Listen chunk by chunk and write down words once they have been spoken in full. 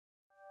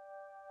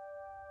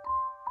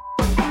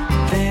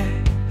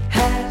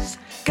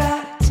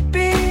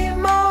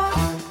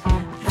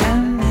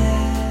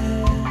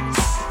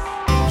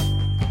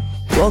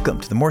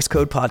Welcome to the Morse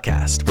Code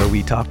podcast, where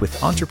we talk with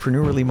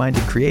entrepreneurially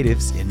minded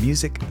creatives in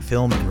music,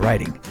 film, and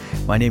writing.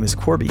 My name is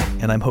Korby,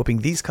 and I'm hoping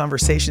these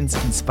conversations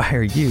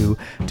inspire you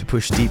to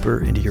push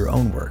deeper into your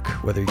own work,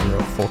 whether you're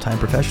a full-time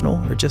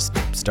professional or just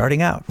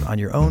starting out on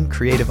your own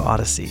creative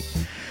odyssey.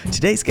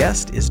 Today's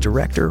guest is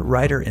director,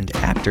 writer, and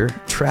actor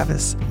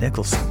Travis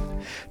Nicholson.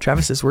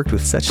 Travis has worked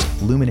with such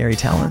luminary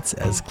talents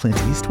as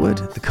Clint Eastwood,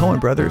 the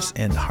Coen brothers,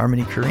 and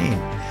Harmony Korine.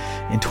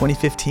 In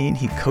 2015,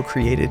 he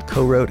co-created,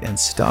 co-wrote, and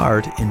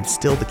starred in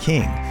Still the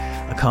King,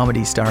 a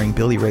comedy starring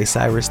Billy Ray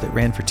Cyrus that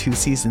ran for 2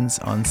 seasons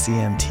on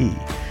CMT.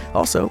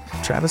 Also,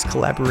 Travis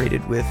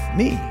collaborated with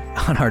me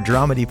on our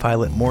dramedy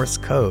pilot Morse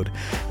Code,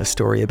 a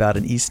story about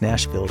an East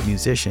Nashville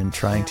musician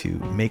trying to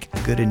make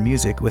good in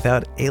music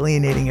without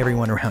alienating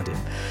everyone around him.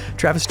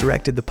 Travis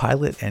directed the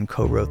pilot and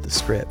co-wrote the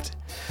script.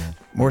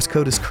 Morse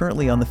Code is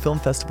currently on the film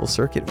festival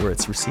circuit, where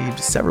it's received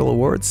several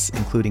awards,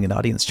 including an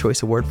Audience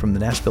Choice Award from the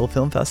Nashville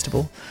Film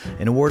Festival,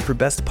 an award for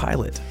Best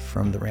Pilot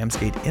from the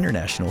Ramsgate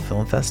International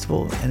Film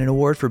Festival, and an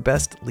award for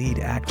Best Lead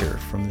Actor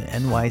from the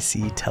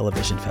NYC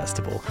Television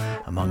Festival,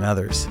 among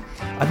others.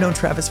 I've known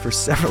Travis for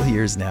several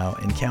years now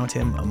and count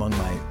him among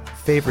my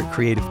favorite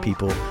creative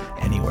people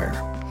anywhere.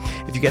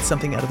 If you get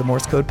something out of the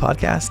Morse Code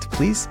podcast,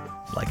 please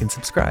like and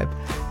subscribe.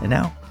 And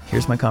now,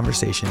 here's my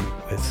conversation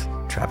with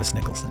Travis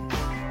Nicholson.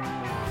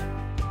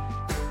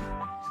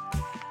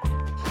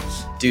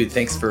 Dude,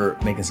 thanks for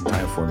making some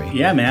time for me.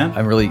 Yeah, man.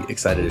 I'm really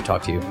excited to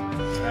talk to you.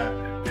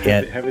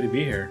 Happy to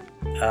be here.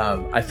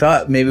 I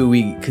thought maybe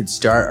we could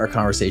start our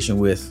conversation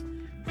with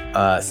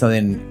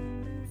something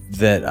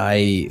that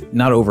I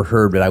not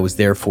overheard, but I was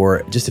there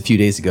for just a few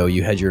days ago.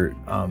 You had your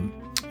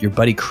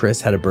buddy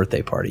Chris had a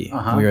birthday party.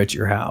 Uh-huh. We were at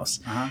your house,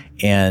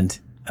 and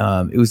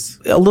it was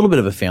a little bit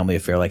of a family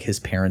affair. Like his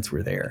parents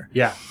were there.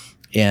 Yeah.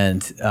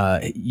 And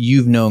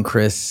you've known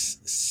Chris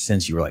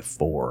since you were like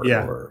 4.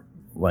 Yeah. Or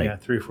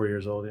like 3 or 4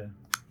 years old. Yeah.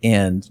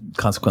 And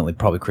consequently,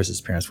 probably Chris's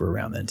parents were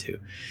around then too.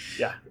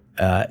 Yeah.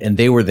 And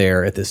they were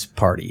there at this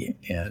party.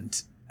 And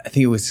I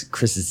think it was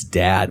Chris's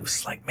dad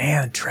was like,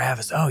 man,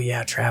 Travis. Oh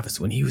yeah, Travis.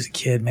 When he was a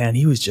kid, man,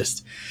 he was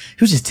just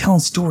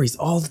telling stories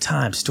all the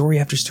time, story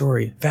after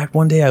story. In fact,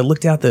 one day I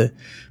looked out the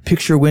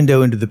picture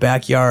window into the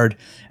backyard,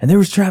 and there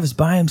was Travis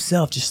by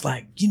himself, just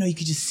like, you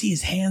could just see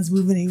his hands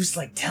moving. He was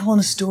like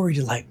telling a story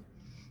to like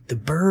the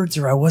birds,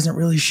 or I wasn't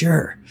really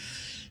sure.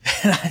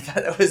 And I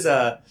thought that was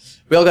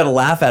we all got a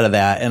laugh out of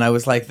that, and I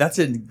was like, that's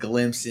a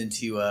glimpse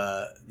into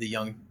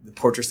the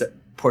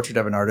portrait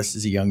of an artist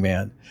as a young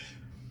man.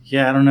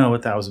 Yeah, I don't know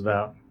what that was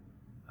about.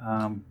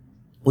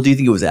 Well, do you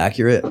think it was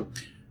accurate?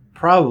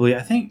 Probably.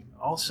 I think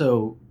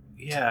also,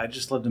 I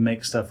just love to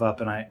make stuff up,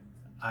 and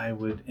I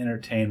would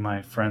entertain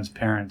my friends'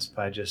 parents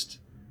by just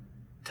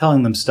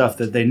telling them stuff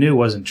that they knew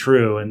wasn't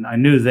true, and I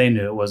knew they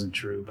knew it wasn't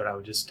true, but I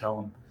would just tell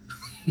them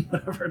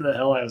whatever the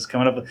hell I was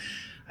coming up with.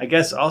 I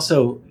guess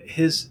also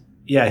his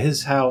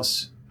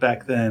house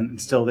back then, and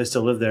they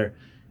still live there,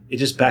 it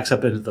just backs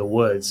up into the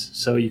woods,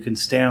 so you can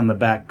stand on the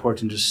back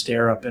porch and just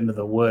stare up into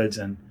the woods,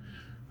 and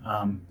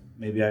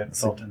maybe I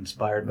felt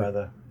inspired by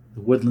the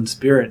woodland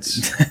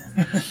spirits.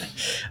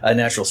 A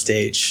natural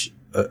stage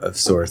of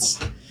sorts.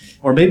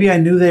 Or maybe I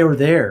knew they were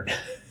there.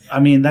 I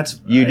mean, it's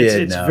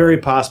very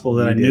possible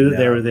that I knew that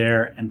they were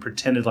there and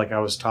pretended like I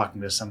was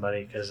talking to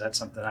somebody, because that's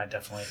something I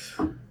definitely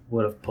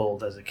would have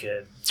pulled as a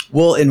kid.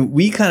 Well, and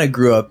we kind of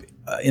grew up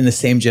in the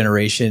same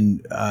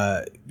generation,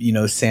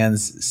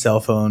 sans cell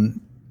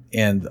phone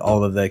and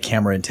all of the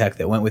camera and tech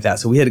that went with that.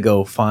 So we had to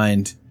go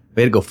find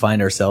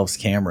ourselves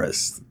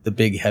cameras, the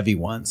big heavy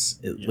ones,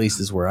 at least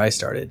is where I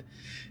started.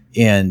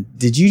 And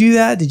did you do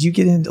that? Did you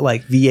get into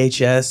like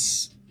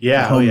VHS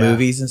home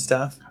movies and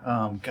stuff?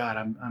 God,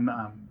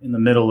 I'm in the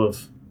middle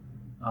of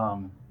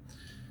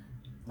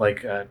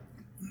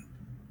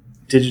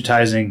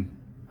digitizing,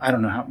 I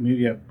don't know how,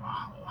 maybe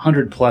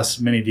 100 plus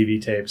mini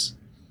DV tapes.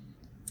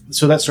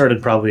 So that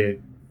started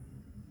probably,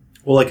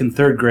 like in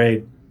 3rd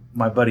grade,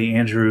 my buddy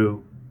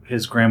Andrew,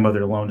 his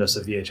grandmother loaned us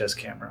a VHS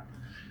camera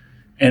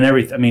and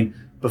everything. I mean,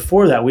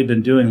 before that, we'd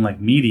been doing like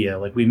media,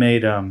 like we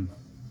made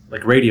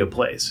like radio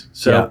plays.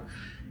 So,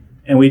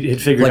 and we had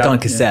figured out. Like on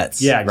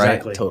cassettes. Yeah,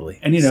 exactly. Right? Totally.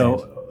 And,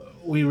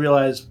 we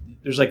realized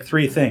there's like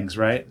 3 things,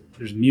 right?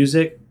 There's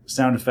music,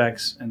 sound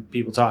effects, and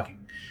people talking.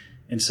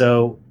 And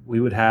so we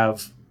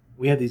bought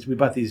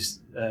these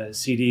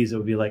CDs that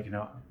would be like,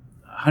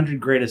 100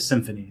 greatest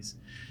symphonies.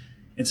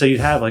 And so you'd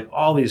have like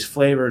all these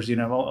flavors,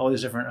 all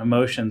these different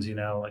emotions,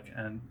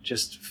 and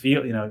just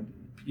feel,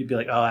 you'd be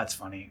like, oh, that's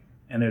funny.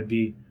 And it would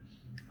be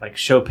like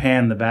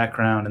Chopin in the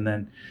background, and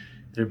then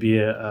there'd be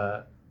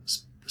a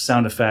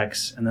sound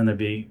effects, and then there'd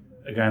be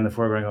a guy in the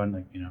foreground going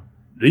like,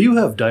 do you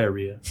have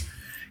diarrhea?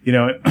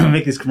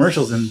 Make these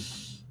commercials, and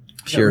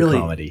pure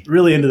comedy.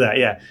 Really into that.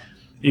 Yeah.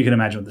 You can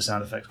imagine what the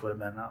sound effects would have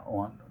been. I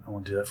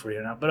won't do that for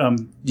you now. But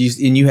do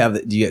you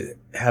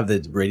have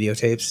the radio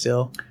tapes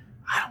still?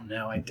 I don't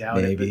know. I doubt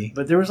Maybe. it.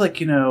 But there was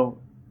like, I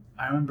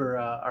remember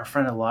our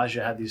friend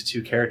Elijah had these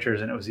 2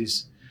 characters, and it was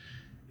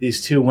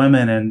these 2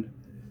 women, and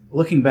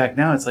looking back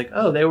now, it's like,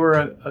 oh, they were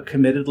a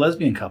committed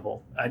lesbian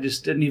couple. I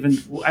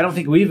don't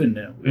think we even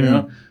knew, you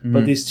know.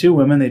 But these two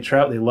women, they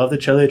loved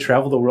each other. They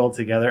traveled the world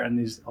together,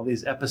 and all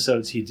these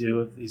episodes he'd do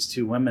of these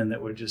two women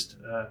that would just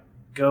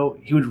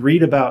he would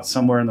read about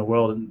somewhere in the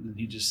world, and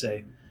he'd just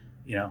say,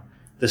 you know,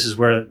 this is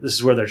where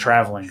they're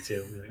traveling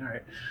to. We'd be like, all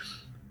right.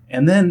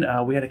 And then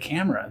we had a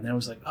camera, and then it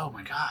was like, oh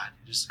my God,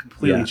 it just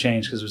completely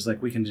changed, because it was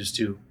like, we can just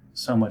do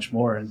so much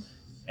more. And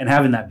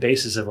having that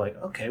basis of like,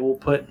 okay, we'll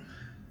put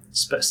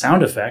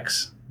sound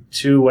effects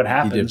to what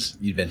happens.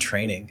 You'd been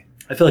training.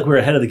 I feel like we're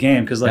ahead of the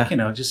game, because like, you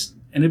know,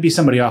 and it'd be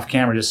somebody off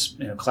camera just,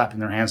 you know, clapping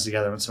their hands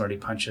together when somebody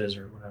punches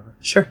or whatever.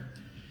 Sure.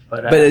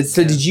 But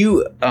did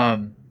you,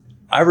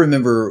 I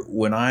remember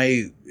when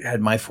I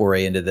had my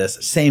foray into this,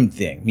 same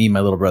thing, me and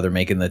my little brother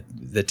making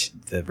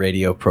the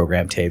radio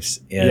program tapes.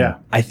 And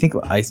I think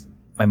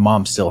my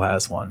mom still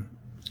has one.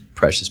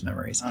 Precious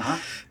memories.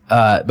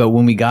 But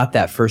when we got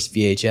that first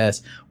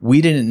VHS,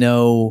 we didn't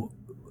know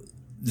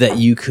that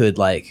you could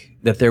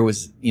that there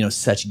was, you know,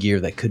 such gear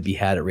that could be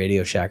had at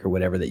Radio Shack or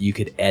whatever, that you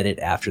could edit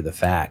after the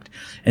fact.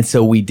 And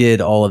so we did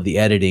all of the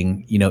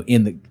editing, you know,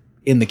 in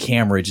the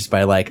camera, just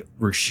by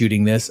we're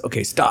shooting this.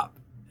 Okay, stop.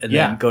 And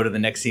then go to the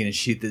next scene and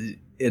shoot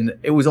and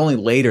it was only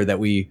later that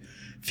we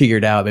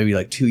figured out, maybe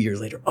 2 years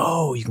later,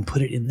 oh, you can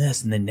put it in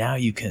this, and then now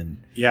you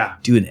can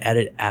do an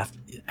edit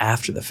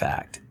after the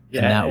fact.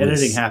 Yeah, and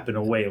editing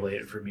happened way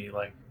later for me.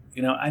 Like,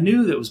 you know, I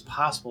knew that it was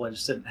possible. I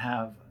just didn't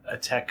have a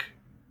tech,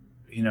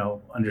 you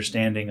know,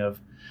 understanding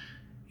of,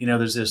 you know,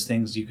 there's those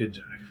things I think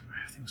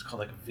it was called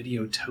like a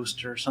video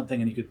toaster or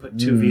something, and you could put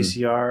two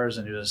VCRs,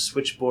 and it was a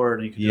switchboard,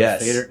 and you could do a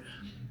fader.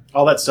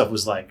 All that stuff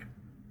was like,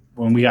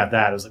 when we got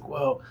that, it was like,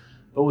 whoa.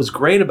 But what was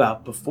great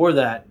about before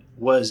that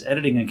was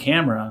editing a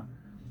camera,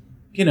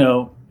 you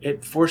know,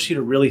 it forced you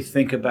to really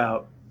think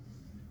about,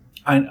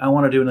 I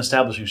want to do an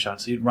establishing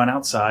shot. So you'd run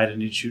outside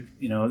and you'd shoot,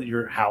 you know,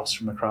 your house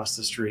from across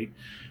the street,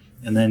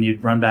 and then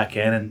you'd run back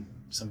in, and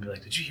somebody would be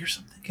like, did you hear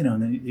something? You know,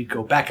 and then you'd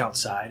go back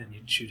outside and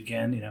you'd shoot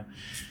again, you know.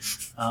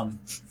 And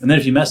then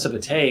if you messed up a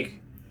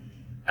take,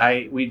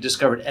 we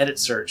discovered edit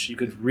search. You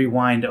could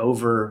rewind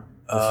over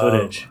the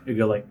footage.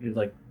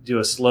 You'd do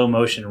a slow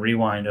motion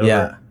rewind over.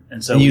 Yeah.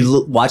 And so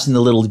watching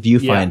the little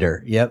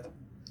viewfinder. Yeah. Yep.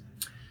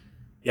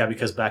 Yeah,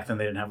 because back then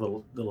they didn't have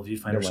little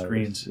viewfinder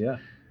screens. Yeah.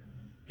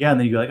 Yeah, and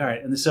then you go like, all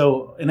right, and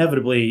so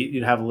inevitably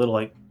you'd have a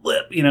little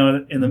blip, you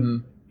know, in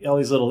the all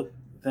these little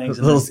things,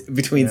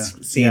 between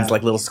scenes,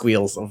 like little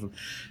squeals of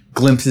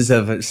glimpses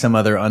of some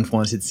other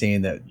unwanted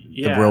scene that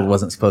the world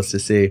wasn't supposed to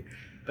see.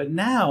 But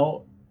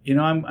now, you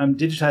know, I'm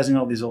digitizing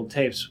all these old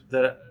tapes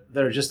that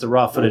are just the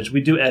raw footage. We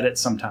do edit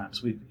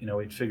sometimes. We'd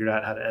figured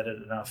out how to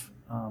edit enough.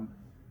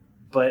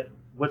 But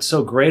what's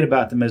so great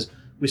about them is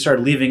we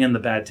started leaving in the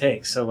bad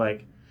takes. So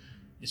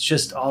it's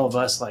just all of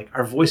us,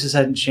 our voices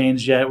hadn't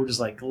changed yet. We're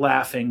just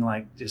laughing,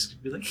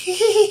 just be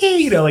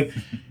you know,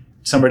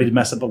 somebody to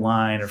mess up a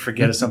line or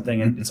forget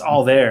something, and it's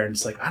all there. And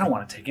it's I don't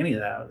want to take any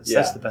of that.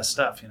 That's the best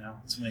stuff, you know.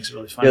 It makes it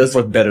really fun. Yeah, this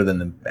looks better than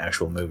the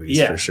actual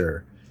movies for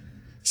sure.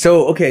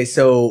 So, okay,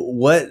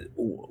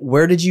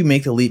 where did you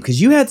make the leap?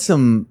 Because you had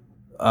some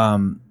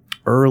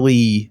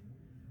early,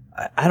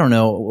 I don't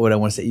know what I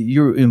want to say.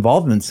 You were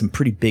involved in some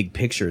pretty big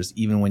pictures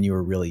even when you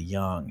were really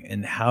young.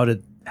 And how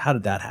did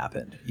that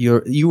happen?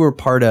 You were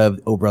part of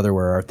Oh Brother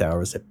Where Art Thou? Or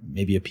was it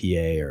maybe a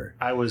PA or?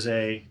 I was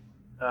a.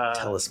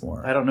 Tell us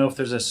more. I don't know if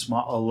there's a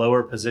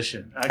lower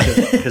position,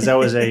 because I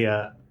was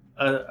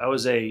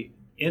a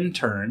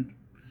intern,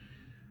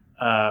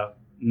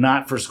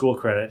 not for school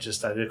credit.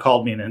 Just they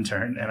called me an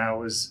intern, and I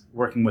was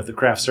working with the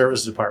craft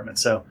service department.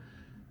 So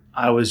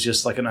I was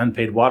just like an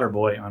unpaid water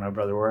boy on Oh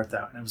Brother Where Art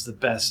Thou? And it was the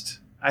best.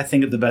 I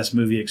think the best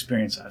movie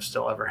experience I've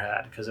still ever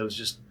had, because it was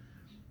just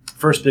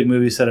first big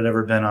movie set I'd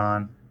ever been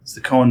on. It's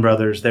the Coen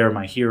brothers. They were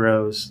my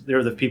heroes. They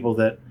were the people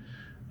that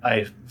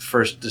I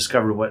first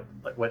discovered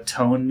what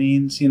tone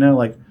means, you know,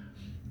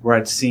 where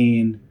I'd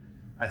seen,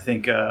 I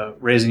think,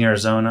 Raising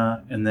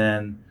Arizona, and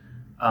then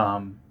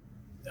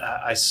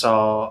I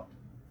saw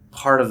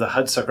part of the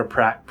Hudsucker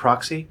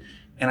Proxy,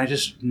 and I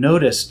just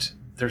noticed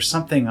there's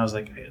something, I was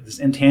like, this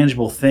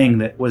intangible thing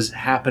that was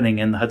happening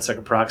in the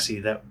Hudsucker Proxy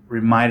that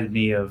reminded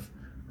me of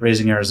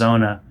Raising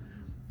Arizona.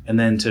 And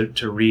then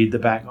to read the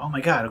back, oh my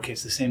God, okay,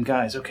 it's the same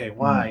guys. Okay,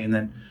 why? And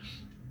then,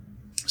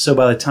 so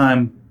by the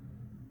time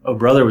Oh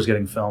Brother was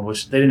getting filmed,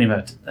 which they didn't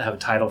even have a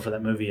title for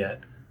that movie yet,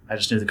 I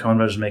just knew the Coen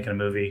brothers were making a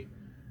movie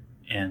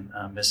in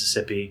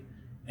Mississippi,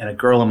 and a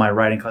girl in my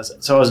writing class.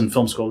 So I was in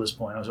film school at this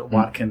point. I was at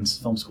Watkins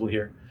Film School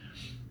here,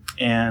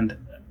 and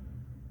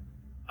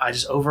I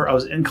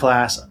was in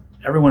class.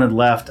 Everyone had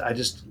left. I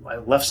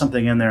left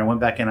something in there and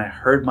went back in. I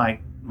heard my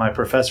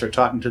professor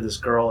talking to this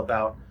girl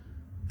about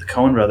the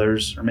Coen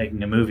brothers are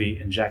making a movie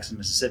in Jackson,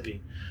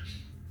 Mississippi.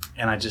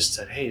 And I just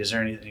said, hey, is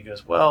there anything? He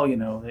goes, well, you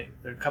know,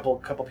 there are a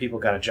couple people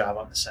got a job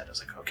on the set. I was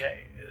like,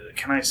 okay,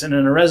 can I send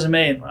in a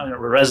resume? And a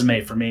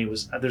resume for me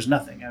was, there's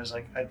nothing. I was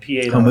like, I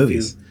PA'd on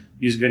movies.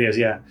 Music videos,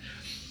 yeah.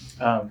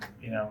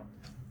 You know,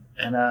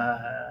 and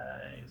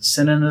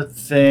sent in a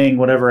thing,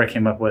 whatever I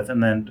came up with.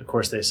 And then, of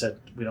course, they said,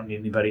 we don't need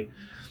anybody.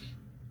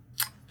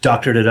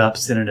 doctored it up,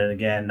 sent it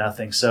again,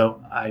 nothing.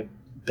 So I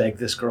begged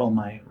this girl in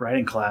my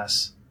writing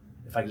class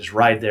if I could just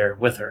ride there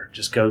with her,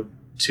 just go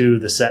to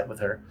the set with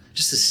her,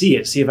 just to see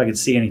if I could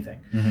see anything.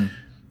 Mm-hmm.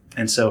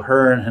 And so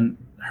her and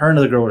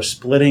the girl were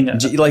splitting.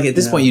 Like at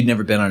this point, you'd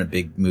never been on a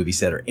big movie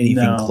set or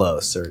anything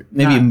close, or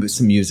maybe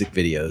some music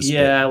videos.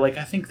 Yeah, like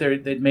I think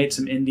they'd made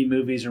some indie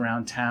movies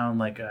around town.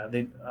 Like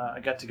I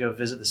got to go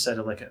visit the set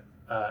of like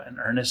an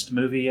Ernest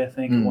movie, I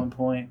think, at one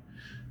point.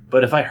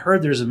 But if I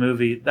heard there's a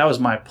movie, that was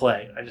my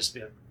play. I just,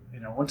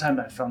 one time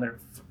I found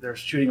they're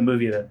shooting a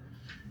movie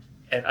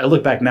and I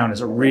look back now and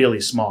it's a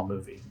really small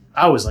movie.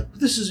 I was like,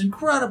 this is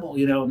incredible,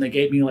 and they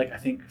gave me like, I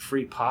think,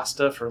 free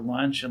pasta for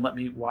lunch and let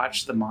me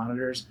watch the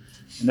monitors.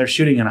 And they're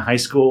shooting in a high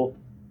school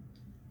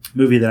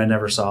movie that I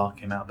never saw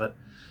came out. But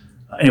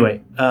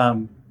anyway,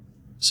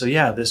 so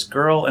yeah, this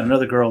girl and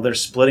another girl, they're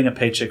splitting a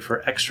paycheck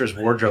for extras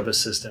wardrobe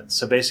assistants.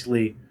 So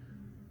basically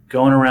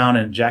going around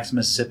in Jackson,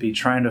 Mississippi,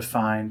 trying to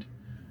find,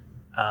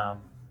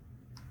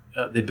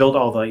 they built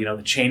all the,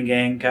 the chain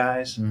gang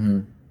guys,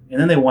 and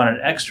then they wanted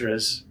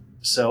extras.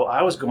 So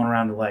I was going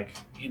around to like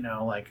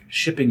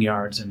shipping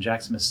yards in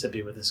Jackson,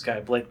 Mississippi with this guy,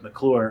 Blake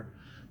McClure,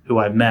 who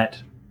I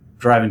met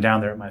driving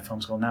down there at my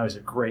film school. Now he's a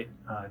great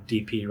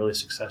DP, really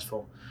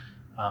successful.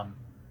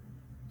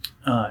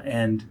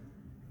 And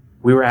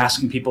we were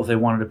asking people if they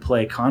wanted to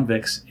play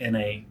convicts in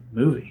a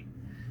movie.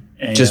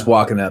 And, just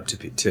walking up to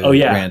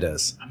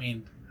randos. I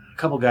mean, a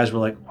couple guys were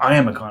like, I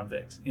am a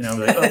convict.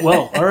 Like, oh,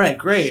 well, all right,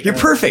 great. You're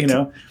perfect.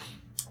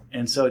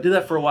 And so I did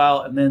that for a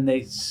while, and then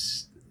they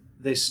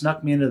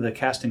snuck me into the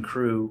cast and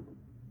crew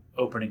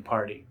opening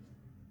party.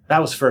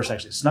 That was first,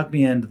 actually. Snuck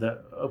me into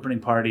the opening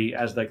party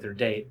as like their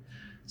date.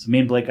 So me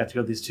and Blake got to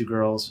go with these two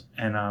girls,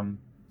 and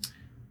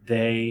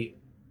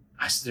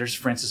there's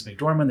Frances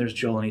McDormand, there's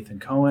Joel and Ethan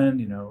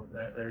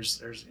Coen,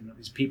 there's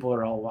these people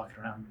are all walking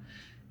around,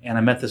 and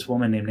I met this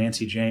woman named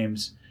Nancy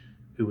James,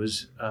 who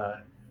was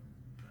I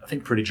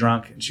think pretty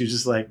drunk, and she was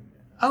just like,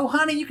 "Oh,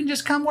 honey, you can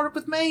just come work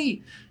with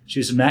me." She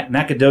was from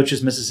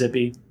Nacogdoches,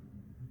 Mississippi,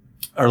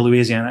 or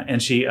Louisiana,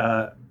 and she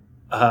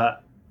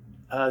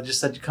just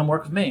said, "Come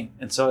work with me."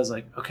 And so I was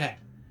like, okay.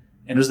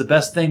 And it was the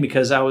best thing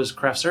because I was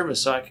craft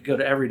service, so I could go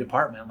to every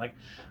department. Like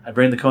I'd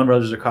bring the Coen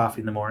brothers their coffee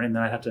in the morning, and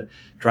then I'd have to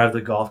drive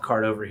the golf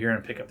cart over here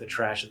and pick up the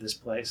trash at this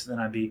place. And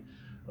then I'd be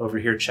over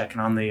here checking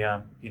on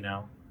the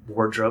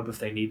wardrobe if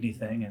they need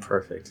anything. And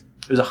perfect.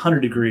 It was 100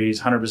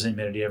 degrees, 100%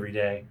 humidity every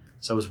day.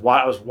 So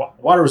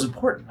water was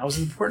important. That was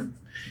an important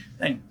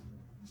thing.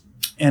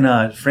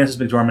 And Frances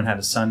McDormand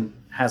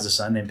has a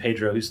son named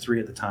Pedro, who's 3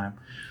 at the time.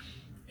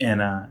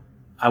 And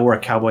I wore a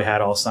cowboy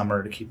hat all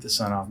summer to keep the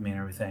sun off me and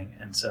everything.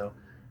 And so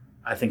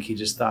I think he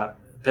just thought,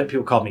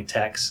 people called me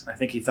Tex. I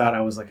think he thought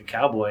I was like a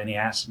cowboy, and he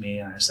asked me,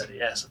 and I said,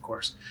 yes, of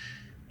course.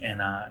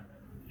 And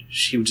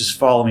she would just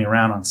follow me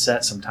around on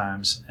set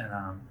sometimes. And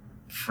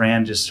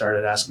Fran just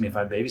started asking me if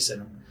I'd babysit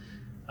him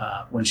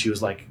when she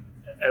was like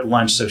at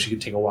lunch so she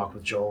could take a walk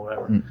with Joel or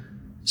whatever.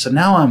 So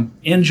now I'm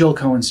in Joel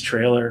Coen's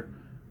trailer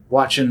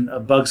watching A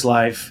Bug's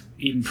Life,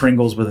 eating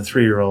Pringles with a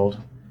 3-year-old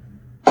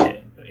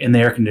in the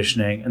air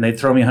conditioning, and they'd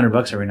throw me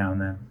 $100 every now and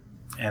then.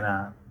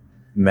 And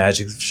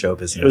magic of show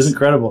business. It was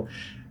incredible.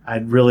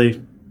 I'd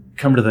really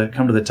come to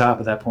the top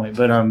at that point.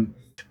 But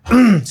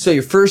so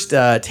your first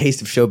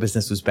taste of show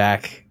business was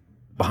back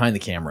behind the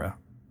camera,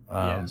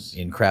 yes,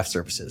 in craft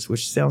services,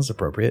 which sounds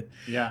appropriate.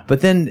 Yeah.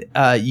 But then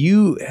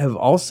you have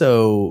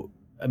also,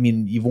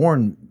 you've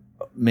worn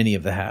many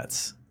of the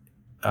hats,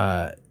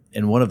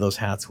 and one of those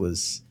hats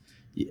was,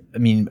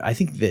 I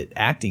think that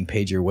acting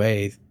paid your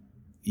way,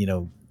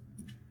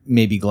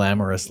 maybe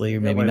glamorously or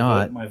maybe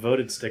not. My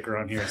voted sticker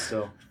on here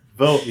still.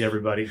 Vote,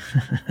 everybody.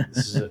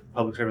 This is a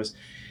public service.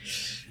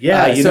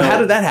 Yeah. So how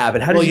did that happen?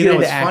 How did you get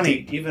into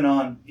acting? Funny. Even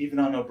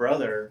on No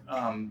Brother,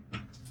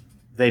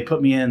 they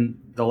put me in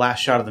the last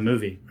shot of the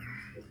movie,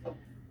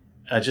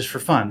 just for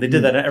fun. They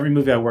did that in every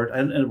movie I worked. I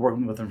ended up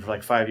working with them for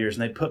like 5 years,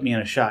 and they put me in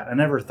a shot. I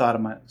never thought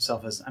of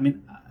myself as.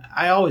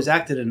 I always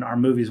acted in our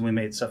movies when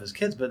we made stuff as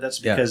kids, but that's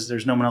because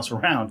there's no one else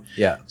around.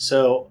 Yeah.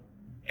 So,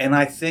 and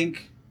I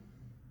think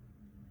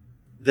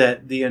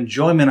that the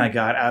enjoyment I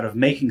got out of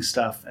making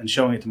stuff and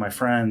showing it to my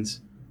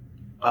friends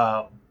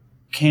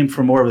came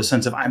from more of a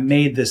sense of I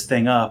made this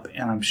thing up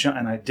and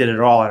and I did it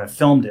all and I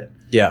filmed it.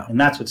 Yeah. And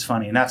that's what's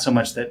funny. And not so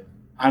much that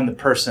I'm the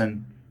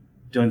person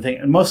doing things.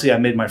 And mostly I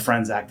made my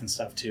friends act and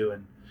stuff too.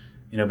 And,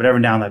 but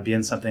every now and then I'd be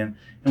in something.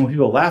 And when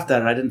people laughed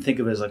at it, I didn't think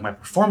of it as like my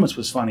performance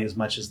was funny as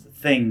much as the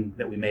thing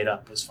that we made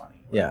up was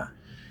funny. Yeah.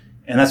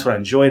 And that's what I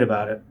enjoyed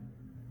about it.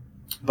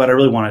 But I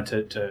really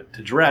wanted to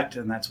direct,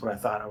 and that's what I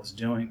thought I was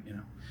doing,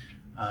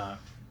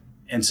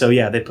 and so,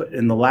 they put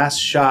in the last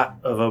shot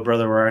of Oh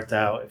Brother, Where Art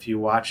Thou, if you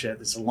watch it,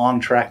 it's a long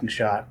tracking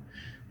shot.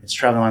 It's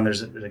traveling along.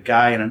 There's a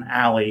guy in an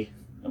alley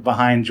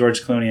behind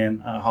George Clooney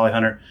and Holly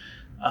Hunter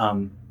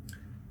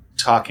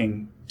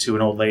talking to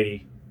an old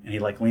lady, and he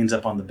like leans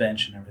up on the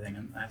bench and everything,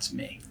 and that's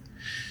me.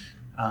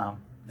 And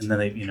then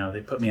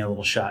they put me in a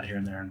little shot here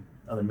and there in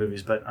other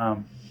movies. But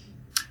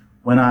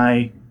when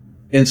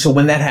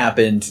that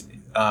happened,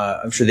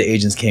 I'm sure the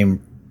agents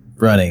came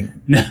running.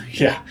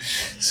 Yeah.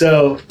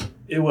 So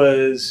It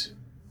was,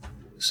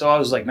 so I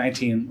was like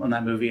 19 on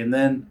that movie, and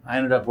then I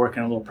ended up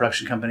working at a little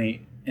production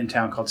company in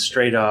town called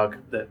Stray Dog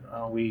that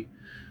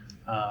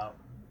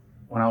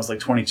when I was like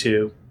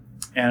 22,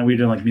 and we were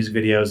doing like music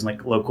videos and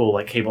like local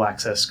like cable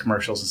access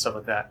commercials and stuff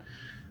like that,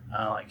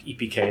 like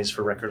EPKs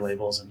for record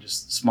labels and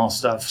just small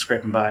stuff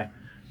scraping by.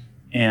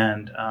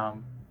 And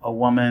a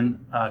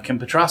woman, Kim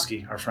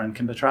Petrosky, our friend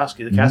Kim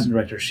Petrosky, the casting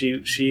director,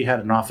 she had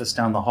an office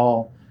down the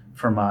hall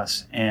from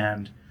us,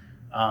 and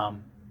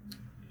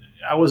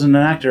I wasn't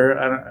an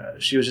actor.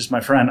 She was just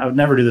my friend. I would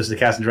never do this as a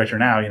casting director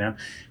now, you know,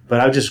 but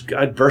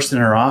I'd burst in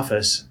her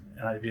office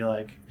and I'd be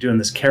like doing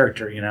this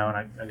character, you know,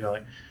 and I'd go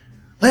like,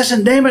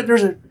 listen, damn it,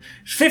 there's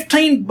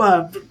 15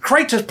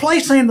 crates of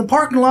placed in the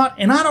parking lot,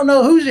 and I don't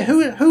know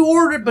who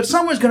ordered it, but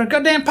someone's going to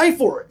goddamn pay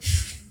for it.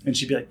 And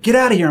she'd be like, get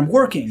out of here, I'm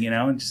working, you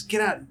know, and just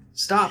get out,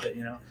 stop it,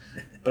 you know.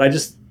 But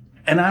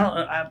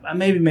I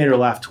maybe made her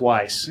laugh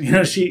twice. You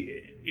know, if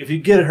you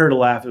get her to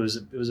laugh, it was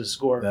a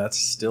score. That's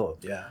still,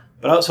 yeah.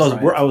 But also,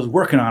 I was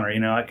working on her,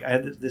 you know. I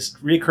had this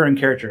recurring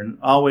character and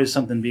always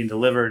something being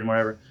delivered and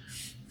whatever.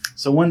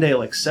 So one day at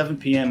like 7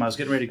 p.m., I was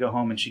getting ready to go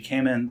home, and she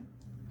came in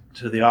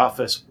to the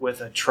office with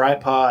a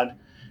tripod,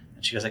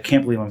 and she goes, I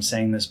can't believe I'm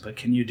saying this, but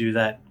can you do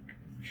that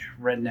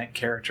redneck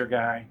character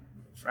guy?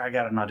 I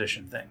got an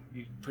audition thing.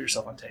 You put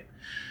yourself on tape.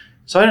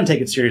 So I didn't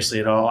take it seriously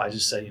at all. I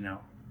just said, you know,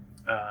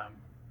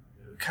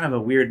 kind of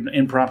a weird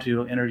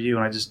impromptu interview,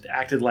 and I just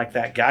acted like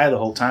that guy the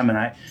whole time, and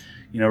I,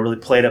 you know, really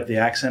played up the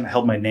accent. I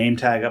held my name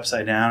tag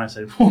upside down. I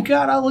said, oh,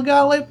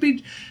 God,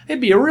 it'd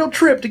be a real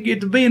trip to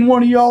get to be in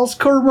one of y'all's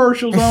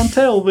commercials on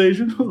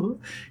television.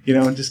 You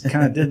know, and just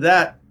kind of did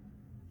that.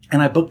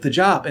 And I booked the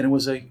job, and it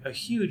was a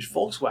huge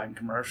Volkswagen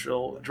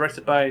commercial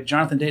directed by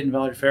Jonathan Dayton and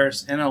Valerie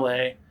Ferris in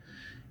L.A.,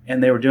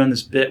 and they were doing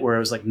this bit where it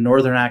was like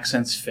northern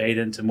accents fade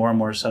into more and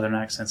more southern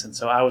accents, and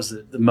so I was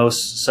the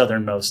most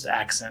southernmost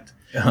accent.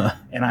 Uh-huh.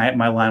 And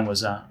my line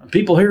was,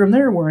 people here and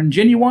there wearing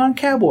genuine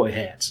cowboy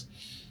hats.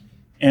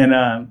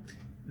 And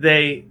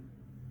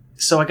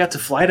so I got to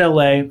fly to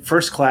LA,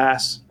 first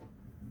class.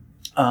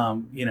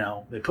 You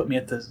know, they put me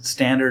at the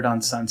Standard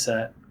on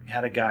Sunset. We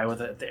had a guy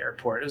with it at the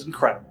airport. It was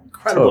incredible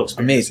experience.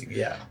 Amazing,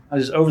 yeah. I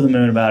was just over the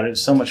moon about it. It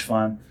was so much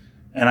fun.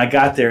 And I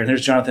got there, and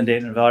there's Jonathan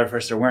Dayton and Valerie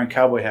First. They're wearing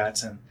cowboy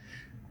hats, and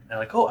they're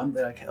like,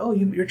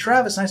 you're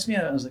Travis. Nice to meet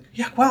you. I was like,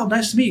 yeah, wow,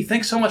 nice to meet you.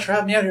 Thanks so much for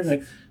having me out here.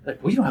 And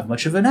like, well, you don't have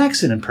much of an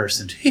accent in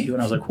person, do you?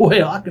 And I was like,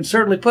 well, I can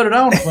certainly put it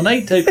on when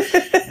they tape.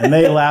 And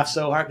they laughed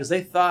so hard because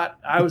they thought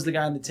I was the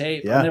guy on the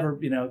tape. Yeah. I never,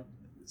 you know,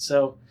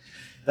 so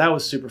that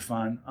was super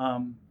fun.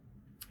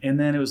 And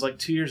then it was like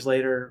 2 years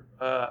later,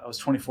 I was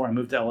 24. I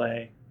moved to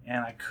LA,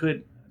 and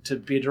to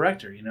be a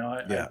director, you know.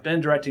 I'd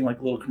been directing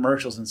like little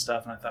commercials and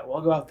stuff, and I thought, well,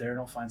 I'll go out there and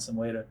I'll find some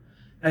way to.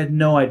 I had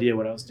no idea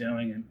what I was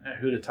doing and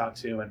who to talk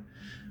to, and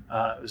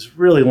it was a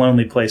really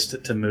lonely place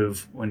to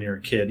move when you're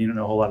a kid. You don't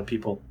know a whole lot of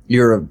people.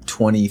 You're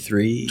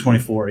 23?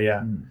 24,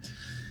 yeah.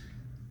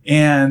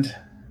 And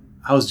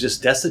I was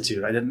just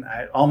destitute.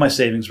 All my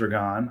savings were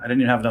gone. I didn't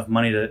even have enough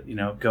money to, you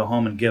know, go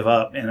home and give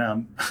up.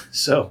 And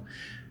so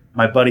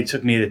my buddy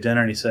took me to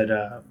dinner, and he said,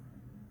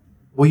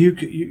 well,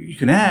 you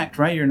can act,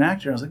 right? You're an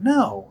actor. I was like,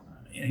 no.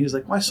 And he was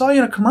like, well, I saw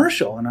you in a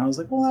commercial. And I was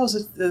like, well, that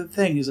was the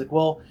thing. He's like,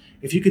 well,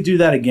 if you could do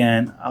that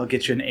again, I'll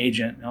get you an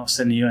agent, and I'll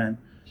send you in.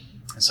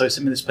 And so he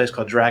sent me this place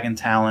called Dragon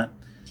Talent,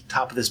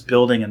 top of this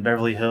building in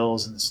Beverly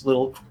Hills, and this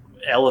little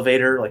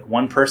elevator, like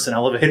one-person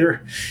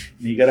elevator.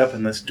 And you get up,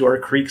 and this door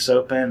creaks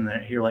open, and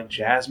I hear like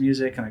jazz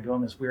music, and I go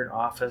in this weird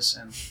office,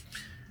 and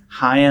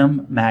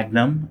Chaim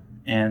Magnum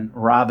and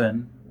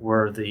Robin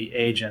were the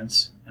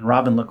agents. And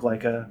Robin looked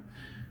like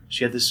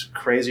she had this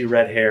crazy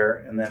red hair,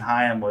 and then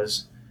Chaim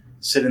was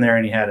sitting there,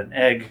 and he had an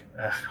egg,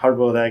 a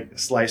hard-boiled egg,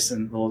 sliced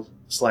in little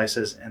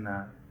slices, and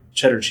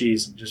cheddar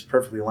cheese just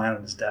perfectly lined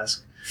on his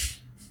desk.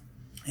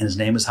 And his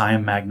name is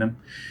Chaim Magnum.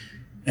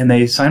 And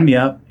they signed me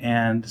up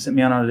and sent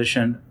me on an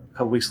audition a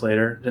couple weeks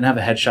later. Didn't have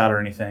a headshot or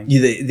anything.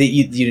 You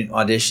didn't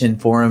audition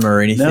for him or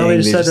anything? No, they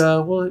just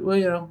said, well,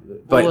 you know.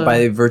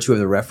 By virtue of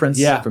the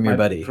reference from your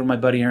buddy? From my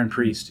buddy Aaron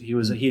Priest. He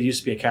used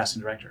to be a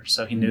casting director,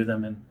 so he knew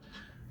them.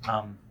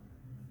 And,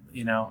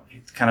 you know,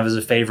 kind of as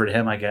a favor to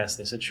him, I guess.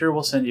 They said, sure,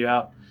 we'll send you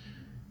out.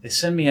 They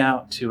send me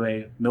out to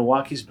a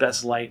Milwaukee's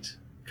Best Light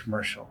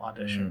commercial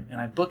audition.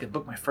 And I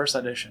booked my first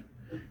audition.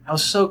 I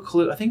was so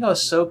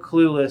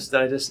clueless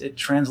that it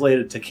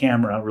translated to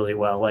camera really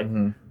well. Like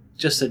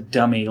just a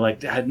dummy.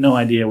 Like I had no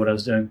idea what I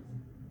was doing.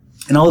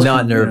 And all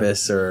not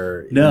nervous,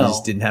 or no. You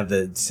just didn't have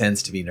the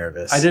sense to be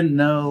nervous. I didn't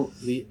know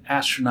the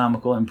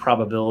astronomical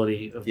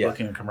improbability of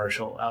booking a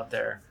commercial out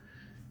there.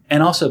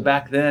 And also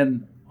back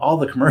then, all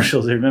the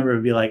commercials I remember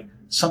would be like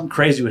something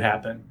crazy would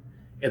happen,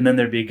 and then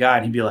there'd be a guy,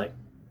 and he'd be like,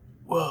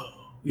 "Whoa,"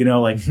 you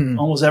know, like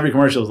almost every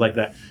commercial was like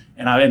that.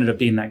 And I ended up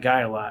being that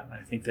guy a lot.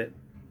 I think that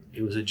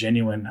it was a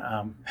genuine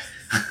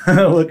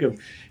look of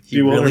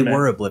you really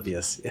were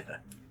oblivious. Yeah.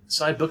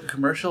 So I'd book a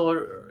commercial,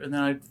 and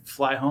then I'd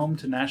fly home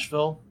to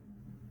Nashville.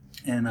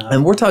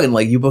 And we're talking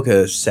like you book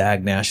a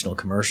SAG National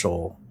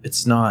commercial,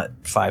 it's not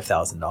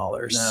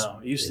 $5,000. No,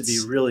 it used to be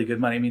really good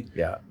money. I mean,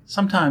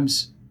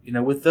 sometimes, you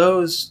know, with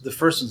those, the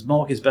first one's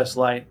Milwaukee's Best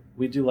Light,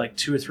 we do like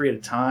 2 or 3 at a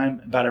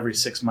time, about every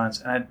 6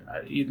 months. And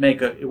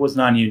it was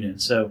non-union.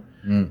 So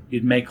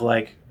you'd make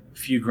like a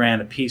few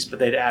grand a piece, but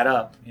they'd add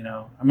up, you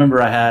know. I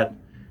remember I had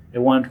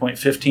at one point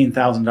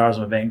 $15,000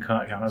 in my bank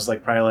account. I was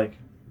like probably like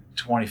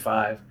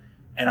 25.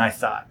 And I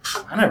thought,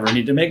 I never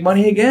need to make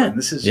money again.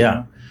 This is, you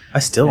know. I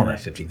still don't have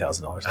 $15,000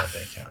 in my bank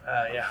account.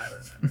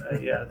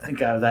 I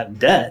think I was that in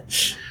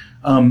debt.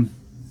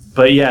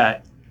 But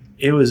yeah,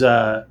 it was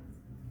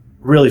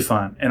really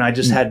fun. And I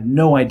just had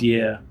no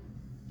idea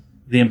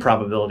the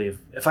improbability of,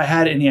 if I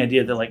had any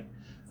idea that like,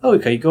 oh,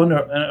 okay, you go into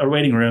a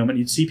waiting room and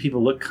you'd see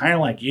people look kind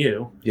of like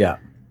you. Yeah.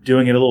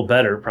 Doing it a little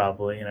better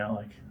probably, you know,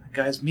 like, that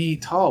guy's me,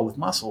 tall with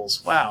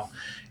muscles. Wow.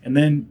 And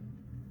then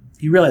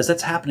you realize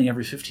that's happening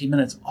every 15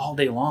 minutes all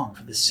day long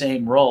for the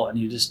same role. And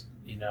you just,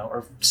 you know,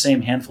 or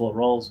same handful of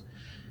roles.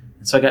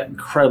 And so I got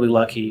incredibly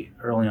lucky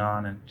early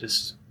on and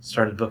just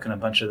started booking a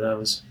bunch of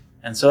those.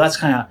 And so that's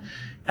kind of,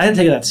 I didn't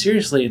take it that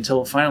seriously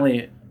until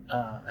finally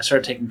I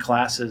started taking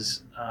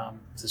classes.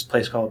 This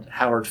place called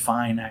Howard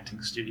Fine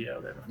Acting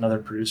Studio, another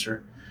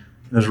producer.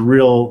 It was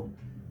real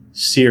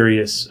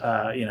serious,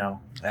 you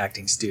know.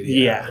 Acting studio.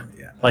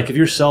 Yeah. Like if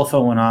your cell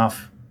phone went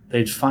off,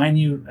 they'd fine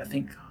you, I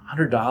think,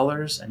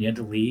 $100 and you had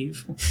to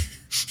leave.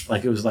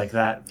 Like it was like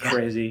that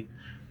crazy.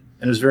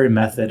 And it was very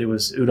method. It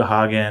was Uta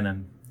Hagen,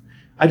 and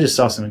I just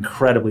saw some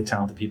incredibly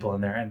talented people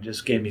in there, and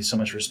just gave me so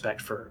much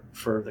respect for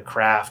the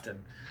craft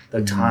and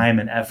the time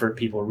and effort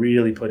people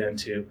really put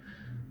into,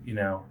 you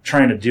know,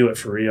 trying to do it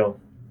for real.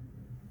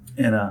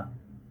 And that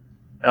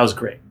was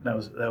great. That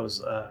was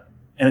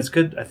and it's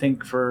good, I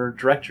think, for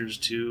directors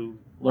to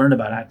learn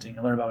about acting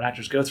and learn about what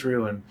actors go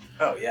through. And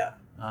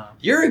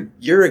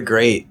you're a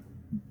great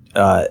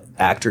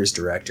actor's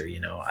director. You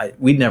know,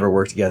 we'd never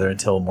worked together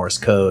until Morse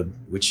Code,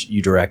 which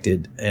you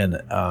directed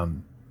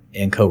and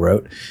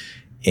co-wrote,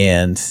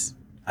 and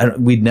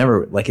we'd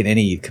never, like, in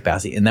any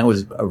capacity, and that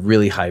was a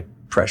really high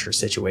pressure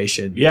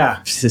situation.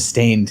 Yeah,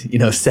 sustained, you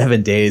know,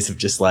 7 days of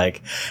just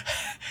like,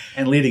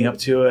 and leading up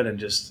to it, and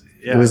just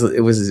it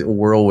was a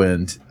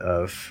whirlwind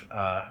of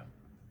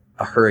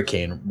a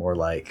hurricane, more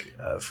like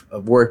of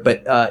work,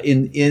 but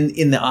in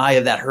the eye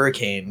of that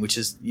hurricane, which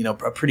is, you know,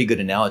 a pretty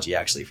good analogy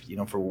actually, you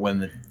know, for when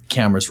the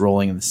camera's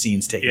rolling and the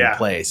scene's taking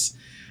place.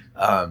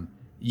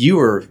 You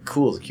were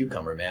cool as a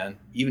cucumber, man,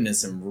 even in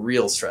some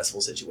real stressful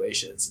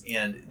situations.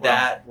 And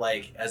that,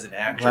 like, as an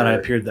actor, glad I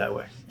appeared that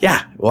way.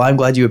 Yeah, well, I'm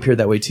glad you appeared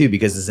that way too,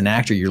 because as an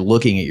actor, you're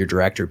looking at your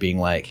director being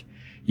like,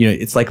 you know,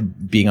 it's like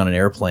being on an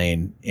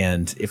airplane,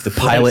 and if the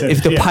pilot,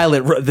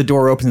 the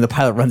door opens and the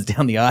pilot runs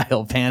down the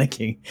aisle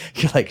panicking,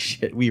 you're like,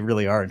 shit, we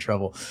really are in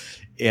trouble.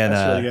 And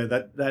that's really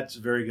good. That's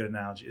a very good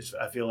analogy.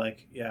 I feel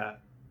like,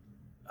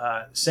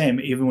 same.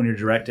 Even when you're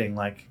directing,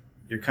 like,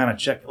 you're kind of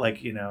check,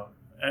 like, you know,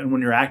 and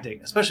when you're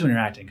acting, especially when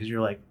you're acting, because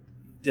you're like,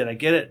 did I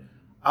get it?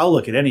 I'll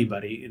look at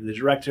anybody, the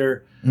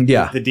director, the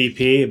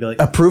DP, and be like,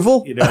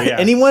 approval, you know,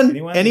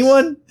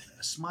 anyone,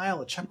 a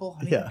smile, a chuckle,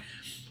 yeah.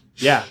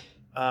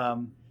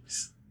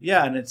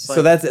 And it's like,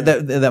 so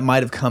that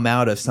might have come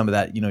out of some of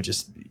that, you know,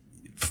 just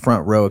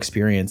front row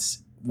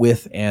experience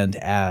with and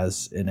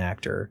as an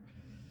actor.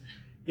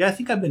 Yeah, I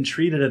think I've been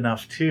treated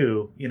enough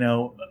too, you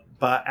know,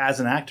 as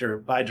an actor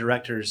by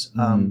directors.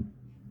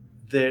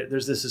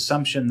 There's this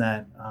assumption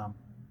that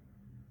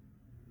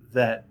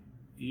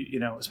you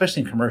know,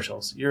 especially in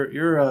commercials,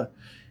 you're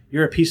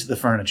a piece of the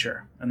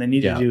furniture, and they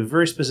need you to do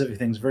very specific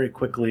things very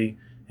quickly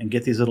and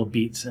get these little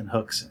beats and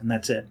hooks, and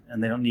that's it.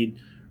 And they don't need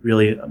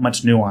really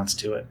much nuance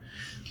to it.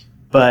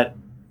 But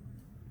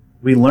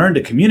we learn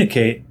to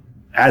communicate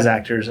as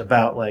actors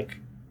about, like,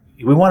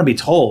 we want to be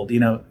told,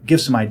 you know,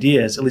 give some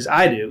ideas. At least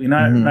I do. You know,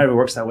 not everybody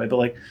works that way, but,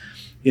 like,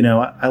 you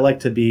know, I like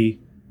to be,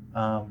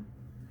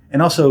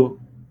 and also,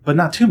 but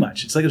not too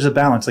much. It's like there's a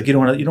balance. Like, you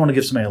don't want to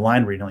give somebody a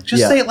line reading, like,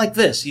 just say it like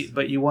this,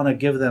 but you want to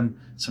give them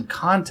some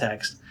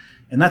context,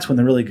 and that's when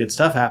the really good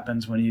stuff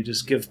happens, when you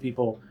just give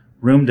people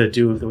room to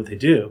do what they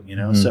do. You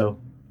know, so,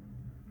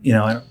 you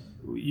know,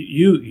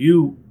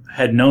 you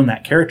had known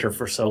that character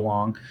for so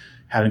long,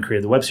 having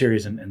created the web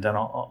series and done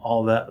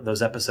all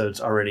those episodes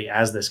already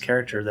as this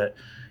character, that,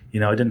 you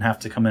know, I didn't have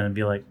to come in and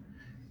be like,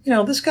 you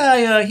know, this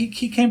guy,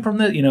 he came from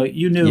the, you know,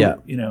 you knew,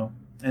 you know.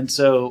 And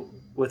so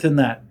within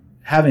that,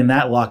 having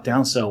that locked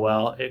down so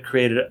well, it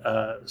created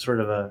a sort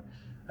of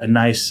a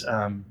nice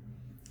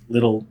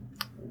little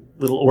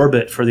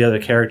orbit for the other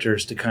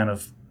characters to kind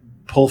of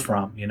pull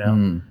from, you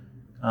know.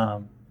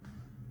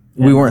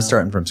 We weren't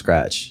starting from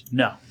scratch.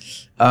 No.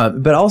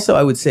 But also,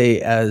 I would say,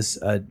 as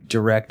a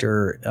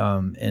director,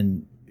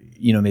 and,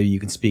 you know, maybe you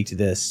can speak to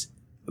this,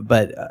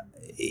 but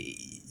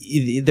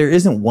there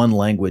isn't one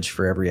language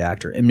for every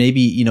actor. And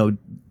maybe, you know,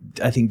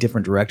 I think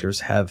different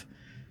directors have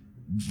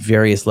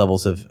various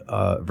levels of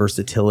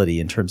versatility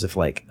in terms of,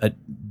 like,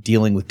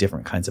 dealing with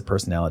different kinds of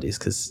personalities,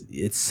 because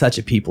it's such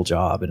a people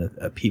job and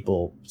a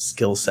people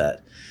skill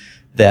set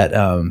that,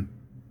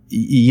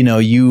 you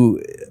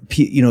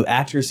know,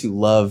 actors who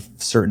love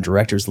certain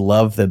directors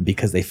love them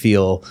because they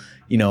feel,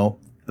 you know,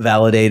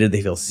 validated,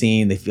 they feel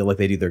seen, they feel like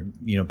they do their,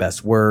 you know,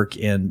 best work,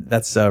 and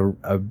that's a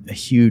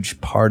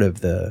huge part of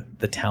the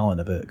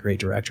talent of a great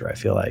director, I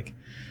feel like.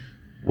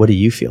 What do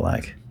you feel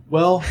like?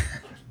 Well,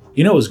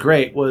 what was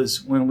great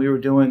was when we were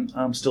doing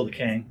Still the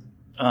King,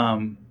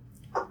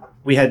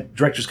 we had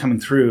directors coming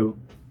through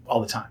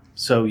all the time.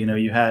 So,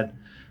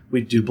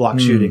 we'd do block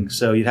shooting.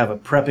 So you'd have a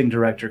prepping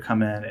director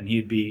come in and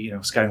he'd be,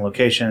 scouting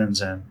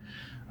locations and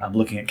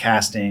looking at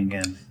casting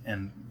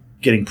and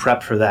getting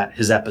prepped for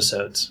his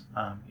episodes,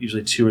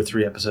 usually 2 or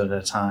 3 episodes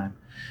at a time.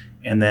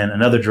 And then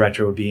another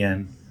director would be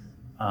in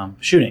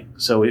shooting.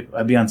 So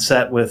I'd be on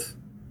set with,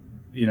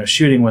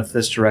 shooting with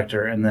this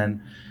director. And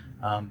then,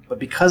 but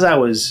because I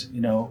was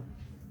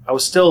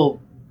still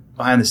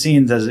behind the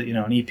scenes as,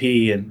 an EP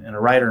and a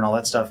writer and all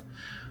that stuff,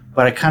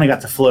 but I kind of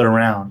got to float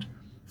around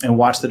and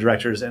watch the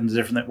directors and the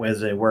different ways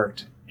they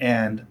worked.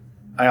 And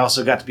I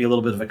also got to be a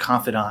little bit of a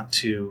confidant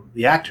to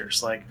the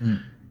actors,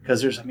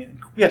 because we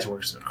got to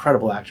work with some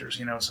incredible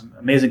actors, some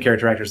amazing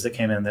character actors that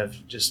came in that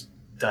have just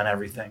done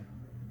everything.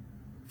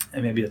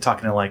 And maybe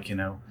talking to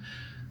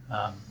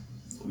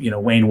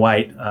Wayne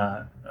White,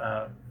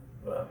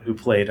 who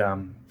played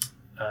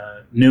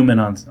Newman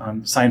on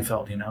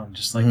Seinfeld, and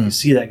just you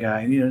see that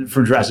guy,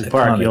 from Jurassic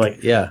Park, you're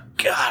like, yeah,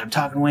 God, I'm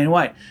talking to Wayne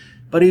White.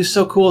 But he was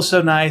so cool,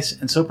 so nice,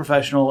 and so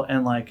professional,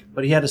 and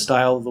but he had a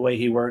style of the way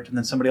he worked. And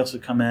then somebody else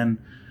would come in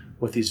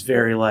with these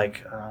very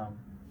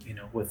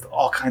with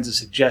all kinds of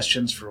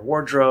suggestions for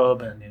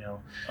wardrobe and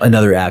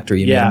another actor.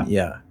 You mean?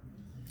 Yeah.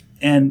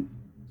 And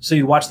so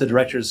you watch the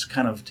directors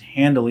kind of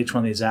handle each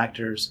one of these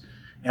actors,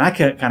 and I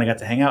kind of got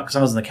to hang out because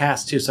I was in the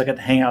cast too, so I got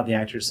to hang out with the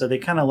actors. So they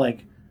kind of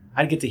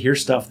I'd get to hear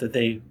stuff that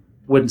they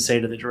wouldn't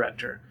say to the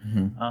director,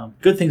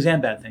 good things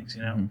and bad things,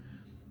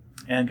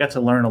 and got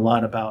to learn a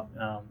lot about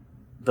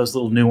those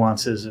little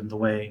nuances and the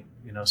way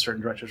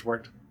certain directors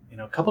worked.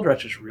 A couple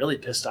directors really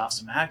pissed off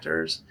some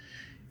actors,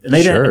 and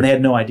they didn't, and they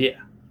had no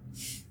idea.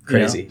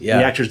 Crazy, yeah.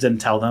 The actors didn't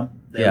tell them.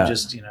 They would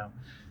just,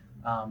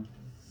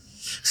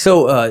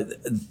 So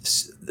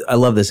I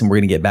love this, and we're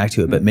going to get back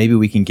to it, but maybe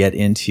we can get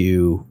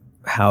into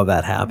how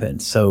that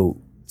happened. So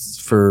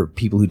for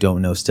people who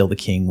don't know, Still the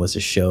King was a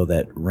show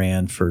that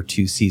ran for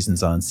 2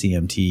 seasons on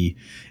CMT,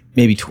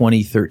 maybe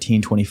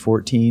 2013,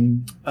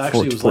 2014,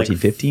 actually it was 14,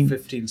 15?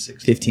 15,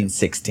 16. 15,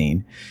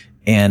 16.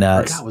 And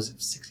was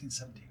it 16,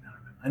 17? I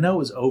don't know. I know it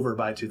was over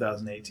by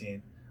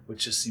 2018,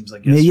 which just seems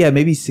like yesterday. Yeah,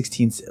 maybe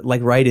 16,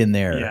 right in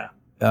there. Yeah.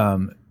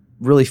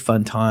 Really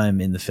fun time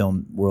in the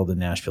film world in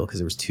Nashville because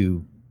there was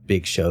 2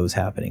 big shows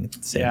happening at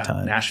the same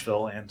time.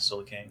 Nashville and Still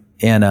the King.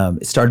 And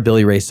it starred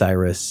Billy Ray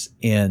Cyrus,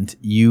 and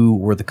you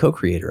were the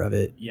co-creator of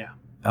it. Yeah.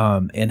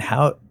 And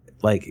how,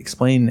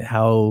 explain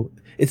how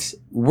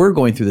we're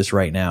going through this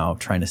right now,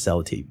 trying to sell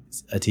a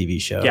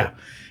TV show. Yeah.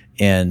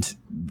 And,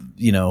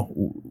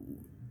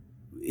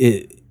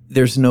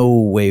 there's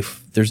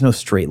no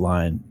straight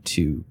line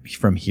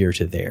from here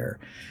to there.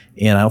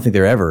 And I don't think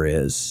there ever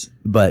is,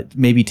 but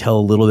maybe tell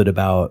a little bit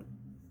about,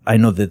 I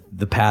know that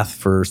the path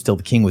for Still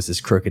the King was as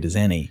crooked as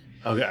any.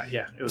 Oh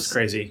yeah. It was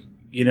crazy.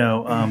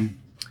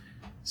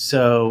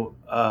 So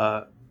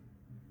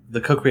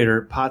the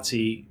co-creator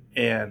Potsy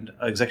and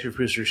executive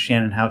producer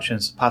Shannon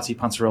Houchins, Potsy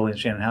Ponceroli and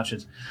Shannon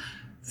Houchins,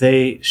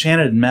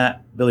 Shannon had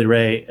met Billy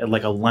Ray at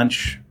a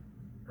lunch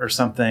or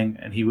something,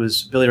 and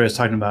Billy Ray was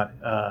talking about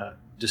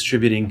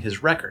distributing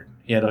his record.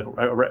 He had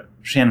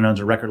Shannon owns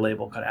a record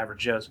label called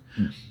Average Joe's,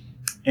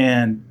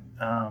 and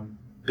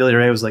Billy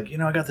Ray was like,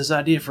 I got this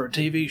idea for a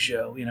TV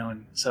show,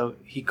 and so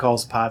he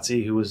calls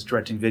Potsy, who was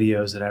directing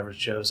videos at Average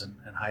Joe's and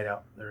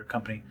Hideout, their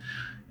company,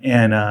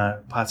 and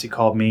Potsy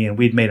called me, and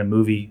we'd made a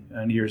movie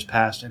in years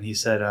past, and he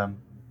said,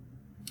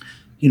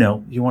 you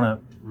want to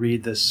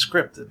read this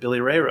script that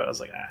Billy Ray wrote? I was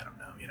like, I don't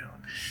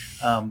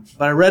know,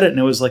 but I read it, and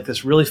it was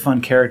this really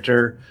fun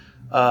character,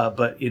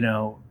 but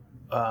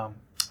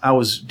I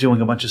was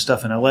doing a bunch of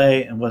stuff in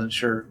LA and wasn't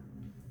sure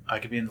I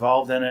could be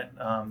involved in it,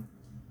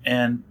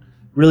 and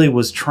really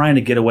was trying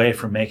to get away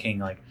from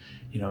making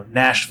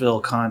Nashville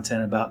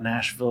content about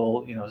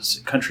Nashville,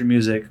 country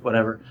music,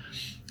 whatever,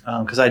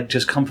 because I'd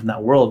just come from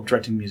that world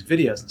directing music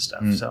videos and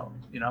stuff. So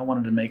I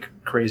wanted to make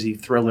crazy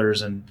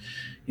thrillers and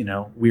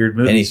weird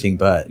movies. Anything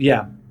but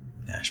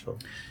Nashville.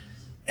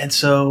 And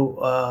so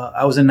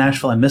I was in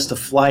Nashville. I missed a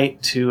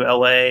flight to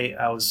LA.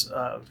 I was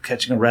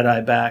catching a red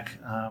eye back.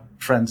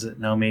 Friends that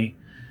know me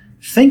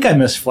think I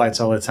miss flights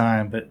all the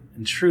time, but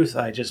in truth,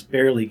 I just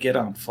barely get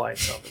on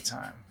flights all the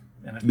time.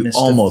 And I've missed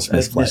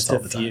flights all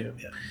the time.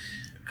 Yeah.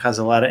 Cause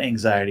a lot of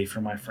anxiety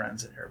for my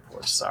friends at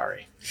airports.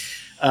 Sorry.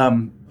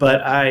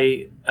 But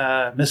I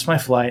missed my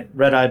flight,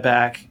 red eye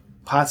back.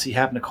 Potsy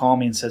happened to call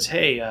me and says,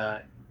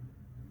 hey,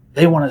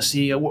 they want to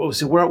see,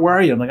 where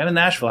are you? I'm like, I'm in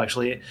Nashville,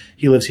 actually.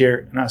 He lives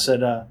here. And I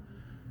said, I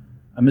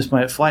missed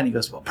my flight. And he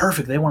goes, well,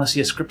 perfect. They want to see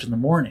a script in the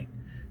morning.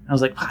 And I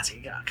was like,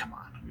 Potsy, come on.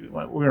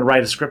 We're going to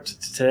write a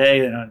script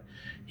today. And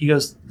he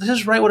goes, let's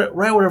just write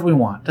whatever we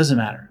want. Doesn't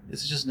matter.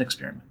 It's just an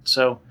experiment.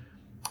 So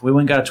we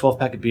went and got a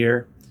 12-pack of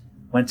beer,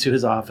 went to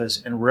his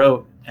office and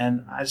wrote.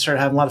 And I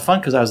started having a lot of fun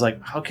because I was like,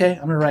 okay,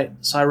 I'm going to write.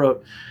 So I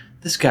wrote,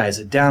 this guy's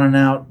a down and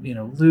out,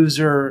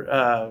 loser.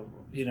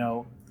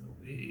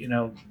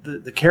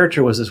 The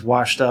character was this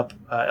washed up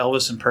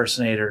Elvis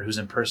impersonator who's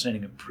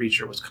impersonating a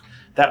preacher. Was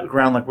that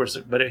ground like worse?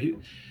 But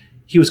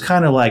he was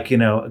kind of like,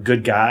 a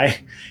good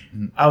guy.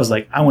 I was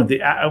like, I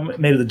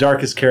made it the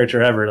darkest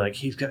character ever. Like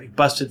he's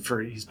busted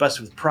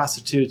with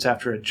prostitutes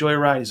after a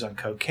joyride. He's on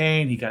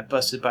cocaine. He got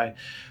busted by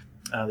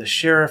the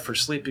sheriff for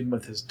sleeping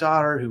with his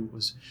daughter who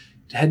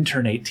hadn't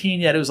turned 18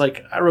 yet. It was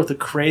like, I wrote the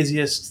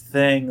craziest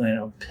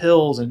thing,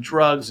 pills and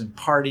drugs and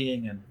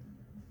partying and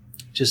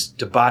just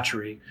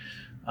debauchery,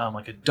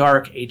 like a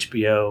dark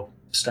HBO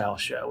style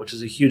show, which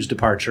is a huge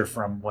departure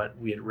from what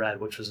we had read,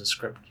 which was a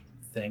script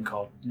thing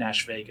called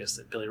Nash Vegas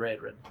that Billy Ray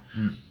had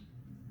written.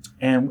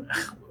 And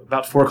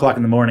about 4:00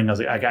 in the morning, I was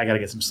like, I got to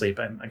get some sleep.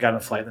 And I got on a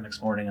flight the next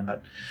morning, and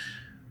that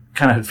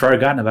kind of had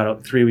forgotten about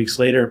it. 3 weeks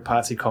later,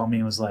 Potsy called me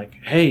and was like,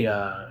 hey,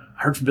 I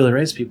heard from Billy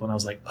Ray's people. And I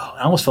was like,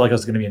 I almost felt like I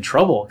was going to be in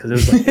trouble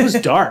because it was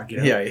dark.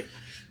 Yeah.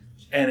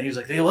 And he was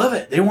like, they love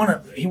it.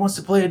 He wants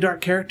to play a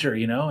dark character,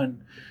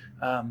 and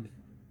I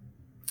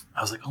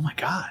was like, oh my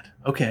God,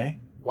 okay,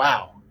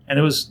 wow. And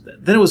it was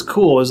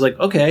cool. It was like,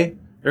 okay,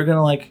 they're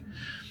gonna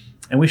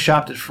and we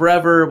shopped it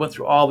forever. Went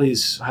through all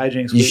these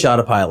hijinks. You shot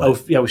a pilot. Oh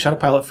yeah, we shot a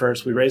pilot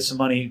first. We raised some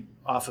money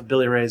off of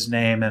Billy Ray's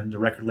name, and the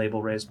record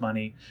label raised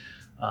money.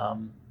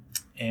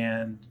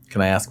 And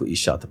can I ask what you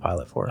shot the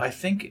pilot for? I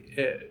think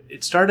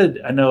it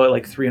started, I know, at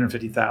like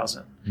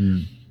 $350,000,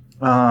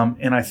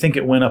 and I think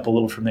it went up a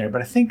little from there.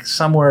 But I think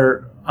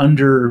somewhere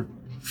under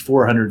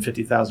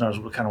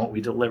 $450,000 was kind of what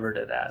we delivered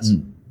it as.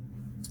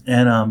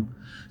 And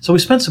so we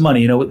spent some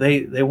money.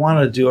 They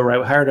wanted to do it right.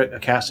 We hired a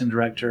casting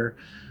director,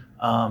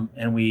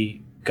 and we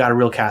got a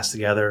real cast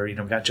together. We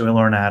got Joey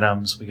Lauren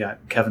Adams. We got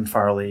Kevin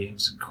Farley,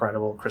 who's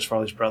incredible. Chris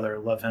Farley's brother,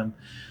 love him.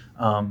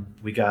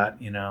 We got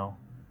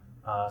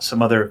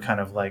some other kind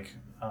of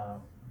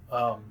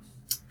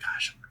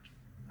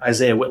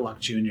Isaiah Whitlock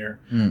Jr.,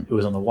 who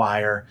was on The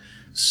Wire.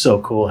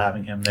 So cool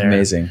having him there.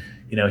 Amazing.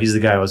 He's the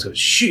guy who always goes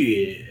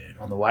shit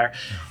on The Wire.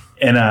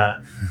 And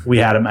we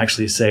had him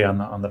actually say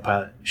on the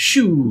pilot,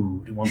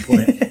 shoot, at one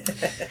point.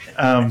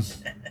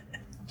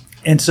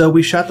 And so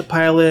we shot the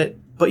pilot,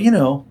 but you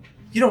don't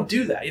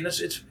do that.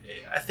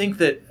 I think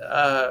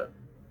that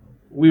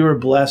we were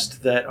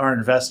blessed that our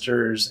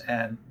investors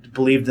and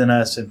believed in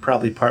us, and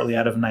probably partly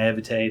out of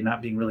naivete, not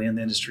being really in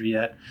the industry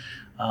yet,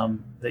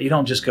 that you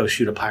don't just go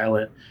shoot a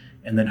pilot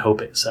and then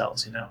hope it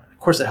sells. Of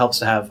course, it helps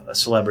to have a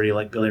celebrity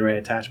like Billy Ray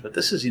attached, but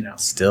this is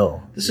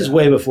this is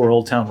way before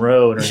Old Town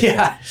Road. Or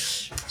yeah.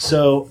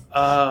 So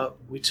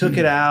we took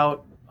it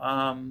out.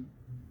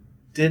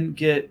 Didn't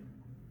get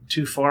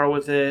too far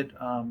with it.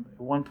 At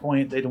one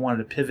point, they wanted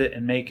to pivot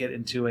and make it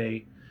into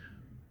a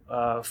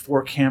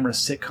 4-camera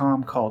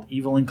sitcom called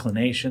Evil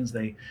Inclinations.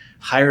 They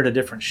hired a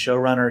different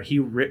showrunner.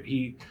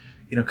 He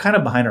kind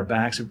of behind our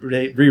backs,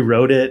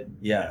 rewrote it.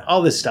 Yeah.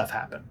 All this stuff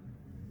happened.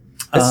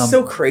 It's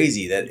so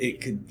crazy that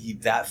it could be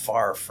that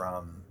far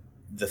from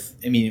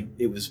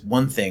it was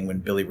one thing when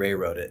Billy Ray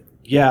wrote it.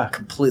 Yeah.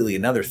 Completely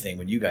another thing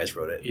when you guys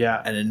wrote it.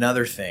 Yeah. And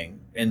another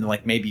thing, and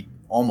maybe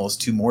almost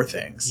two more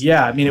things.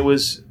 Yeah. It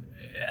was,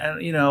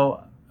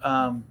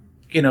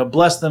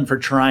 bless them for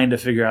trying to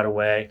figure out a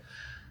way,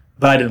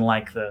 but I didn't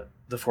like the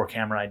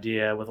 4-camera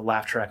idea with a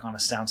laugh track on a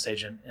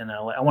soundstage in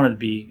LA. I wanted to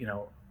be,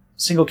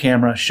 single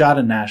camera, shot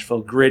in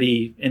Nashville,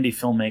 gritty indie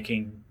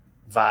filmmaking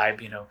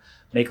vibe,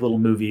 make little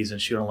movies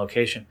and shoot on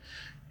location.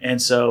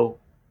 And so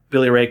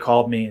Billy Ray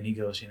called me and he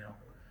goes,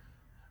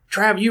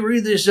 Trav, you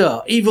read this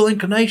Evil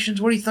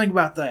Inclinations? What do you think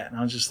about that? And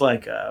I was just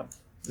like,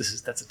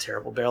 that's a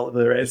terrible barrel of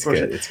Billy Ray. It's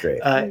good. It's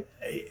great. I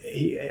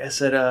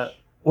said,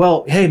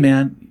 well, hey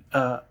man,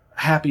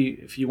 happy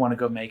if you want to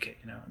go make it.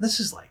 This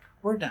is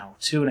we're now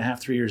 2.5,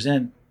 3 years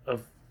in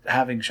of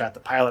having shot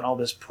the pilot, all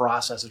this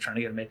process of trying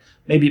to get it made.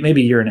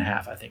 Maybe a year and a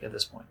half, I think, at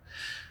this point.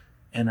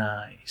 And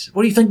he said,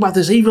 what do you think about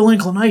this Evil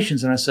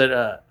Inclinations? And I said,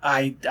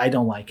 I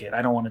don't like it.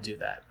 I don't want to do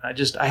that.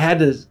 I had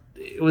to,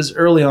 it was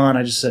early on.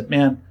 I just said,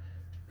 man,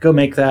 go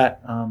make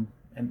that.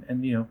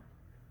 And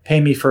pay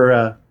me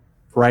for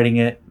writing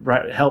it,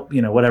 help,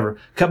 whatever.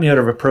 Cut me out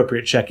of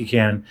appropriate check you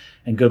can,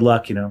 and good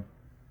luck, He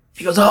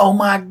goes, oh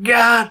my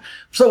God, I'm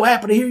so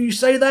happy to hear you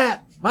say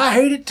that. I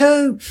hate it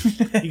too.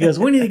 He goes,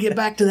 we need to get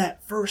back to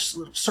that first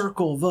little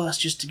circle of us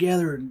just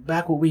together and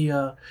back what we,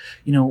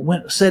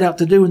 set out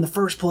to do in the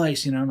first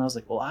place, And I was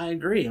like, well, I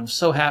agree. I'm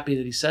so happy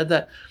that he said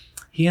that.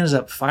 He ends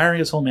up firing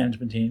his whole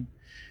management team,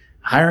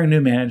 hiring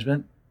new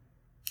management.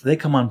 They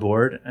come on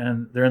board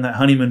and they're in that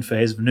honeymoon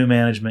phase of new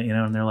management,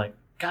 and they're like,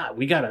 God,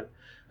 we got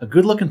a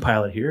good looking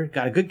pilot here,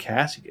 got a good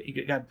cast,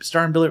 you got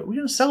starring Billy. We're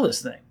going to sell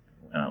this thing.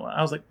 And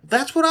I was like,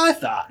 that's what I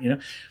thought,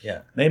 Yeah.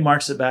 They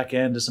marched it back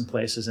into some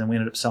places, and we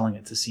ended up selling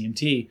it to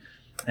CMT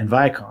and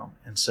Viacom.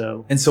 And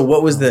so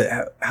what was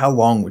how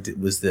long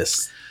was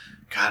this?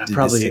 God, did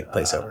probably this take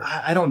place over?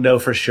 I don't know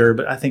for sure,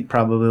 but I think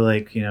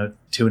probably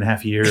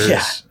 2.5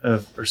 years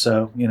or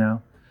so,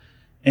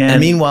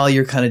 And meanwhile,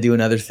 you're kind of doing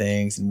other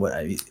things, and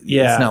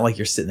yeah, it's not like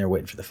you're sitting there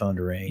waiting for the phone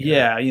to ring.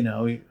 Yeah,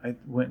 I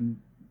went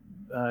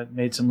and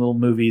made some little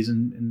movies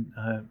and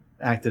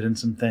acted in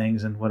some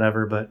things and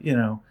whatever, but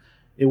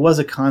it was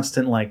a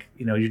constant,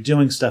 you're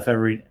doing stuff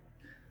every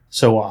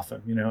so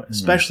often,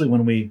 especially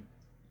when we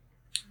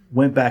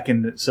went back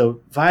in. So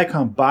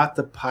Viacom bought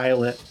the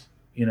pilot,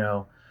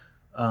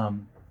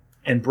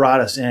 and brought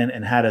us in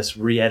and had us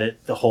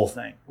re-edit the whole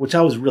thing, which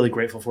I was really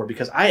grateful for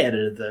because I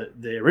edited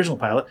the original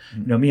pilot.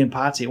 You know, me and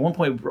Potsy, at one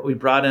point we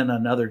brought in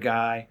another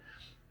guy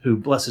who,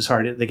 bless his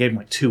heart, they gave him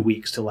like 2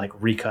 weeks to like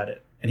recut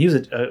it. And he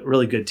was a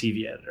really good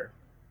TV editor.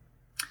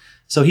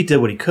 So he did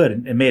what he could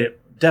and made it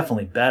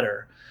definitely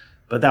better.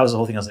 But that was the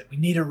whole thing. I was like, we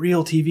need a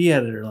real TV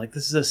editor. Like,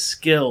 this is a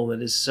skill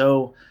that is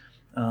so,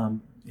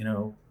 you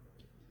know,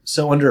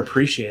 so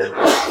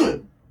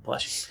underappreciated.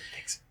 Bless you.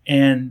 Thanks.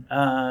 And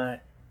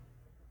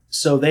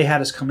so they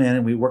had us come in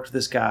and we worked with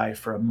this guy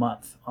for a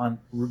month on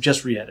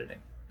just re-editing.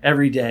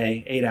 Every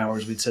day, 8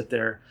 hours, we'd sit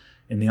there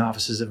in the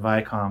offices at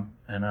Viacom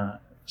in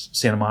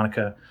Santa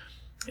Monica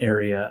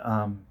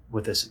area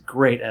with this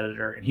great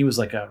editor. And he was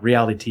like a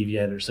reality TV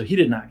editor. So he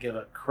did not give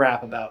a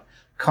crap about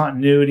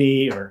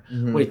continuity or,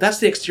 wait, that's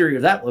the exterior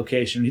of that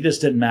location. He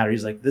just didn't matter.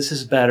 He's like, this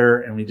is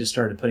better. And we just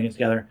started putting it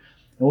together.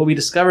 And what we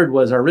discovered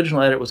was our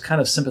original edit was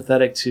kind of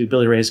sympathetic to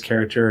Billy Ray's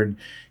character. And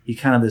he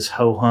kind of this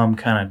ho-hum,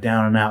 kind of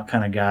down and out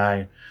kind of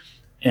guy.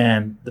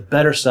 And the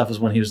better stuff is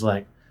when he was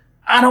like,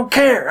 I don't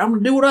care. I'm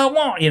going to do what I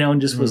want, you know,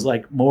 and just was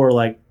like more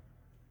like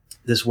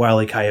this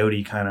Wile E.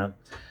 Coyote kind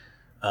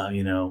of,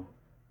 you know,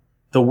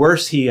 the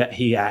worse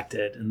he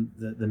acted and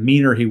the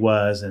meaner he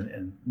was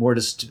and more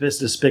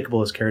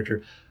despicable his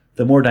character,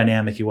 the more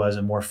dynamic he was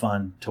and more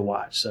fun to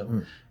watch.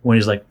 So when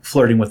he's like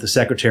flirting with the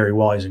secretary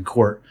while he's in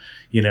court,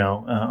 you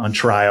know, on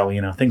trial,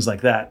 you know, things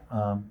like that,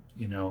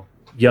 you know,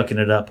 yucking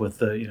it up with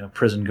the, you know,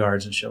 prison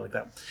guards and shit like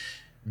that.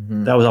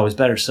 That was always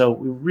better. So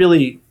we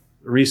really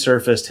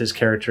resurfaced his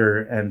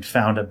character and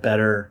found a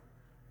better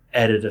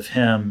edit of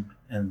him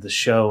and the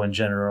show in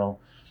general.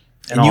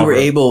 And you were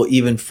able,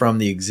 even from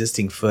the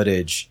existing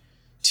footage,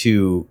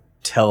 to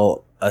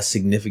tell a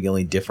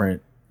significantly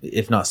different,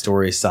 if not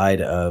story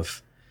side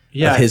of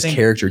his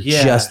character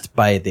just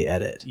by the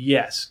edit.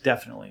 Yes,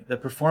 definitely. The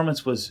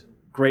performance was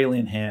greatly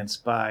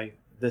enhanced by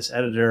this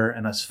editor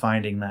and us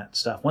finding that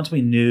stuff. Once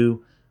we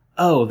knew,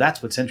 oh,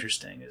 that's what's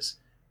interesting, is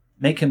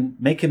make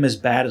him as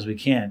bad as we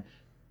can.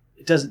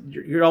 It doesn't.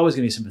 You're always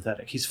going to be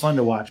sympathetic. He's fun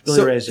to watch.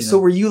 Billy Ray's. You know, so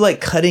were you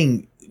like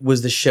cutting?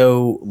 Was the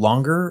show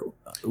longer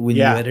when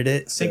you edited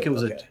it?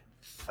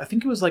 I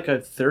think it was like a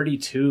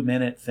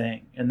 32-minute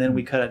thing, and then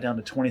we cut it down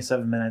to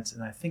 27 minutes,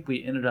 and I think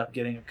we ended up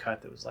getting a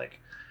cut that was like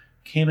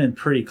came in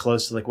pretty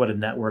close to like what a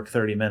network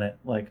 30-minute,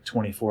 like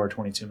 24 or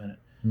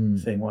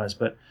 22-minute thing was,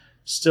 but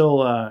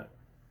still.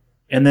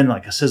 And then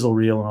like a sizzle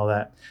reel and all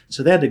that.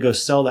 So they had to go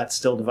sell that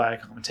still to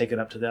Viacom and take it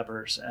up to the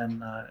uppers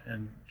and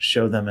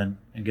show them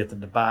and get them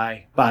to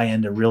buy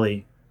into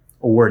really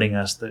awarding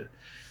us the.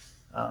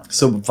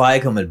 So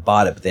Viacom had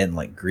bought it, but they hadn't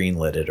like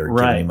greenlit it or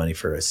given any money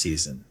for a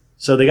season.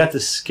 So they got to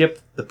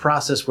skip the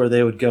process where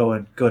they would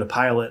go to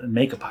pilot and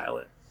make a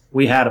pilot.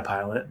 We had a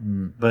pilot,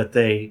 but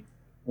they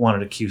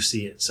wanted to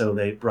QC it. So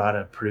they brought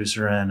a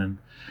producer in,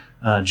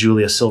 and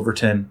Julia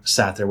Silverton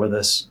sat there with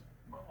us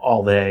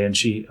all day, and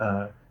she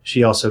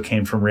also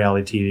came from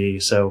reality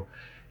TV. So,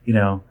 you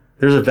know,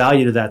 there's a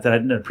value to that I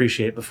didn't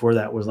appreciate before.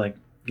 That was like,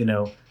 you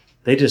know,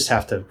 they just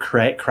have to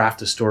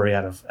craft a story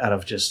out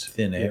of just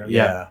thin air. You know,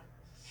 yeah.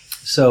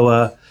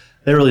 So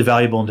they're really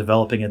valuable in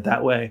developing it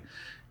that way.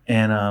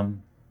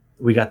 And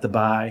we got the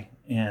buy.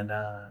 And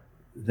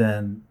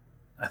then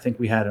I think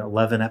we had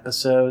 11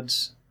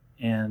 episodes.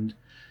 And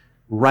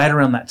right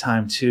around that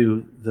time,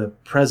 too, the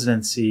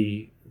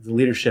presidency, the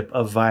leadership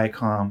of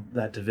Viacom,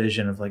 that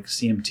division of like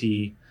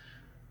CMT,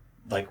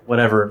 like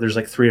whatever, there's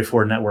like 3 or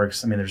 4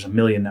 networks. I mean, there's a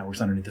million networks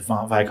underneath the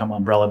Viacom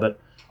umbrella, but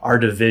our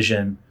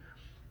division,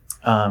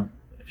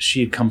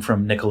 she had come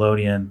from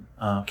Nickelodeon.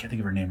 Can't think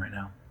of her name right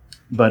now,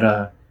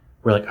 but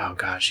we're like, oh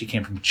gosh, she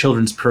came from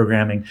children's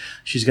programming.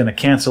 She's going to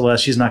cancel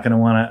us. She's not going to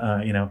want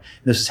to, you know,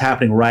 this is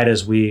happening right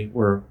as we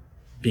were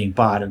being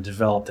bought and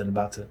developed and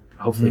about to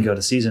hopefully go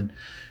to season.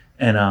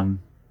 And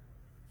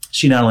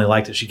she not only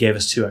liked it, she gave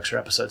us 2 extra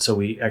episodes. So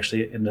we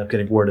actually ended up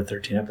getting awarded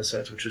 13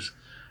 episodes, which is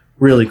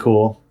really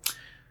cool.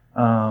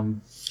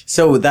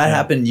 So that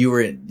happened.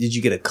 Did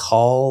you get a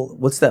call?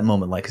 What's that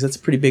moment like? Because that's a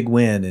pretty big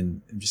win,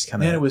 and I'm just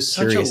kind of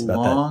curious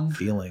about that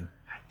feeling.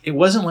 It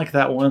wasn't like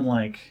that one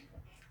like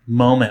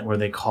moment where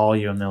they call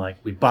you and they're like,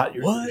 "We bought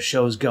your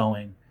show's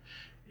going."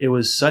 It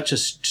was such a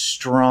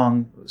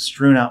strong,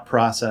 strewn out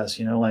process.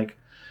 You know, like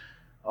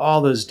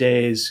all those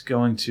days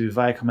going to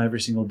Viacom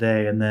every single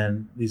day, and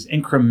then these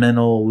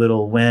incremental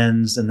little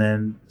wins, and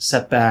then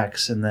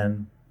setbacks, and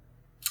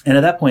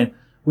at that point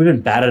we've been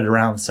batted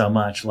around so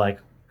much, like.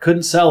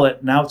 Couldn't sell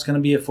it. Now it's going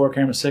to be a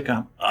 4-camera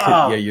sitcom.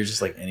 Yeah, you're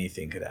just like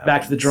anything could happen.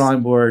 Back to the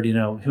drawing board, you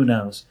know, who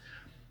knows?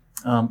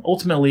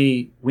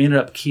 Ultimately, we ended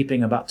up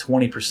keeping about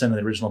 20% of the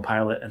original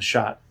pilot and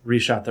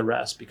reshot the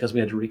rest because we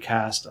had to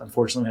recast.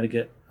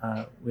 Unfortunately,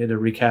 we had to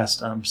recast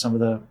some of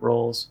the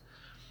roles.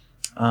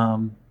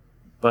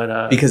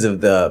 But because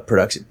of the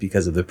production,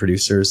 because of the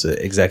producers,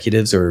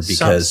 executives, or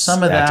because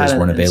some of actors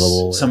weren't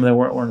available. Some of them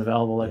weren't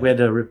available. Like we had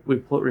to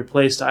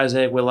replace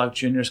Isaac Whitlock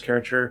Jr.'s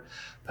character.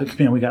 But,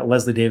 man, we got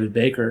Leslie David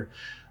Baker,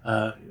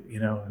 you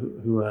know,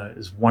 who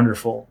is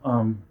wonderful.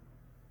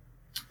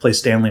 plays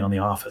Stanley on The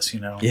Office,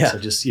 Yeah. So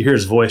just you hear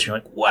his voice, you're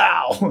like,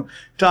 wow,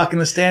 talking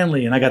to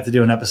Stanley. And I got to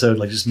do an episode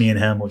like just me and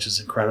him, which is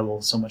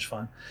incredible, so much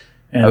fun.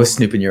 And I was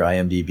snooping your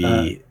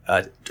IMDb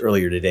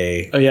earlier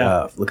today. Oh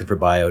yeah, looking for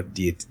bio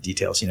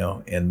details,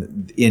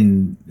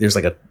 and there's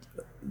like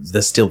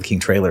the Still the King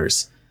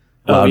trailers,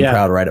 Loud and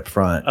Proud right up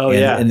front. Oh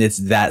and it's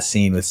that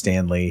scene with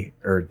Stanley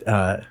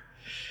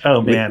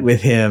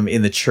with him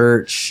in the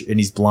church, and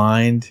he's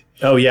blind.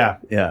 Oh yeah,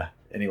 yeah.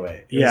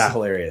 Anyway, it's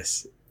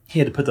hilarious. He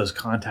had to put those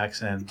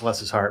contacts in.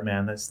 Bless his heart,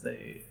 man. That's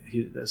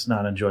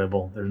not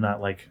enjoyable. They're not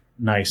like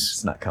nice.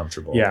 It's not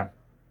comfortable. Yeah.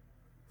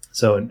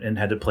 So and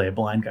had to play a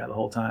blind guy the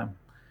whole time.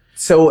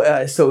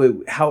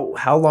 So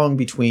how long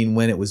between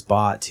when it was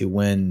bought to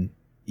when,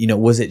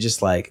 was it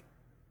just like,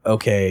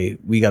 okay,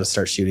 we got to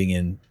start shooting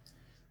in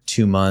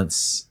 2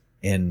 months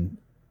and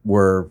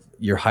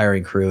you're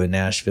hiring crew in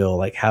Nashville?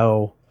 Like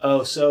how?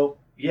 Oh, so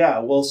yeah.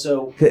 Well,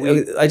 so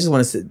I just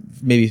want to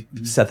maybe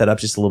set that up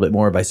just a little bit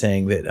more by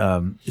saying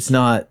that it's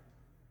not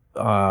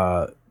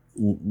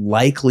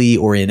likely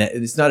or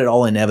it's not at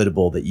all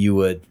inevitable that you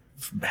would,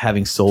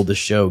 having sold the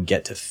show,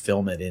 get to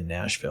film it in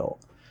Nashville.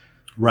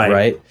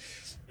 Right.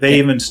 They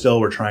even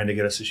still were trying to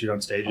get us to shoot on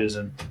stages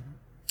and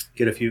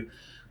get a few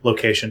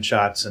location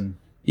shots. And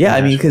yeah, I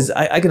mean, because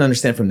I can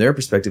understand from their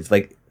perspective,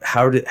 like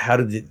how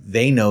did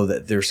they know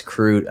that there's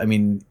crew? I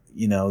mean,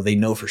 they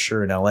know for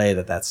sure in LA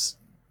that's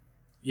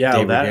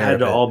David that Garrett, had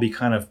to all be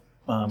kind of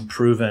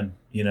proven.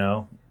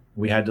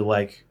 We had to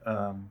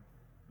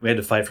we had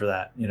to fight for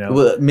that.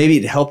 Well, maybe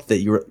it helped that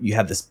you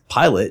had this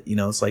pilot.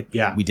 It's like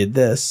we did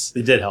this.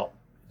 It did help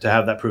to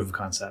have that proof of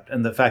concept,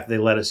 and the fact that they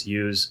let us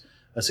use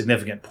a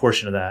significant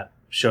portion of that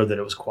showed that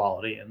it was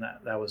quality, and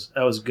that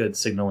was good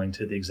signaling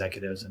to the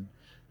executives. And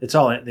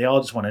they all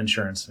just want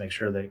insurance to make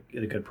sure they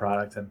get a good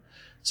product. And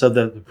so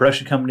the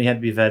production company had to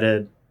be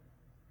vetted.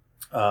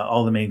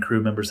 All the main crew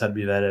members had to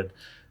be vetted.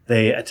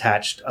 They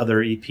attached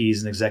other EPs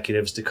and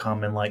executives to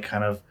come and like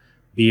kind of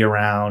be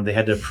around. They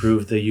had to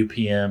approve the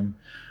UPM.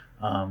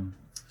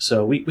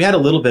 So we had a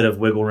little bit of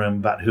wiggle room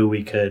about who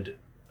we could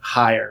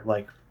hire.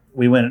 Like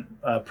we went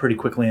pretty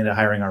quickly into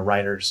hiring our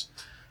writers,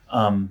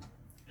 and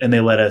they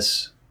let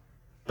us,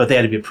 but they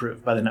had to be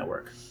approved by the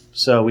network.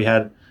 So we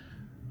had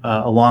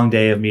a long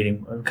day of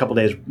meeting, a couple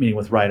days meeting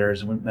with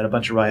writers, and we met a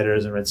bunch of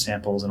writers and read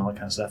samples and all that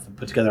kind of stuff, and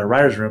put together a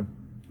writer's room,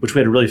 which we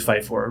had to really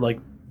fight for. Like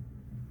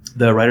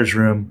the writer's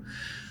room,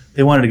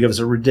 they wanted to give us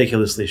a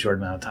ridiculously short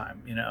amount of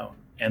time,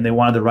 and they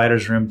wanted the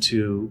writer's room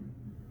to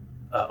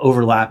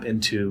overlap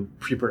into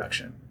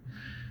pre-production.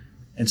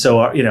 And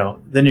so,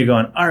 then you're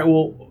going, all right,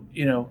 well,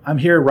 I'm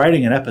here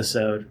writing an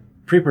episode.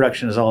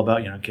 Pre-production is all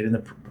about, getting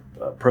the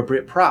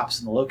appropriate props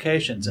and the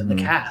locations and the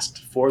cast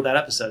for that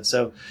episode.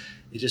 So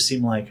it just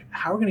seemed like,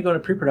 how are we going to go into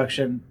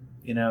pre-production,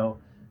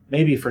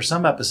 maybe for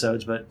some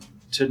episodes, but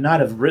to not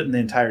have written the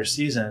entire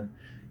season,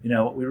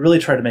 we really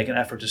tried to make an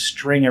effort to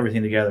string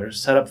everything together,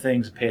 set up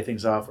things, pay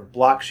things off. We're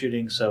block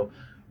shooting. So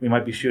we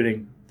might be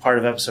shooting part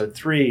of episode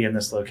 3 in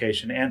this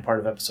location and part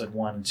of episode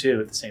 1 and 2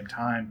 at the same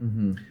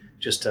time,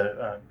 just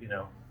to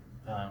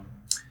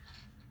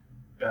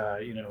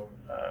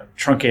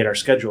truncate our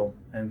schedule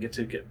and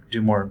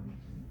do more.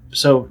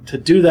 So to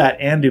do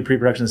that and do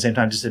pre-production at the same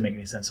time just didn't make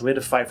any sense. So we had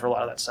to fight for a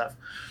lot of that stuff.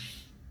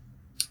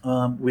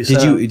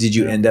 Did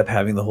you end up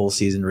having the whole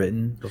season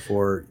written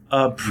before?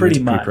 Pretty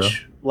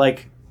much.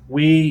 Like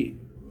we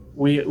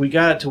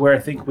got it to where I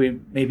think we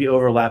maybe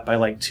overlapped by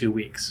like 2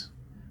 weeks.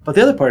 But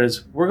the other part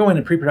is we're going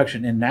to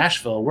pre-production in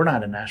Nashville. We're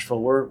not in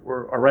Nashville.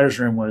 Our writer's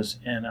room was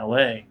in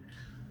LA.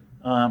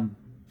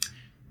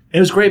 It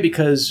was great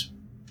because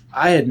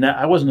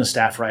I wasn't a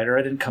staff writer.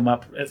 I didn't come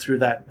up through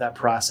that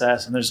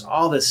process. And there's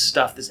all this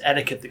stuff, this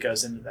etiquette that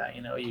goes into that.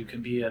 You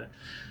can be a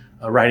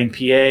writing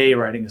PA,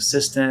 writing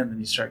assistant,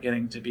 and you start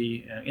getting to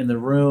be in the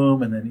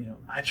room. And then,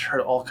 I just heard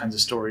all kinds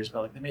of stories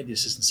about like they made the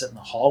assistant sit in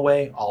the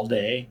hallway all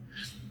day,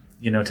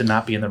 to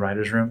not be in the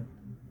writer's room.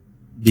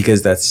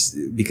 Because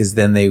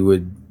then they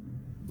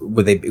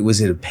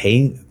was it a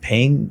paying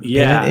payment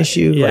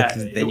issue? Yeah. Like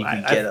then you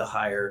can get a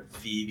higher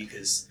fee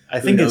because I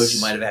think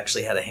you might have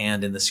actually had a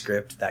hand in the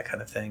script, that kind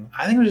of thing.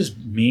 I think it was just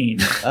mean.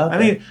 Okay. I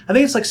think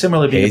it's like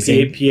similar to being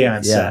a PA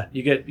on Yeah. set.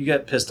 You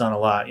get pissed on a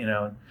lot,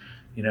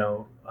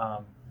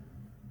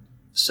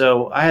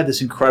 So I had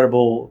this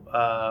incredible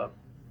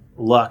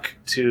luck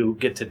to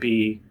get to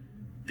be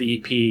the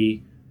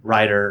EP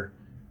writer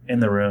in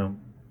the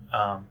room,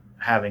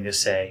 having a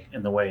say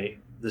in the way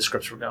the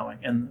scripts were going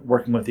and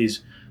working with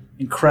these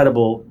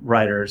incredible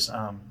writers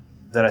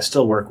that I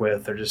still work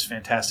with. They're just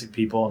fantastic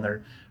people and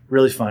they're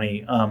really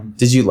funny.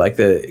 Did you like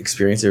the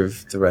experience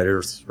of the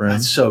writer's room?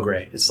 It's so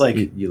great. It's like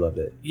you loved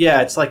it.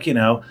 Yeah, it's like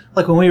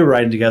like when we were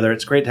writing together.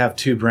 It's great to have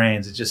two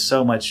brains. It's just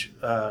so much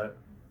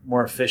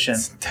more efficient.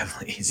 It's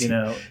definitely easy.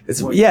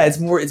 It's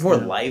more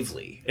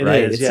lively. It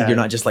right? is. You're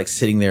not just like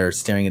sitting there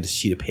staring at a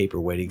sheet of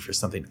paper waiting for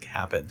something to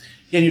happen.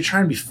 Yeah, and you're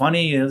trying to be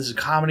funny. This is a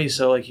comedy,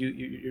 so like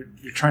you're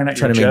trying not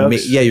your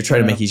jokes. You're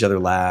trying to make each other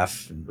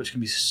laugh, which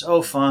can be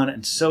so fun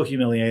and so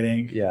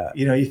humiliating. Yeah,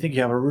 you think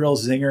you have a real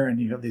zinger, and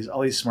you have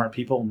all these smart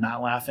people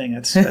not laughing.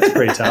 That's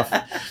pretty tough.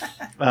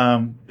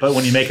 But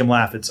when you make them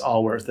laugh, it's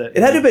all worth it.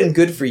 It had to have been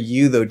good for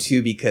you though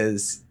too,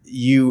 because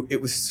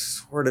it was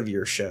sort of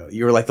your show.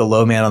 You were like the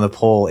low man on the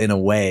pole in a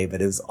way,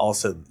 but it was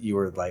also, you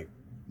were like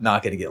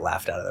not going to get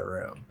laughed out of the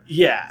room.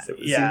 Yeah. So,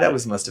 yeah. See,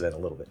 that must have been a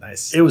little bit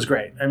nice. It was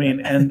great. I mean,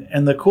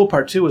 and the cool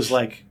part too was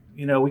like,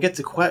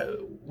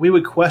 we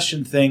would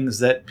question things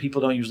that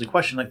people don't usually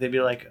question. Like they'd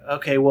be like,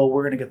 okay, well,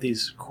 we're going to get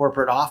these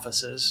corporate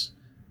offices,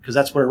 because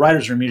that's what a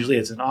writer's room usually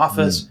is, an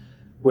office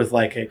with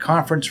like a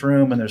conference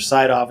room, and there's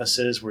side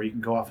offices where you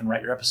can go off and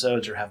write your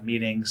episodes or have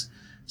meetings,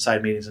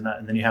 side meetings, and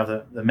then you have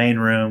the main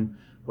room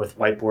with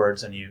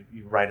whiteboards, and you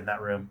write in that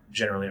room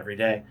generally every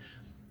day.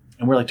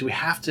 And we're like, do we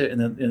have to?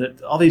 And then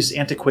all these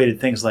antiquated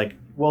things like,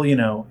 well,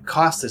 it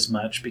costs this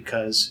much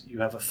because you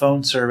have a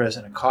phone service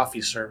and a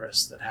coffee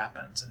service that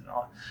happens, and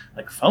all,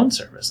 like phone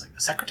service, like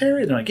the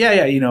secretary. And they're like,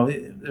 yeah,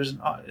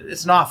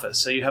 it's an office,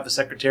 so you have a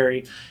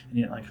secretary, and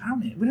you're like,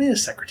 we don't need a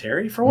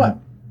secretary for what?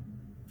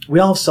 We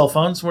all have cell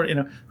phones. We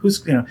don't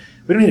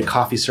need a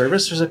coffee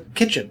service. There's a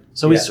kitchen.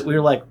 So we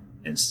were like,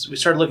 we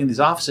started looking at these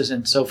offices,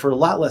 and so for a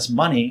lot less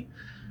money,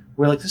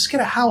 we're like, let's get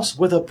a house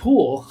with a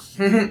pool.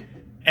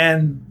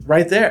 And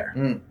right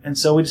there. And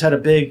so we just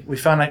had we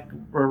found a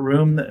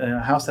room,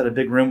 a house that had a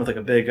big room with like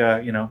a big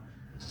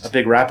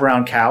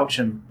wraparound couch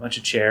and a bunch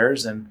of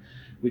chairs. And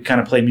we kind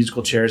of played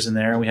musical chairs in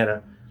there. And we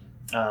had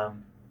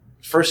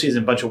first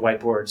season, a bunch of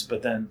whiteboards,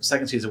 but then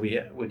second season we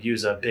would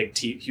use a big,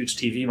 huge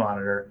TV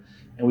monitor,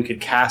 and we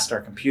could cast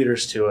our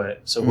computers to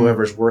it. So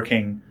whoever's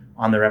working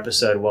on their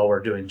episode while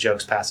we're doing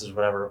jokes, passes,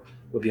 whatever,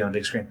 would be on a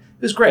big screen.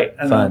 It was great.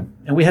 And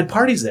we had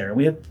parties there, and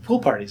we had pool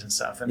parties and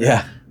stuff. And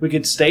we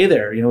could stay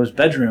there. It was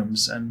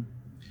bedrooms. And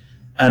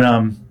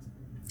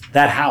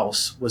that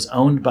house was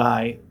owned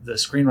by the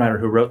screenwriter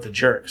who wrote The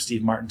Jerk,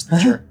 Steve Martin's The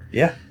Jerk.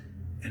 Yeah.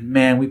 And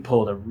man, we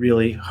pulled a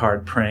really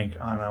hard prank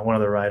on one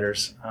of the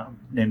writers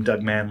named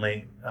Doug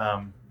Manley,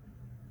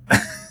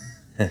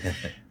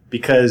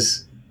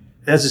 because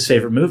that's his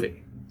favorite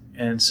movie.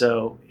 And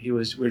so we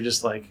were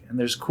just like, and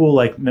there's cool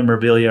like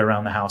memorabilia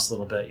around the house a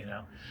little bit,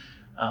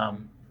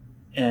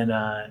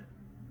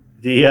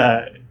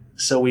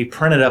 so we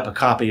printed up a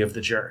copy of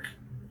The Jerk,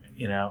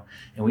 and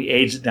we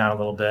aged it down a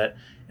little bit,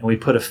 and we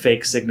put a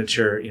fake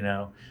signature,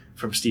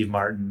 from Steve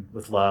Martin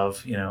with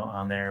love,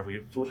 on there.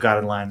 We got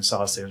in line and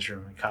saw his signature,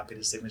 and we copied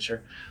his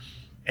signature.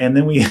 And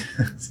then we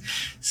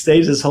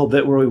staged this whole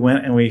bit where we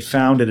went and we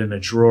found it in a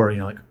drawer,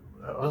 like,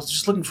 I was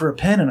just looking for a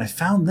pen and I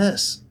found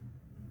this.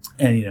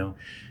 And,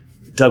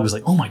 Doug was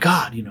like, oh my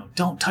God,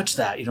 don't touch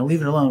that,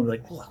 leave it alone. We're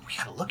like, well, we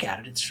got to look at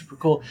it. It's super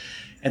cool.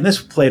 And this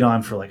played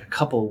on for like a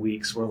couple of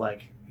weeks. We're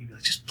like,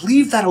 just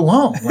leave that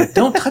alone. Like,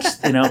 don't touch,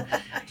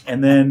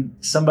 And then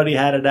somebody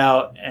had it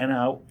out, and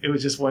it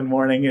was just one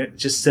morning,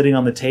 just sitting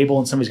on the table,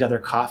 and somebody's got their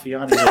coffee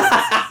on. He's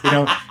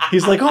like,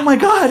 he's like, oh my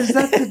God, is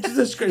that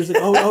this? He's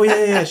like, oh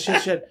yeah,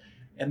 shit.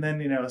 And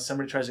then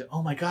somebody tries to,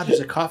 oh my God,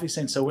 there's a coffee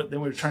stain. So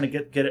then we were trying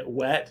to get it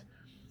wet.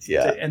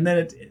 Yeah. And then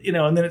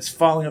and then it's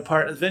falling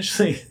apart.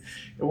 Eventually,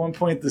 at one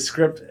point, the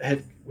script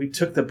we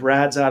took the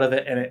brads out of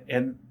it,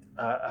 and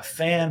a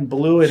fan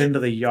blew it into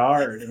the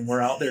yard, and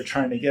we're out there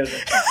trying to get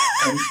it.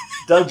 And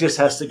Doug just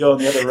has to go in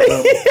the other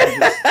room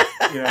and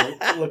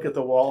just, look at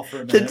the wall for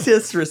a minute. The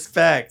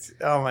disrespect.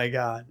 Oh my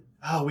God.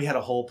 Oh, we had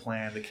a whole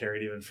plan to carry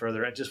it even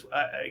further. I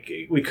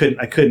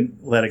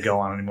couldn't let it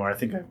go on anymore. I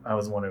think I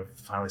was the one who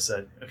finally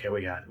said, okay,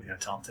 we got to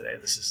tell him today.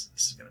 This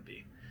is going to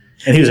be.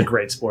 And he was a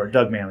great sport.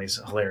 Doug Manley's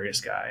a hilarious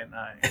guy,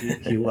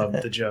 and he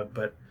loved the joke.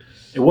 But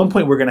at one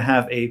point, we're going to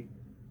have we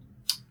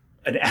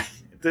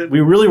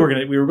were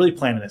really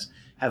planning this.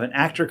 Have an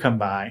actor come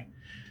by,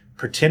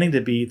 pretending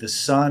to be the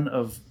son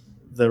of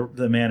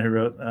the man who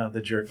wrote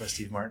The Jerk by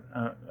Steve Martin.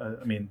 I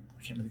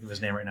can't think of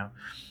his name right now.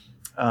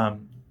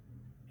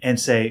 And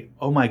say,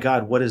 "Oh my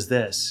God, what is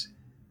this?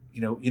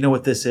 You know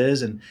what this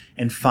is?" And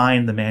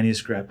find the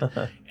manuscript,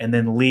 and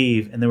then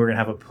leave. And then we're gonna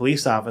have a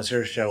police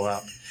officer show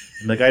up.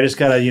 And like, I just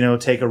gotta,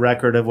 take a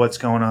record of what's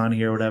going on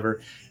here,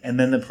 whatever. And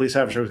then the police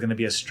officer was going to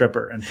be a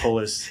stripper and pull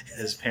his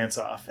pants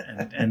off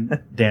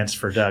and dance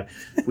for Doug.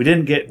 We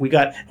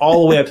got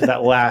all the way up to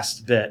that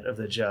last bit of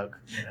the joke.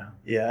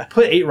 Yeah.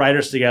 Put 8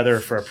 writers together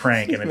for a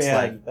prank, and it's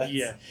I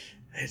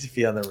had to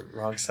be on the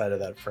wrong side of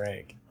that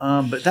prank.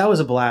 But that was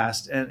a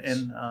blast.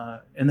 And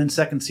then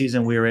second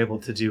season, we were able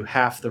to do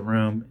half the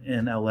room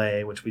in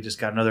LA, which we just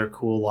got another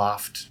cool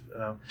loft,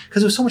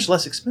 because it was so much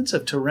less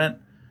expensive to rent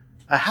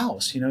a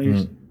house. It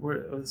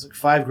was like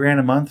 $5,000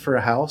 a month for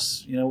a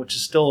house, which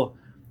is still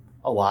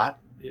a lot,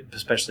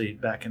 especially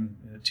back in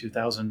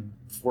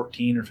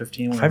 2014 or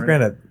 15.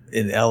 $5,000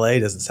 in LA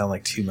doesn't sound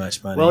like too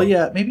much money. Well,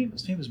 yeah, maybe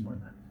it was more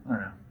than that. I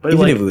don't know. But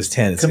even if it was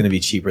 10, it's going to be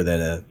cheaper than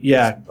a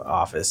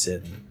office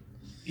in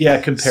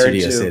compared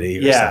Studio to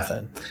City or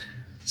something.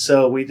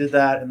 So we did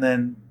that, and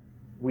then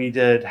we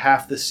did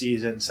half the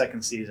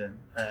second season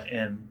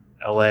in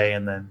LA,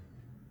 and then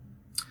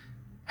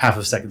half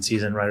of second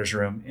season writer's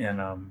room in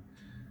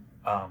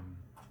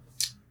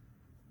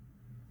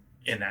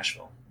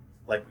Nashville.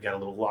 Like, we got a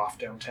little loft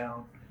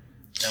downtown.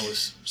 That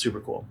was super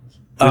cool.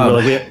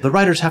 The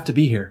writers have to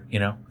be here,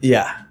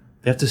 Yeah.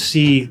 They have to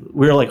see.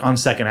 We were like on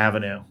 2nd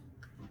Avenue,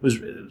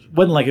 wasn't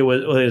like it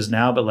is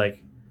now, but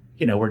like,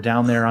 you know, we're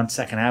down there on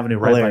 2nd Avenue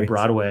right by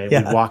Broadway.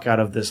 Yeah. We'd walk out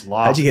of this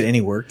loft. How'd you get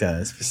any work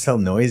done? It's so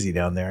noisy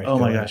down there. Oh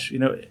my gosh. You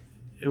know,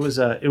 it was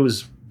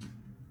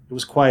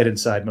quiet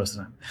inside most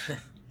of the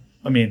time.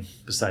 I mean,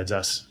 besides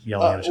us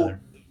yelling at each other.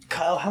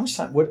 Kyle, how much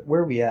time?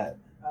 Where are we at?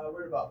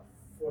 We're at about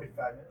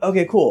 45 minutes.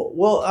 Okay, cool.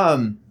 Well,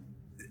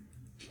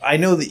 I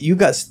know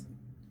that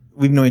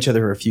we've known each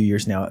other for a few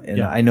years now,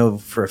 and I know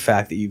for a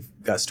fact that you've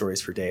got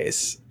stories for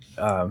days.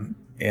 And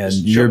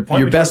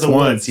your best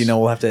ones, you know,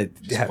 we'll have to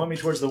point me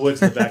towards the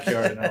woods in the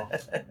backyard, and I'll,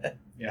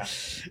 yeah.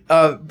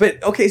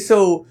 But okay,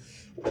 so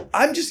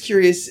I'm just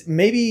curious.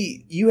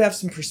 Maybe you have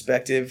some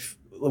perspective.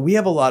 We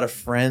have a lot of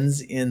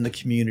friends in the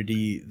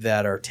community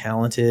that are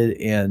talented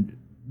and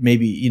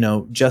maybe, you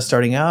know, just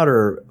starting out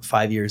or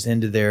 5 years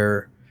into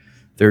their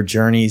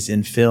journeys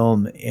in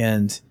film.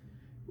 And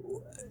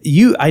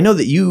I know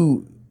that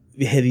you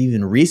have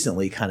even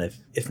recently kind of,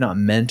 if not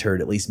mentored,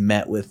 at least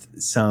met with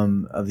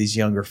some of these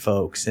younger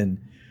folks. And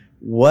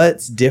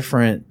what's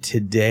different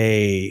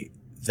today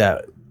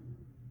that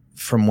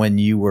from when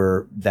you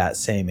were that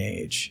same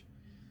age?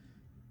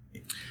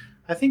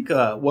 I think,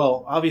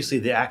 well, obviously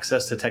the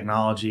access to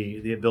technology,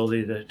 the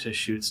ability to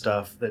shoot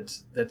stuff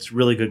that's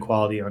really good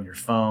quality on your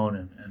phone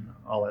and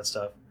all that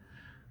stuff.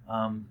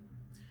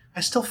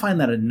 I still find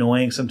that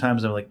annoying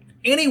sometimes. I'm like,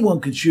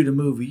 anyone can shoot a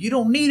movie. You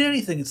don't need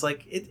anything. It's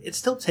like it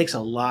still takes a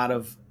lot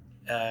of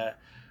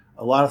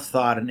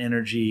thought and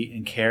energy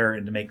and care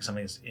into making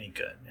something that's any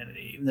good. And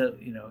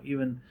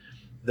even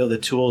though the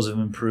tools have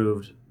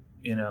improved,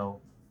 you know,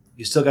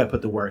 you still got to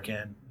put the work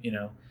in, you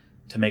know,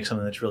 to make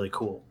something that's really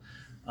cool.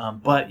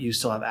 But you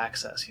still have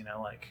access, you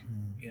know, like,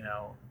 you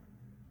know,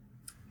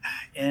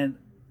 and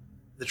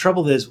the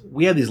trouble is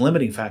we have these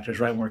limiting factors,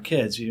 right? When we're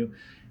kids,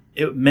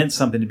 it meant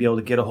something to be able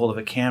to get a hold of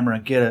a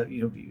camera,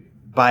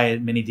 buy a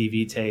mini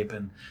DV tape,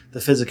 and the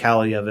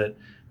physicality of it,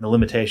 and the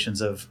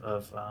limitations of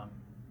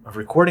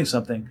recording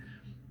something,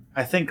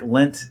 I think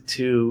lent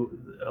to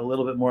a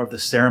little bit more of the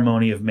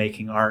ceremony of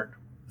making art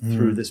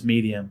through this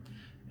medium.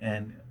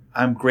 And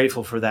I'm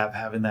grateful for that,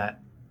 having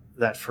that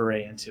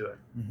foray into it.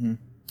 Mm-hmm.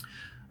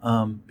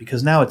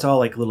 Because now it's all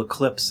like little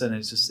clips, and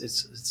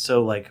it's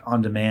so like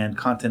on demand.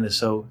 Content is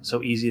so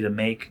easy to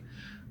make.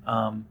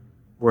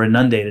 We're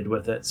inundated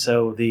with it.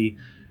 So the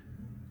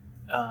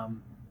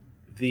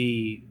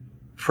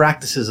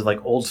practices of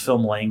like old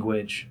film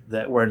language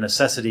that were a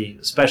necessity,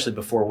 especially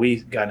before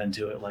we got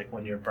into it, like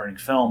when you're burning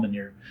film and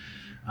you're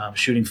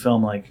shooting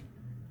film, like,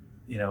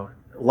 you know,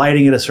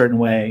 lighting it a certain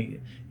way,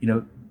 you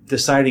know,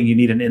 deciding you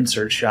need an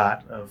insert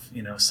shot of,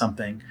 you know,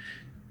 something.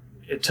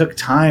 It took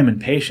time and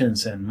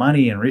patience and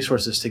money and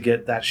resources to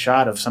get that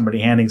shot of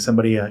somebody handing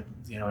somebody an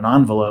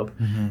envelope.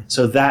 Mm-hmm.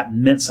 So that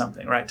meant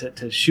something, right?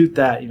 To shoot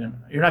that,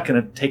 you're not going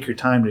to take your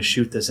time to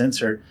shoot this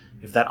insert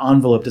if that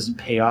envelope doesn't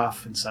pay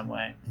off in some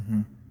way.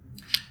 Mm-hmm.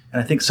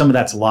 And I think some of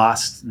that's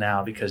lost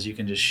now because you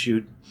can just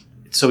shoot.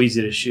 It's so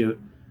easy to shoot.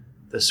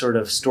 The sort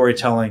of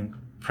storytelling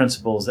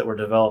principles that were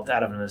developed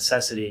out of a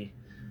necessity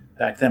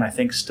back then, I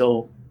think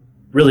still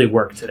really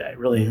work today,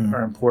 really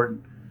are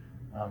important.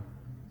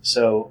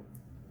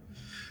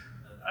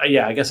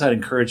 I guess I'd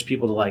encourage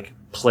people to like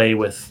play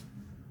with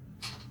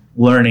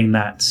learning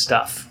that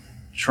stuff,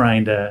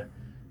 trying to.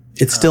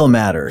 It still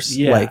matters.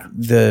 Yeah. Like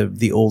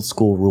the old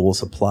school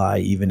rules apply,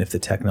 even if the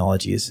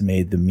technology has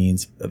made the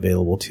means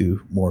available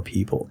to more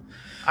people.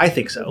 I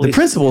think so. The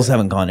principles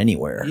haven't gone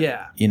anywhere.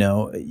 Yeah. You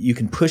know, you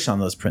can push on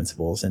those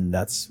principles, and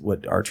that's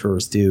what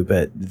arturs do.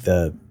 But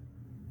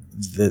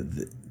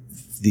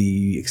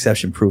the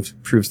exception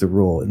proves the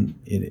rule in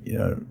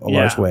a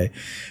large way.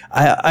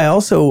 I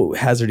also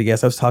hazard a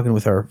guess. I was talking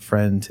with our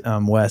friend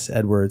Wes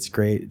Edwards,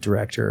 great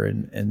director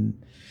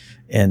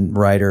and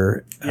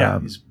writer. Yeah,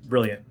 he's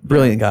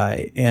brilliant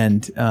guy.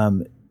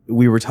 And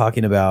we were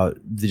talking about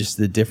just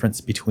the difference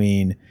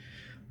between.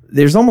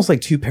 There's almost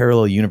like two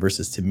parallel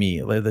universes to me.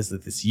 There's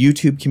this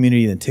YouTube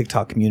community and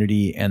TikTok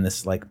community, and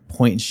this like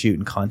point and shoot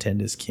and content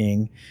is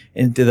king,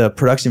 and the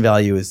production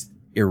value is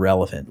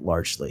irrelevant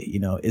largely. You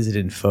know, is it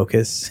in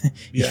focus?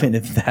 Even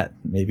if that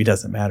maybe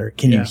doesn't matter.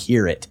 Can you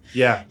hear it?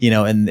 Yeah. You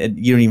know, and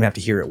you don't even have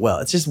to hear it well.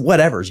 It's just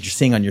whatever you're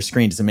seeing on your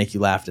screen. Does it make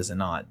you laugh? Does it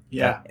not?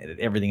 Yeah.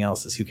 Everything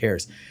else is who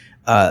cares.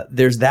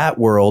 There's that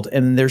world,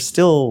 and there's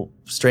still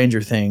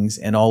Stranger Things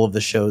and all of the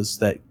shows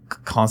that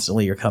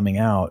constantly are coming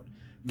out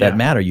that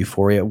matter,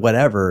 Euphoria,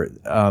 whatever,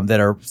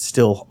 that are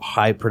still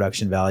high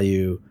production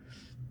value,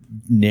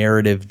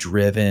 narrative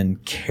driven,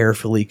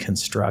 carefully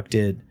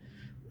constructed,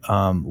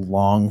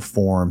 long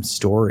form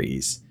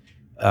stories.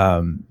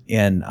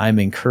 And I'm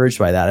encouraged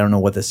by that. I don't know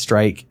what the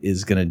strike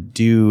is going to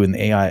do in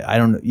the AI. I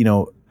don't,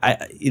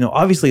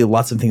 obviously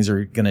lots of things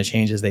are going to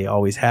change as they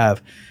always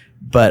have,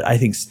 but I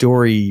think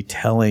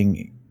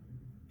storytelling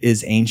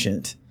is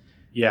ancient.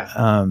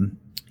 Yeah.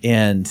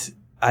 And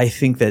I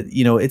think that,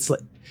 it's like,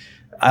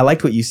 I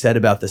liked what you said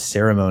about the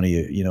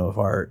ceremony, of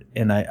art.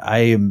 And I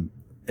am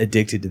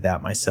addicted to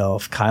that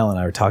myself. Kyle and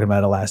I were talking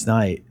about it last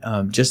night.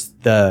 I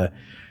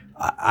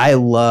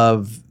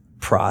love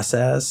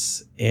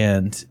process.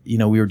 And,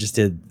 we were just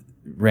did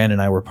Rand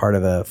and I were part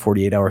of a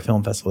 48-hour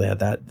film festival. They had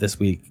that this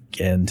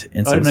weekend.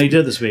 And I didn't know you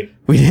did this week.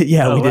 We did,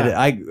 yeah, Oh, we did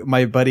wow. it.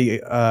 My buddy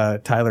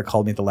Tyler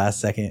called me at the last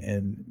second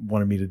and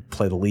wanted me to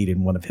play the lead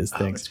in one of his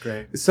things. That's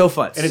great. It's so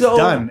fun. And it's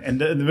done. And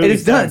the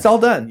movie's done. It's all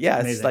done. Yeah,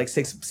 Amazing. it's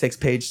like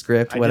six-page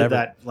script, I whatever. did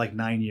that like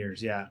 9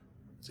 years. Yeah.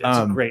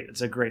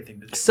 It's a great thing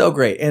to do. So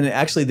great. And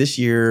actually this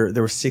year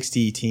there were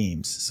 60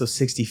 teams. So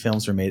 60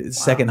 films were made. It's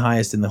the second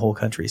highest in the whole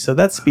country. So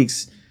that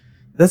speaks,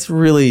 that's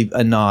really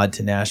a nod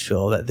to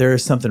Nashville, that there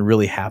is something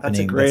really happening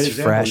That's a great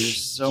example. fresh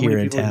There's so here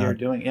many in people town. here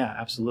doing, yeah,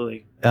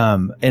 absolutely.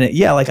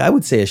 Like I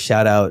would say a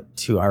shout out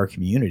to our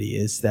community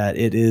is that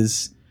it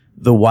is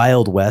the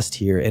Wild West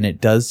here, and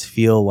it does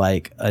feel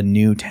like a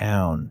new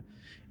town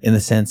in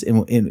the sense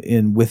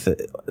in with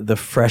the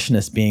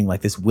freshness being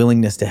like this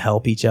willingness to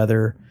help each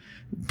other.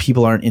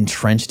 People aren't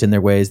entrenched in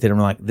their ways. They don't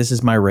like, this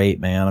is my rate,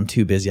 man. I'm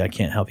too busy. I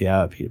can't help you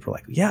out. People are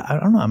like, yeah, I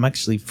don't know. I'm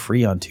actually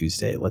free on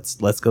Tuesday.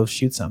 Let's go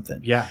shoot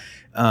something. Yeah.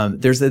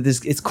 There's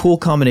this cool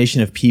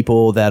combination of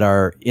people that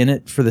are in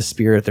it for the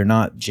spirit. They're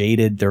not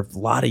jaded. There are a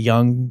lot of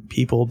young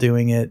people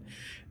doing it.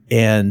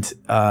 And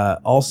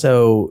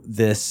also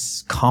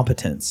this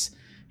competence,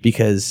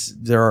 because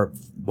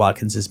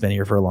Watkins has been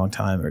here for a long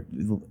time.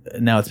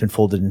 Now it's been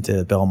folded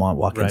into Belmont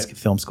Watkins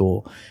Film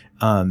School.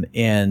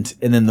 And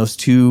then those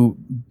two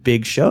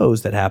big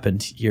shows that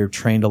happened here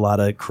trained a lot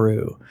of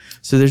crew.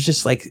 So there's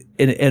just like,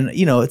 and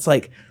it's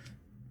like,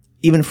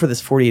 even for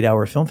this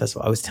 48-hour film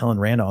festival, I was telling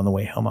Randall on the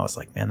way home, I was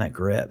like, man, that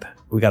grip,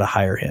 we got to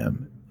hire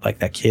him. Like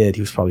that kid,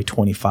 he was probably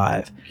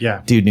 25.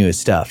 Yeah. Dude knew his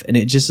stuff. And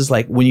it just is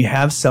like, when you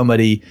have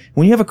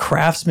a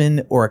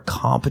craftsman or a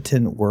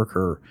competent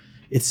worker,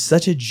 it's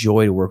such a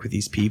joy to work with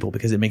these people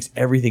because it makes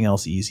everything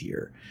else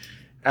easier.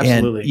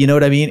 Absolutely. And you know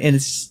what I mean? And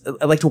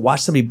I like to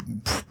watch somebody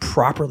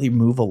properly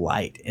move a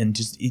light and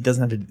just, he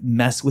doesn't have to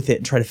mess with it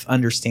and try to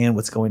understand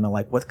what's going on,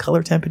 like what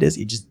color temp it is.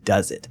 He just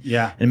does it.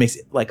 Yeah. And it makes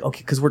it like,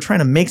 okay, because we're trying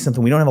to make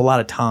something. We don't have a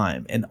lot of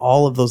time. And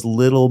all of those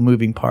little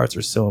moving parts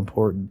are so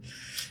important.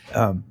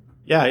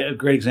 Yeah, a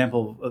great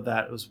example of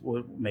that was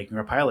making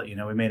our pilot.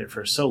 We made it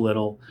for so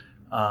little,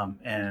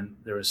 and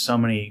there was so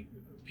many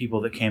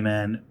people that came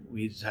in.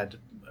 We just had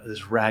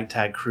this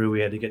ragtag crew we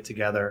had to get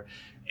together,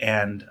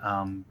 and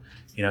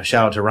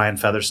shout out to Ryan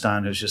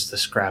Featherstone, who's just the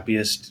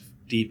scrappiest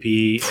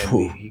DP,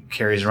 and he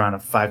carries around a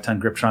 5-ton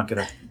grip trunk and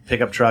a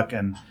pickup truck,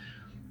 and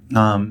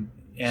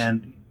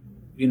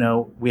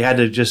we had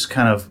to just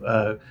kind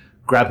of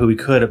grab who we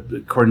could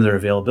according to their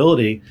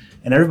availability,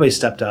 and everybody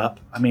stepped up.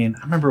 I mean,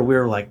 I remember we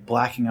were like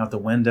blacking out the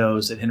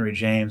windows at Henry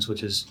James,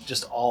 which is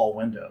just all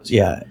windows.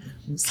 Yeah.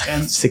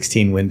 And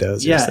 16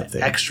 windows or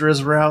something.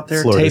 Extras were out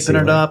there taping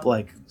it up.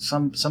 Like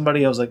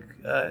somebody, I was like,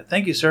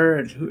 thank you, sir.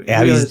 And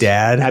Abby's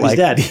dad. Abby's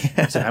dad.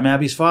 I said, I'm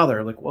Abby's father.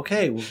 I'm like,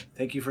 okay, well,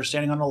 thank you for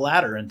standing on the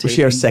ladder and taping. Was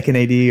she our second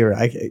AD or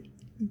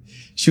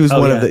she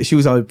was she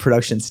was on the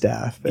production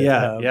staff. But,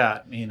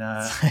 I mean,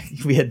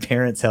 we had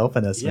parents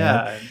helping us.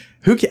 Yeah.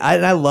 Man.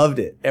 I loved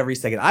it every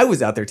second. I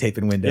was out there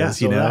taping windows,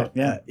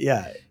 Yeah.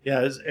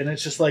 And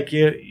it's just like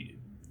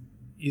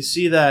you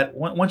see that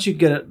once you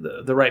get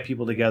the right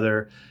people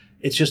together,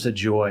 it's just a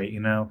joy,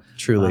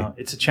 Truly.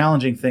 It's a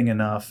challenging thing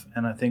enough,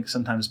 and I think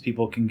sometimes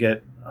people can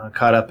get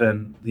caught up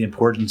in the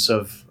importance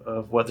of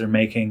what they're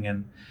making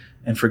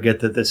and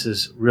forget that this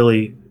is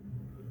really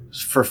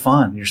for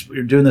fun.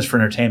 You're doing this for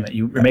entertainment.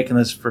 You're making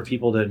this for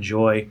people to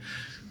enjoy,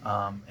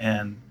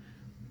 and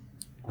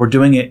we're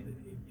doing it.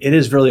 It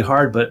is really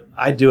hard, but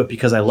I do it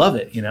because I love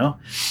it,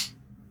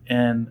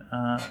 And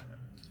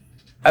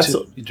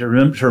absolutely to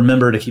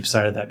remember to keep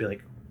sight of that, be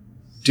like,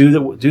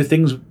 do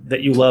things that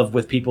you love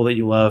with people that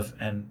you love,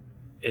 and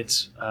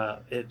it's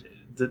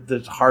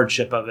the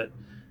hardship of it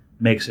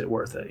makes it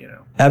worth it,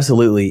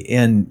 Absolutely,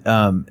 and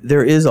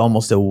there is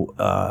almost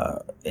an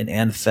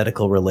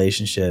antithetical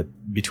relationship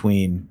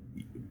between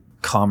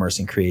commerce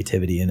and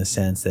creativity in a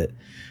sense that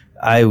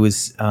I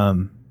was,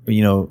 I've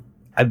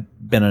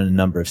been on a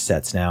number of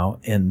sets now,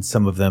 and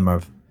some of them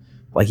are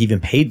like even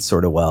paid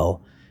sort of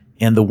well,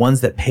 and the ones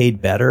that paid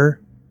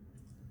better,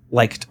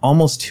 like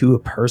almost to a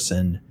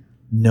person,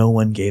 no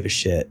one gave a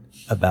shit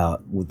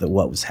about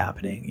what was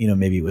happening.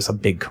 Maybe it was a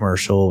big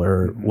commercial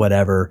or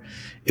whatever.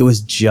 It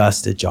was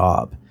just a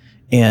job.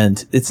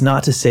 And it's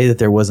not to say that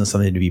there wasn't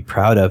something to be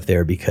proud of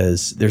there,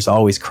 because there's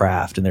always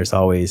craft and there's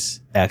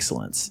always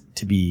excellence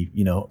to be,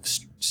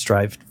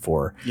 strived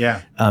for.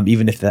 Yeah.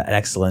 Even if that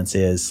excellence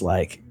is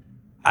like,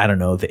 I don't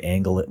know, the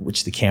angle at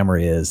which the camera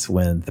is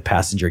when the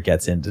passenger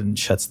gets in and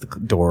shuts the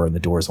door and the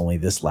door is only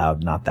this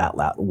loud, not that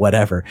loud,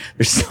 whatever.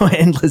 There's so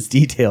endless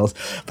details,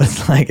 but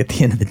it's like at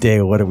the end of the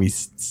day, what are we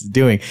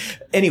doing?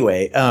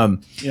 Anyway,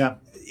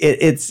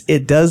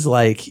 it does,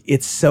 like,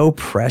 it's so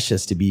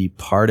precious to be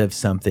part of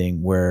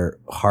something where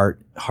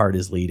heart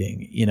is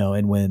leading,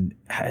 and when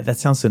that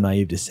sounds so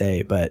naive to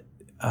say, but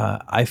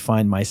I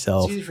find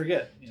myself, it's easy to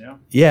forget,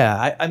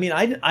 Yeah, I mean,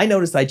 I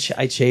noticed I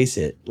chase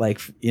it,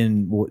 like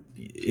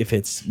if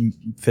it's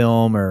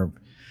film or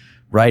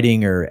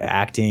writing or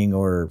acting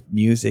or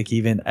music,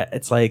 even I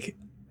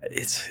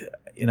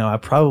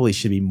probably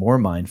should be more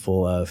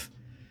mindful of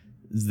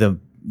the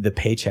the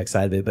paycheck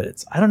side of it, but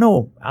it's, I don't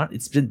know,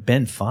 it's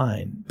been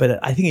fine, but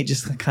I think it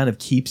just kind of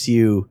keeps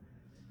you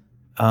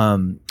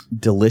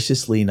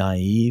deliciously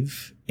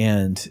naive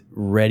and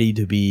ready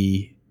to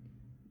be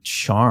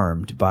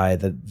charmed by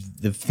the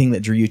thing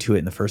that drew you to it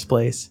in the first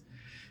place.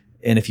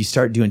 And if you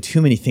start doing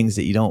too many things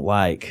that you don't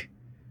like,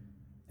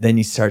 then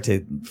you start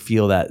to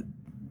feel that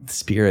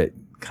spirit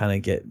kind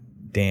of get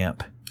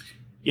damp.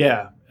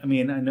 Yeah. I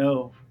mean, I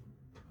know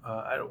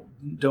I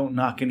don't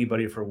knock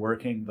anybody for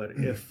working, but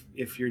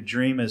if your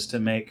dream is to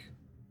make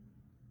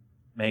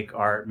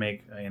art,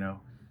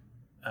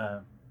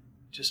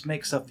 just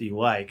make stuff that you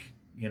like,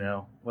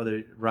 whether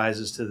it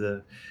rises to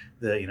the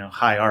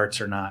high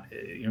arts or not,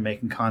 you're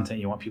making content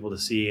you want people to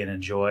see and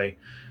enjoy.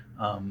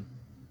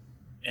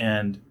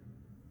 And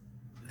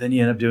then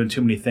you end up doing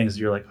too many things that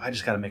you're like, I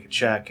just got to make a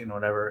check and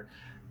whatever.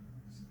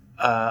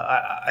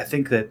 I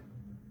think that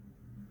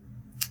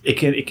it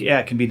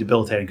can be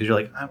debilitating because you're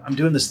like, I'm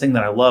doing this thing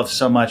that I love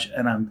so much,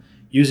 and I'm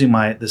using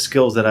the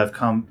skills that I've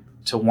come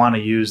to want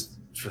to use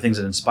for things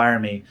that inspire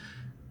me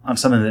on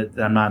something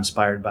that I'm not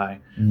inspired by.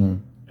 Mm-hmm.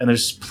 And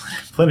there's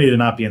plenty to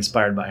not be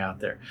inspired by out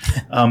there.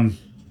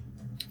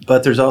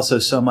 But there's also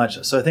so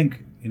much. So I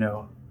think, I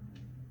know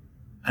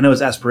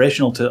it's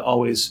aspirational to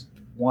always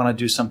want to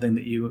do something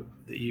that you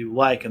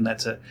like, and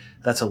that's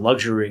a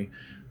luxury.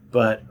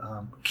 But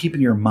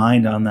keeping your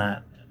mind on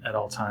that at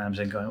all times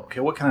and going, okay,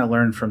 what can I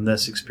learn from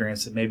this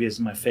experience that maybe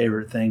isn't my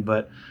favorite thing,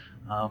 but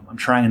I'm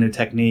trying a new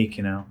technique.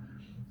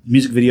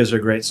 Music videos are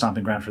a great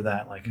stomping ground for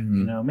that. Like,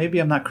 maybe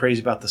I'm not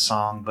crazy about the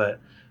song, but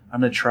I'm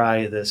going to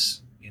try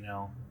this,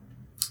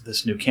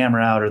 this new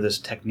camera out or this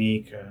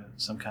technique or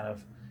some kind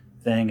of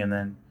thing, and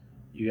then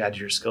you add to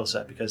your skill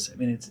set, because I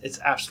mean it's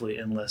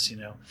absolutely endless.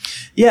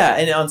 Yeah,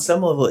 and on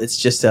some level it's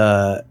just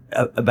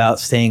about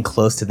staying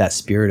close to that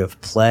spirit of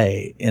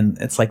play, and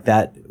it's like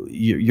that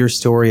your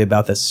story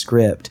about the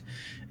script,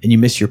 and you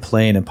miss your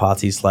plane, and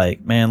Potsy's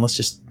like, man, let's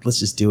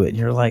just do it, and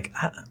you're like,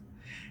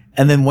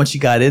 and then once you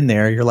got in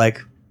there, you're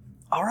like,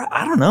 all right,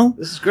 I don't know,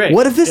 this is great.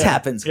 What if this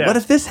happens? Yeah. What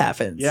if this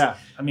happens? Yeah,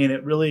 I mean,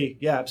 it really,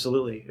 yeah,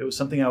 absolutely. It was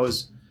something I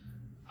was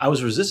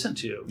resistant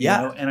to.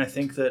 Yeah, and I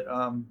think that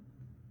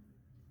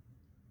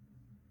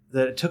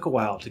that it took a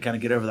while to kind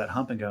of get over that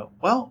hump and go,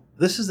 well,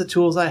 this is the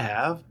tools I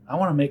have. I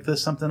want to make this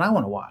something I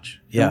want to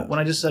watch. Yeah. When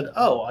I just said,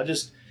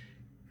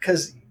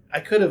 because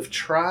I could have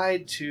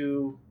tried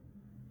to,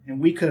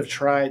 and we could have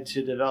tried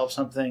to develop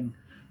something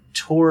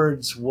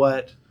towards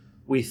what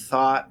we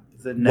thought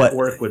the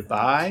network would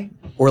buy.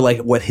 Or like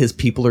what his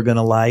people are going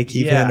to like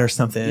even, or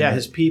something. Yeah,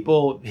 his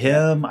people,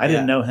 him. I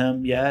didn't know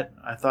him yet.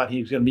 I thought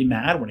he was going to be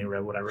mad when he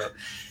read what I wrote.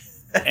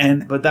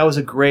 But that was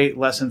a great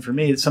lesson for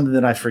me. It's something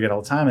that I forget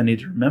all the time. I need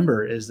to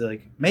remember is that,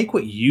 like, make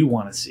what you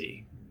want to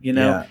see,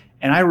 Yeah.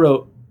 And I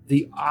wrote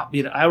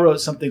I wrote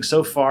something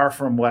so far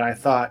from what I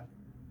thought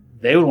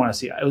they would want to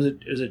see. It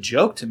was a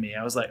joke to me.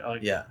 I was like,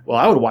 well,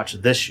 I would watch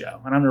this show,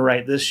 and I'm going to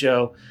write this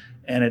show,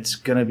 and it's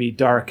going to be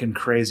dark and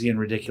crazy and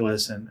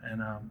ridiculous and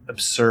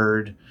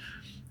absurd,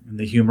 and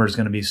the humor is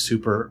going to be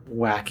super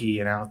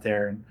wacky and out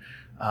there,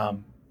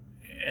 and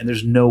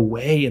there's no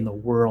way in the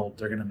world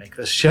they're going to make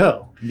this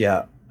show.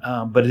 Yeah.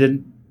 But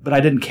I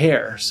didn't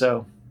care.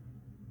 So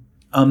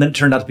then it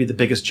turned out to be the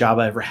biggest job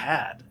I ever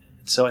had.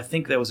 So I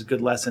think that was a good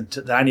lesson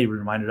that I need to be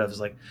reminded of, is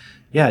like,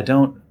 yeah,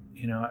 don't,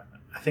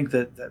 I think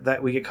that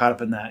we get caught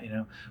up in that,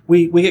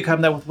 we get caught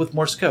in that with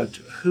Morse Code.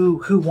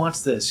 Who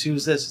wants this?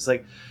 Who's this? It's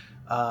like,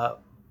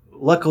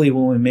 luckily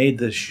when we made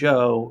this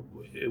show,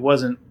 it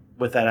wasn't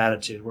with that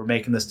attitude. We're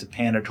making this to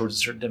pander towards a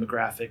certain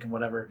demographic and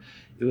whatever.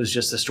 It was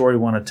just a story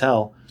we want to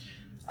tell.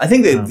 I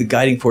think that the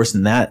guiding force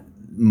in that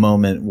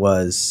moment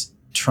was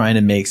trying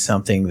to make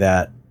something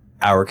that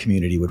our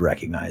community would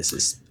recognize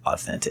as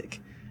authentic,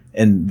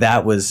 and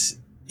that was,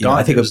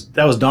 I think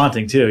that was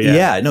daunting too.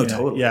 Yeah, no,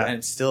 totally. Yeah, and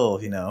it's still,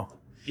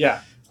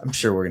 yeah, I'm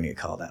sure we're gonna get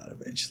called out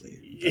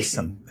eventually for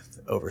some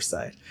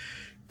oversight.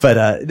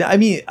 But I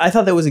mean, I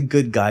thought that was a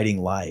good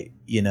guiding light.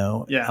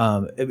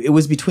 Yeah. It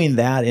was between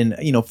that and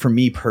for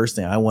me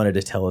personally, I wanted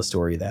to tell a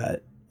story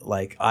that,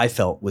 like, I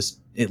felt was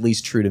at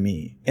least true to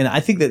me, and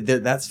I think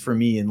that that's for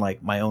me in,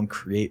 like, my own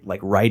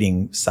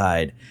writing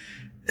side.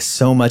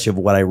 So much of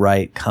what I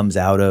write comes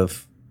out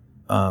of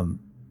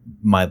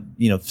my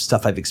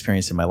stuff I've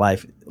experienced in my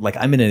life. Like,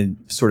 I'm in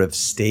a sort of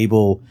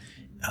stable,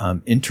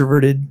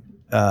 introverted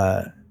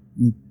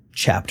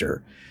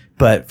chapter,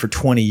 but for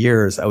 20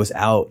 years I was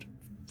out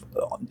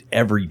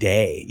every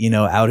day,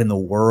 out in the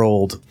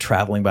world,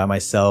 traveling by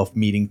myself,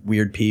 meeting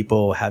weird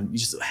people,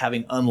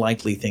 having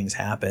unlikely things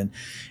happen.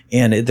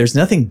 And there's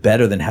nothing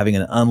better than having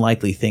an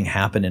unlikely thing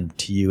happen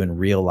to you in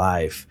real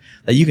life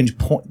that you can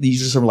you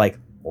just sort of like,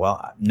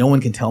 well, no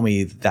one can tell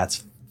me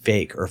that's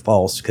fake or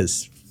false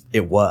because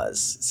it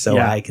was. So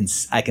yeah. I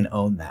can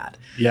own that.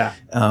 Yeah.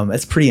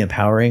 It's pretty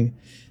empowering.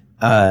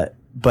 But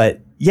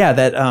yeah,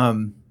 that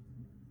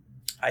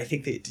I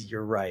think that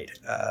you're right.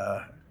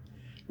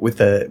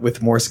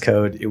 With Morse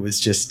Code, it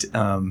was just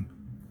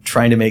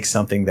trying to make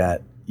something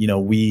that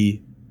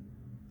we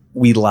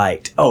we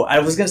liked. Oh, I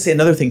was going to say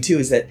another thing too,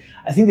 is that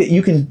I think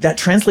that that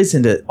translates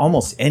into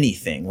almost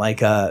anything, like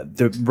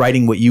the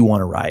writing what you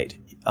want to write.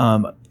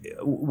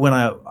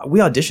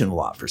 We audition a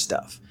lot for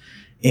stuff,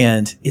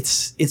 and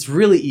it's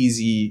really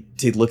easy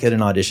to look at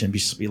an audition and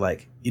just be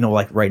like,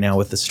 like right now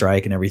with the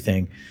strike and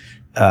everything,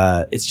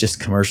 it's just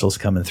commercials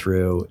coming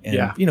through,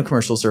 and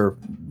commercials are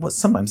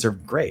sometimes they're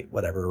great,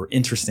 whatever, or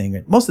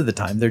interesting. Most of the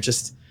time they're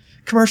just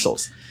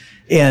commercials.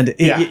 And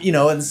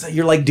and so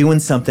you're like doing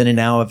something, and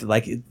now if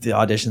like the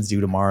audition's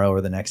due tomorrow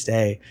or the next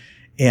day,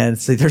 and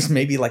so there's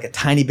maybe like a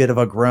tiny bit of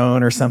a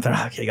groan or something.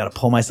 Okay, I got to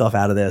pull myself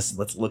out of this.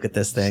 Let's look at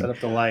this thing. Set up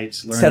the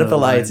lights.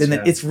 And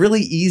then it's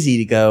really easy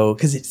to go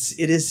because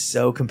it is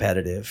so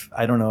competitive.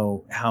 I don't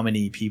know how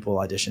many people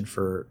audition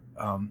for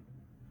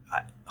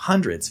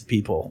hundreds of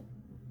people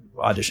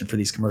audition for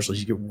these commercials.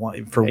 You get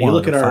one for one. You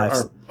look at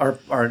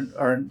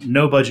our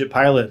no budget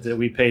pilot that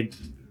we paid.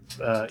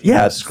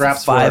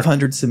 Scraps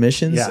 500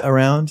 submissions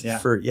around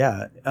for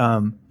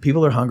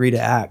people are hungry to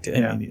act.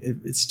 I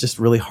mean, it's just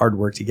really hard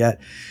work to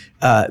get.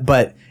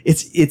 But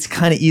it's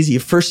kind of easy.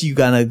 First, you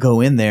gotta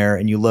go in there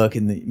and you look,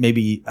 and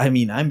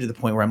I'm to the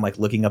point where I'm like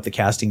looking up the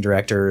casting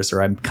directors,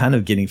 or I'm kind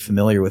of getting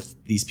familiar with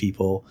these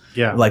people,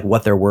 like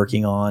what they're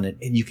working on,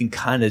 and you can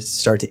kind of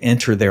start to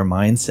enter their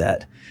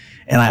mindset.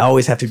 And I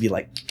always have to be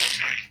like,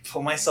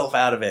 pull myself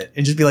out of it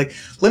and just be like,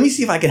 let me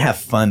see if I can have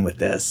fun with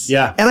this.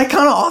 Yeah. And I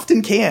kind of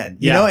often can,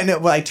 you know, and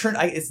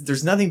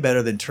there's nothing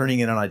better than turning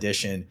in an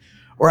audition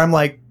where I'm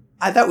like,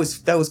 that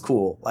was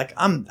cool. Like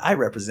I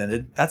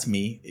represented, that's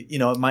me.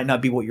 It might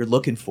not be what you're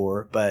looking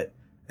for, but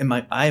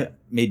I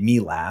made me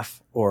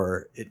laugh,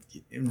 or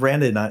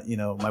Randa,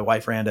 my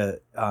wife Randa,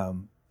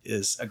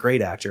 is a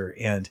great actor,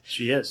 and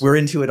she is. We're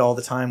into it all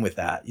the time with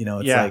that.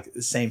 It's like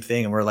the same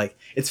thing. And we're like,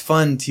 it's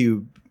fun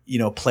to,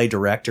 play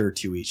director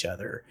to each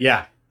other.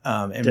 Yeah.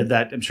 And did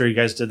that. I'm sure you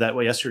guys did that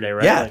yesterday,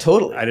 right? Yeah,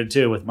 totally. I did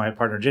too with my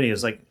partner Jenny. It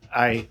was like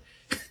I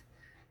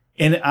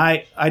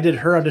did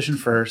her audition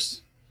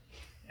first,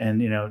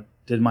 and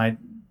did my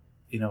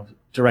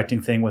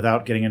directing thing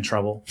without getting in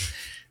trouble,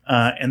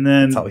 and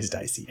then it's always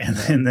dicey.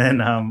 And then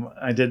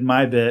I did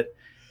my bit,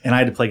 and I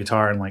had to play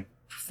guitar and like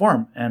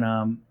perform, and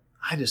I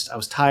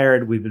was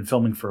tired. We've been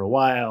filming for a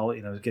while,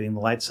 getting the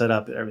lights set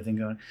up, everything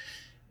going,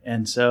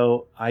 and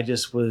so I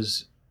just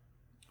was,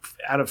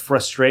 out of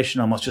frustration,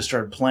 almost just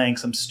started playing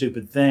some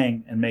stupid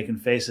thing and making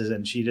faces,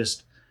 and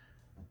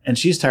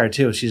she's tired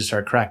too. She just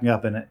started cracking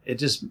up, and it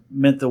just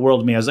meant the world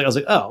to me. I was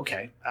like, oh,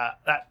 okay,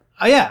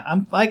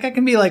 I'm like, I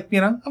can be like,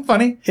 I'm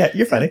funny. Yeah,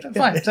 you're funny. I'm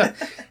fine. So,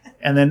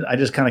 and then I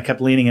just kind of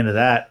kept leaning into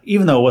that,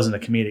 even though it wasn't a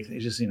comedic thing.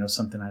 It's just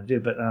something I do.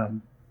 But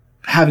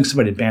having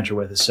somebody to banter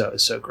with is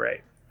so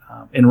great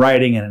in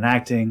writing and in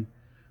acting.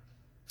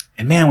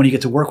 And man, when you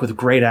get to work with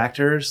great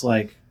actors,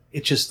 like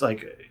it's just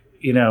like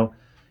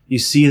you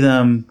see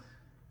them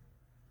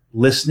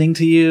listening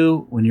to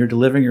you when you're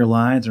delivering your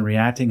lines and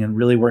reacting and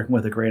really working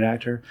with a great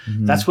actor.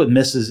 Mm-hmm. That's what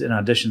misses in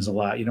auditions a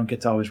lot. You don't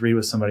get to always read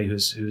with somebody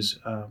who's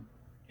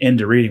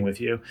into reading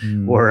with you,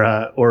 or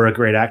a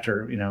great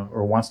actor,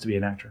 or wants to be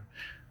an actor.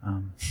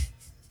 And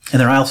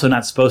they're also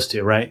not supposed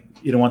to, right?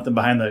 You don't want them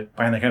behind the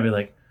camera be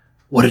like,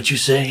 "What did you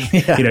say?"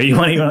 Yeah.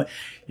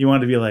 You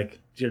want to be like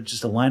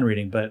just a line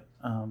reading, but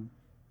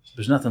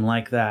there's nothing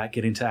like that.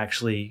 Getting to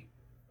actually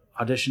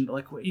audition,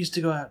 like we used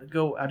to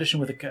go audition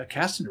with a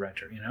casting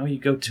director. You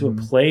go to a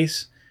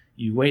place,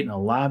 you wait in a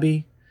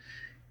lobby,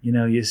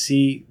 you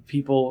see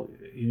people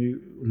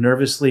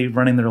nervously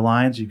running their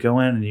lines. You go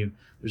in and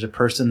there's a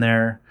person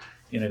there,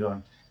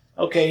 going,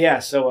 okay, yeah.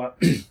 So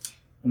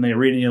when they're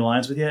reading your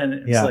lines with you, and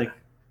it's like,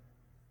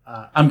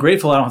 I'm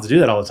grateful I don't have to do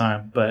that all the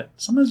time, but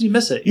sometimes you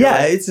miss it.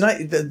 It's not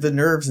the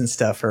nerves and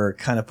stuff are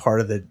kind of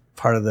part of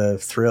the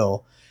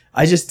thrill.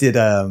 I just did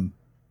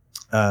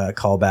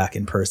call back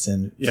in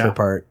person for a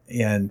part,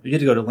 and you get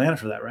to go to Atlanta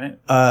for that, right?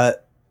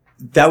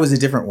 That was a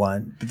different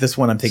one, but this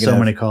one I'm thinking so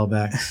many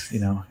callbacks,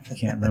 I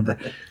can't remember.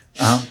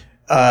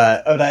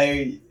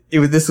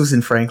 This was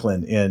in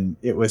Franklin, and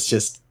it was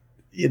just,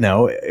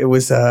 it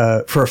was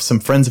for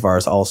some friends of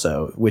ours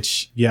also,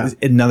 which was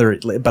another,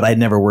 but I'd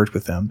never worked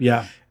with them.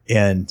 Yeah.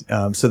 And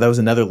so that was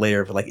another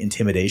layer of like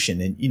intimidation,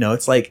 and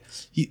it's like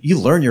you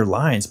learn your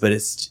lines, but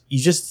it's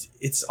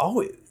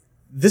always.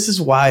 This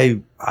is why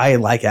I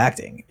like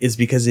acting, is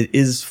because it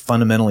is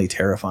fundamentally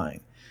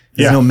terrifying.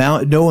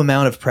 No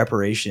amount of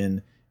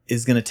preparation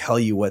is going to tell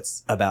you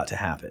what's about to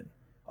happen.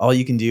 All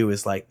you can do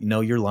is like know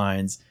your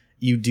lines.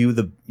 You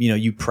do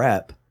you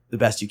prep the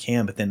best you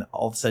can, but then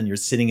all of a sudden you're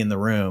sitting in the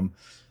room,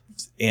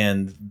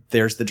 and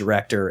there's the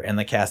director and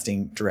the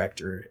casting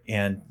director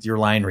and your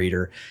line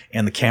reader,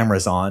 and the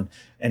camera's on,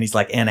 and he's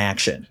like, "And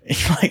action."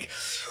 And you're like,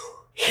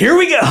 "Here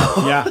we go."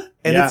 Yeah,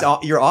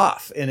 and you're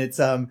off, and it's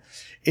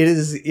It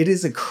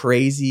is a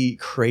crazy,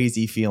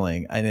 crazy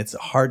feeling, and it's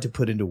hard to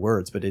put into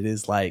words, but it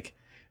is like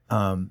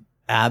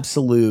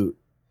absolute,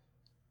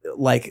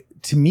 like,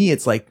 to me,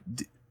 it's like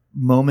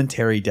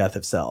momentary death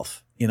of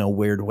self in a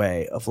weird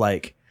way of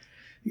like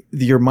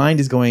your mind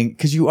is going,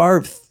 because you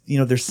are,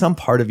 there's some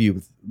part of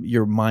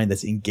your mind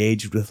that's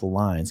engaged with the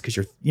lines, because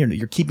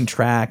you're keeping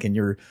track, and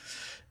you're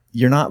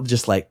not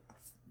just like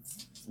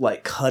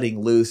like cutting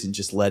loose and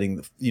just letting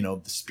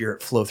the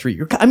spirit flow through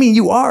you. I mean,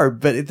 you are,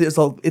 but there's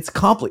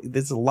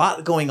a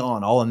lot going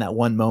on all in that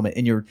one moment.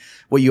 And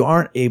what you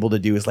aren't able to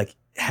do is like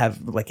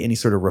have like any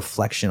sort of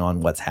reflection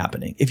on what's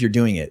happening if you're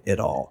doing it at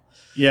all.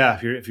 Yeah.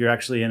 If you're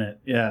actually in it.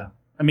 Yeah.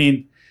 I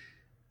mean,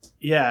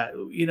 yeah,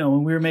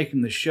 when we were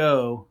making the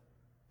show,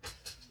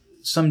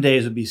 some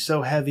days would be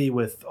so heavy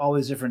with all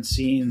these different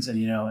scenes and,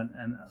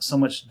 and so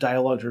much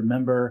dialogue to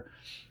remember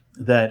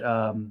that,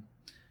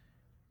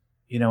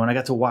 when I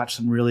got to watch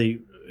some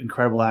really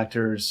incredible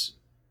actors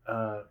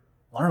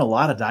learn a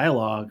lot of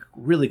dialogue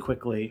really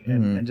quickly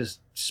and just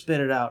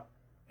spit it out.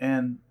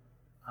 And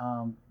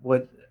a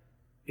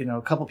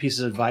couple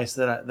pieces of advice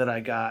that I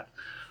got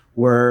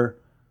were,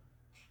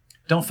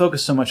 don't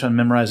focus so much on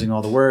memorizing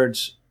all the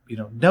words,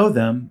 know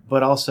them,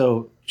 but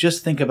also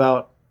just think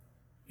about,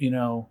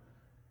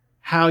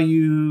 how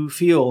you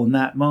feel in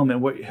that moment,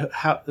 what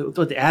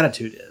the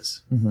attitude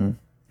is. Mm-hmm.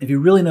 If you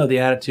really know the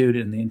attitude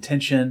and the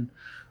intention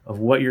of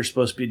what you're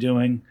supposed to be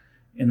doing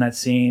in that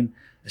scene,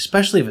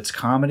 especially if it's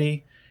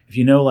comedy, if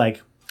you know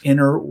like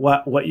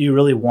what you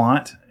really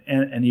want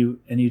and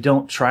you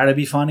don't try to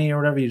be funny or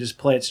whatever, you just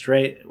play it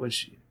straight,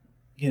 which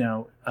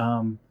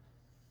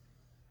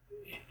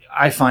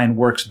I find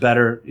works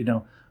better.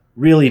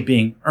 Really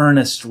being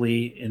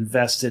earnestly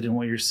invested in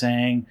what you're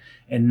saying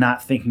and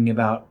not thinking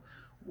about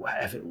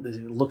if it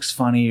looks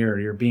funny or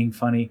you're being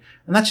funny.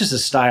 And that's just a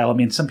style. I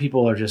mean, some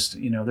people are just,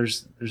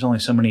 there's only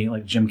so many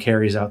like Jim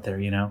Carrey's out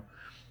there,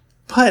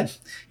 but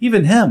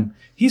even him,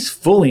 he's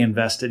fully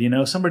invested,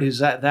 somebody who's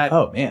that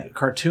oh man,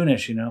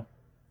 cartoonish,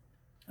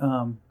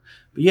 but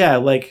yeah,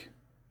 like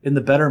in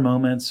the better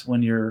moments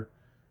when you're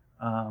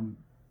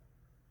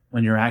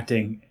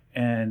acting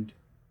and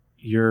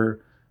you're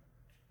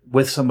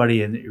with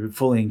somebody and you're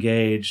fully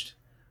engaged,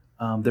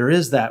 there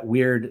is that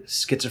weird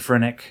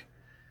schizophrenic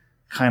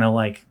kind of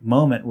like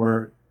moment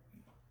where,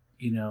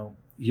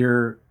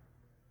 you're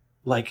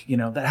like,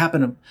 that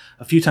happened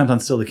a few times on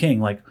Still the King,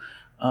 like,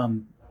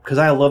 because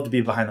I love to be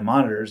behind the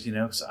monitors,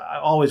 because I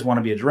always want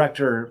to be a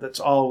director.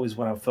 That's always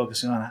what I'm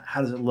focusing on.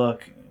 How does it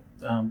look?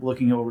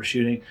 Looking at what we're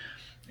shooting.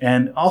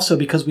 And also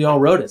because we all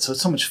wrote it. So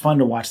it's so much fun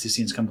to watch these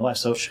scenes come to life.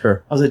 So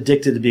sure. I was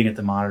addicted to being at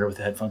the monitor with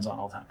the headphones on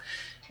all the time.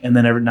 And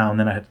then every now and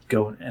then I had to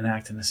go and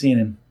act in the scene.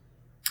 And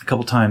a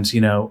couple times,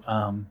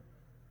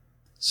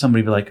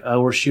 somebody would be like,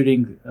 "Oh, we're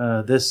shooting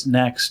this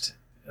next."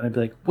 And I'd be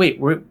like, "Wait,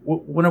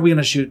 when are we going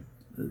to shoot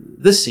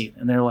this scene?"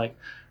 And they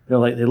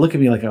look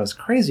at me like I was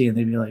crazy, and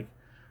they'd be like,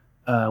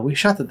 "We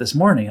shot that this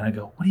morning." And I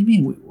go, "What do you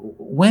mean?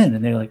 When?"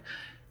 And they're like,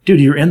 "Dude,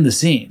 you're in the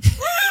scene."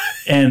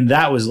 And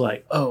that was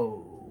like,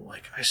 oh,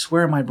 like I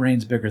swear my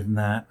brain's bigger than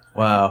that.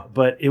 Wow.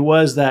 But it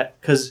was that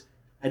because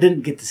I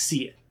didn't get to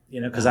see it,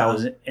 because I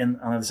was on the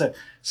other side.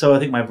 So I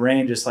think my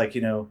brain just like,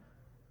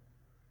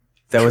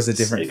 that was a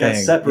different thing.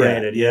 Got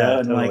separated, yeah,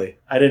 and totally.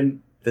 like I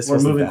didn't. We're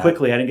moving that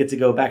quickly. I didn't get to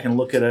go back and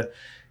look at I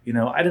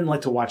didn't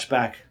like to watch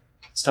back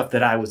stuff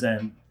that I was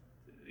in.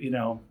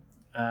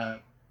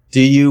 Do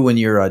you, when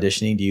you're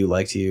auditioning, do you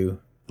like to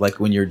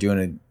when you're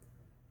doing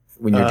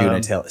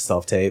a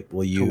self tape?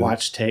 Will you to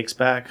watch takes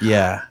back?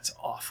 Yeah, it's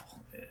awful.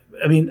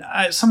 I mean,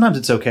 sometimes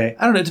it's okay.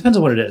 I don't know. It depends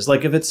on what it is.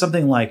 Like if it's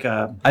something like,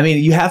 I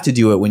mean, you have to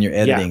do it when you're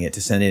editing it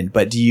to send in.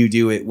 But do you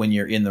do it when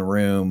you're in the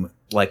room?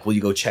 Like, will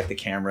you go check the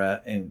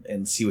camera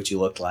and see what you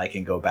look like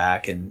and go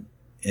back and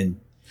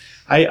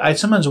I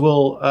sometimes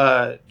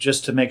will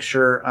just to make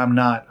sure I'm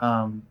not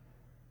I'm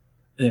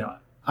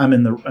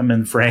in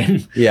the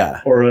frame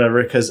yeah or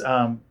whatever because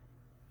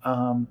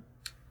and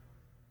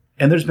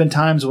there's been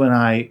times when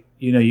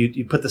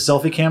you put the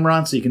selfie camera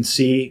on so you can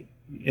see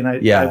and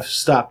I've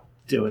stopped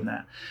doing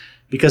that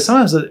because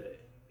sometimes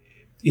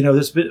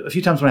there's been a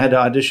few times when I had to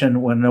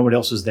audition when nobody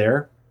else was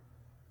there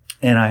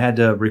and I had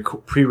to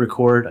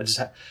pre-record. I just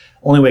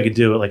only way I could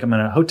do it, like I'm in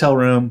a hotel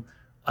room,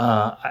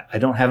 I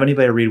don't have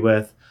anybody to read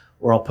with,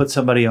 or I'll put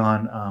somebody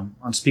on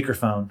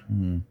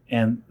speakerphone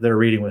and they're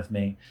reading with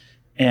me.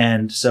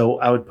 And so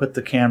I would put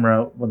the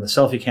camera on the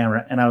selfie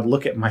camera and I would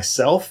look at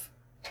myself.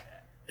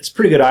 It's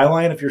pretty good eye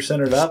line if you're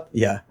centered up.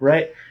 Yeah.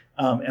 Right.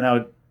 And I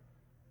would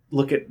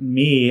look at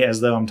me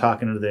as though I'm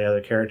talking to the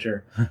other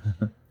character.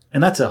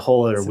 And that's a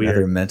whole other weird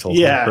another mental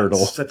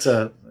hurdle.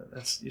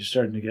 That's you're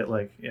starting to get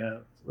like,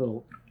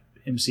 little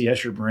MC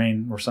Escher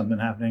brain or something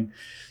happening.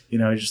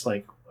 You're just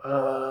like,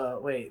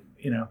 wait,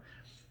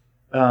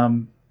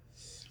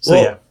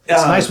 So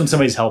it's nice when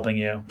somebody's helping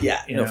you.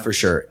 Yeah, for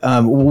sure.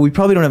 We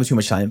probably don't have too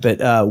much time,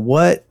 but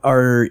what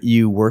are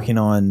you working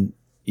on?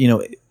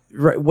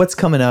 What's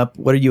coming up?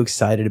 What are you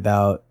excited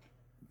about?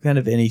 Kind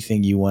of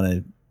anything you want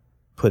to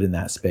put in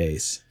that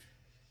space.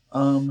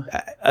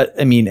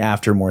 I mean,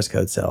 after Morse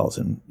Code sells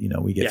and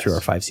we get through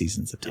our 5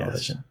 seasons of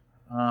television.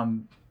 Yes.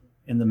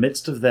 In the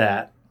midst of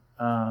that,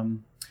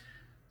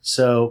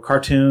 so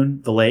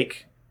cartoon, The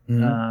Lake,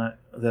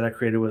 that I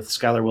created with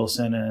Skylar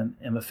Wilson and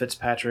Emma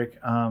Fitzpatrick.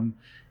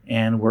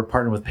 And we're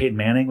partnered with Peyton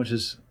Manning, which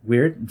is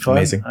weird and fun.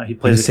 Amazing. He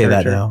plays a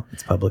character. Say that now.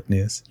 It's public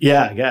news.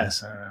 Yeah, I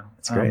guess. I don't know.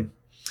 It's great.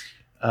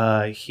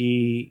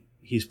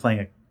 He's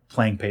playing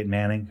Peyton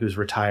Manning, who's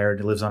retired.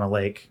 He lives on a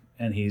lake,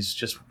 and he's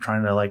just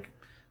trying to like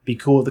be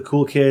cool with the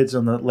cool kids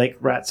on the lake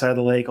rat side of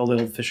the lake, all the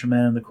old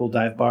fishermen and the cool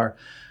dive bar.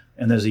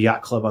 And there's a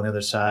yacht club on the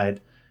other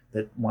side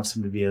that wants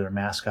them to be their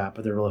mascot,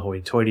 but they're really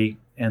hoity-toity.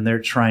 And they're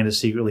trying to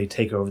secretly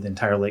take over the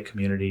entire lake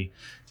community,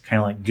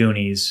 kind of like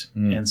Goonies.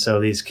 And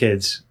so these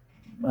kids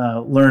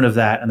learn of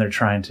that, and they're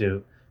trying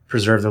to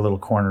preserve their little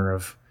corner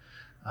of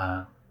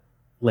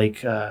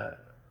Lake,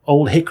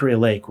 Old Hickory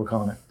Lake, we're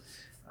calling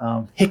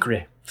it.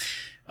 Hickory.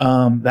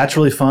 That's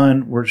really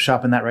fun. We're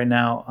shopping that right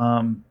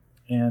now.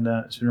 And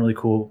it's been really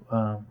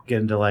cool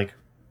getting to like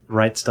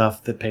write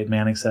stuff that Peyton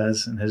Manning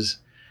says in his,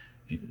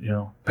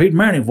 Peyton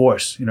Manning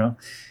voice,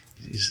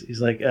 He's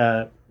like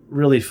a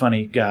really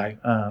funny guy.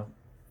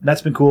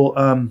 That's been cool.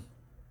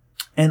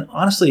 And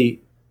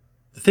honestly,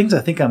 the things I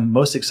think I'm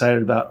most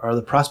excited about are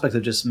the prospect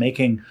of just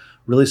making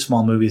really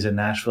small movies in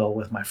Nashville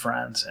with my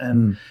friends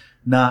and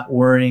not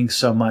worrying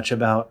so much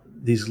about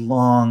these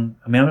long.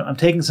 I mean, I'm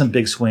taking some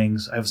big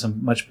swings. I have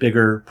some much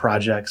bigger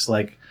projects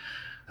like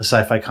a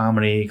sci-fi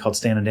comedy called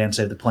Stan and Dan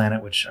Save the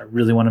Planet, which I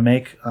really want to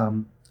make.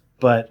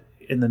 But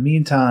in the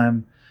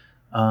meantime,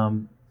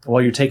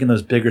 while you're taking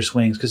those bigger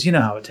swings, because you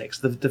know how it takes.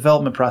 The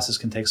development process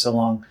can take so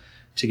long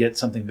to get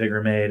something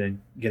bigger made and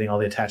getting all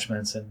the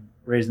attachments and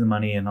raising the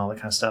money and all that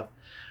kind of stuff.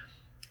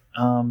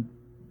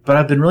 But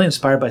I've been really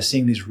inspired by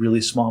seeing these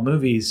really small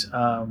movies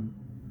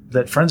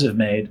that friends have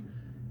made.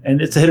 And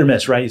it's a hit or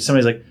miss, right?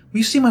 Somebody's like, will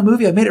you see my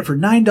movie? I made it for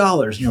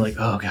 $9. And you're like,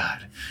 oh,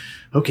 God.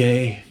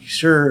 Okay,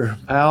 sure,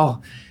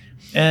 pal.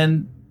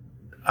 And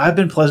I've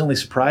been pleasantly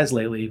surprised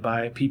lately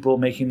by people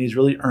making these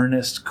really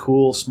earnest,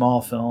 cool,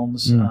 small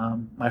films.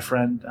 My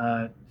friend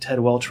Ted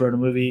Welch wrote a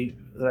movie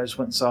that I just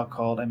went and saw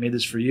called I Made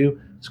This For You.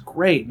 It's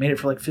great. Made it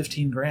for like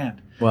 $15,000.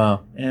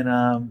 Wow.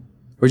 And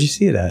where'd you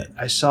see it at?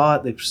 I saw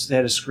it. They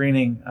had a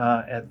screening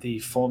at the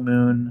Full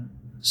Moon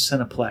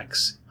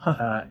Cineplex.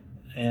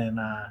 And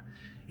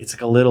it's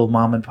like a little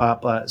mom and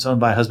pop. It's owned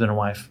by a husband and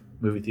wife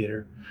movie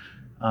theater.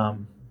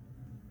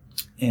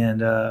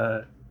 And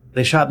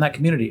they shot in that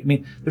community. I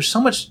mean, there's so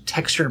much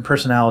texture and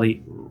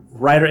personality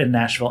right in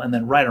Nashville and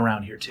then right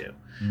around here too,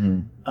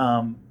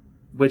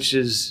 which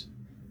is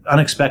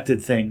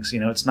unexpected things.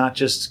 It's not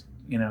just,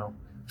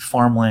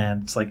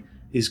 farmland. It's like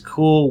these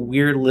cool,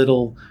 weird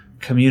little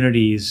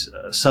communities,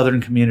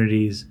 southern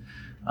communities,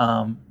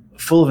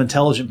 full of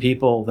intelligent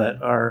people that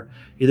are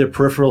either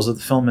peripherals of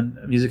the film and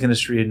music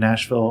industry in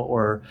Nashville,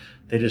 or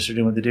they just are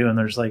doing what they do. And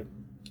there's like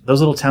those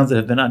little towns that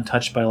have been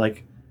untouched by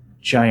like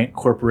giant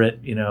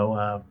corporate,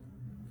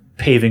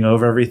 paving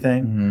over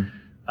everything.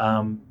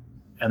 And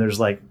there's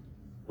like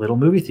little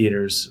movie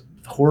theaters,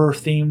 horror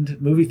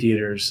themed movie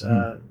theaters,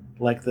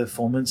 like the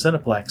Full Moon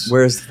Cineplex.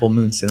 Where's the Full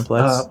Moon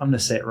Cineplex? I'm going to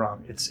say it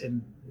wrong. It's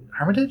in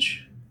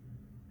Hermitage.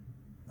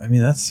 I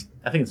mean, I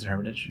think it's in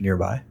Hermitage.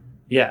 Nearby.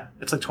 Yeah.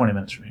 It's like 20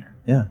 minutes from here.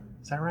 Yeah.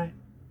 Is that right?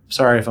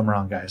 Sorry if I'm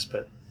wrong, guys,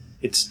 but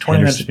it's 20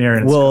 minutes from here.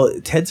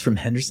 And Ted's from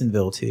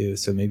Hendersonville too.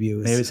 So maybe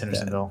it's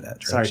Hendersonville.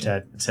 That Sorry,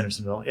 Ted. It's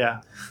Hendersonville.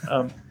 Yeah.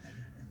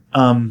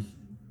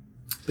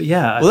 But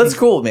yeah, that's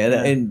cool, man.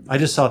 And I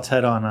just saw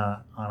Ted on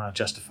a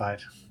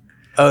Justified.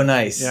 Oh,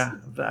 nice. Yeah,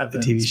 the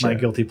TV show. My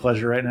guilty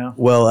pleasure right now.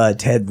 Well,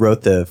 Ted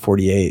wrote the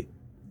 48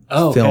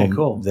 film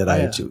cool. that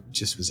I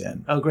just was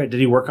in. Oh, great!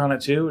 Did he work on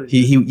it too?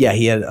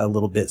 He had a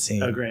little bit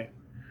scene. Oh, great!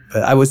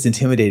 But I was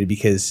intimidated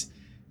because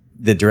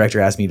the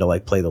director asked me to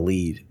like play the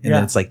lead, and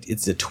then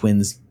it's a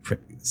twins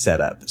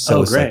setup,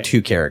 so it's like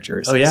two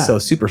characters. Oh yeah, so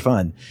super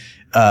fun.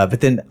 But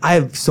then I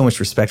have so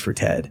much respect for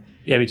Ted.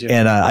 Yeah, me too.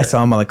 And I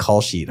saw him on the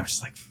call sheet, and I was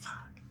just like,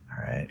 all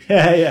right.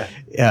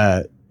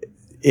 Yeah.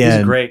 He's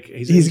a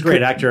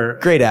great actor.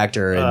 Great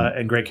actor.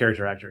 And great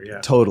character actor,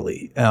 yeah.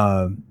 Totally.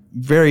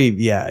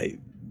 He's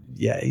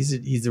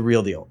a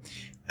real deal.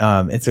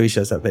 And so he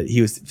shows up, but he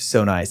was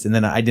so nice. And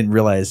then I didn't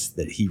realize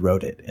that he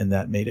wrote it, and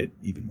that made it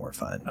even more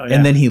fun. Oh, yeah.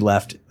 And then he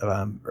left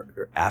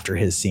after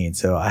his scene,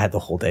 so I had the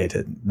whole day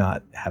to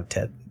not have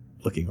Ted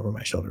looking over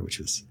my shoulder, which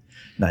was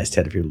nice.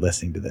 Ted, if you're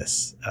listening to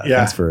this,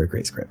 thanks for a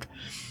great script.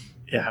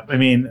 Yeah, I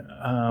mean,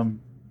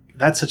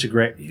 that's such a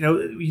great,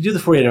 you do the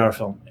 48-hour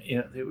film.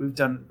 We've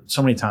done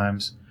so many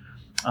times.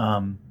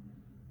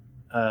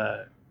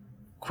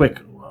 Quick,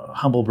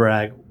 humble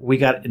brag. We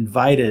got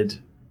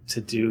invited to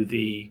do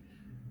the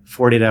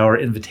 48-hour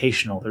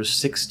invitational. There's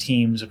 6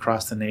 teams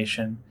across the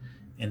nation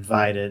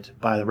invited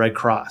by the Red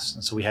Cross.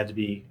 And so we had to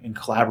be in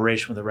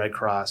collaboration with the Red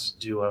Cross,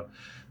 do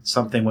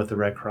something with the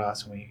Red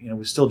Cross. And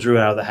we still drew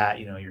out of the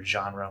hat, your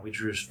genre. We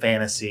drew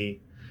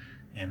fantasy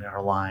and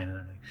our line and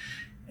everything.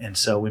 And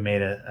so we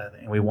made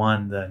and we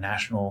won the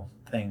national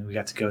thing. We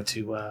got to go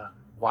to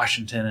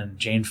Washington, and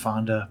Jane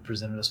Fonda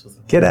presented us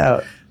with. Get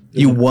out!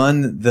 You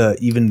won the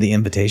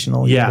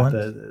invitational. Yeah,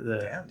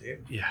 damn,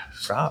 dude. Yeah,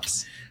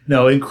 props.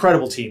 No,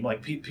 incredible team.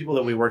 Like people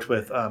that we worked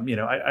with.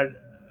 I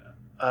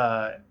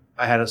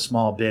had a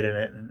small bit in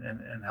it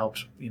and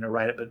helped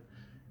write it, but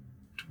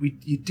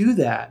you do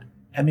that.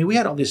 I mean, we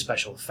had all these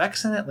special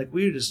effects in it. Like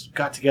we just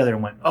got together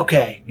and went,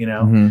 okay,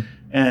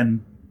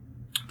 and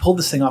pulled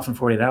this thing off in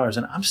 48 hours.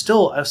 And I watched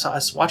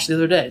the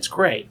other day. It's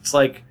great. It's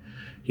like,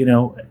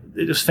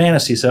 it was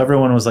fantasy. So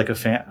everyone was like a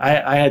fan.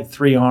 I had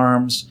 3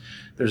 arms.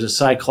 there's a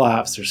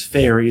cyclops, there's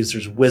fairies,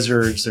 there's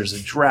wizards, there's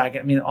a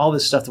dragon. I mean, all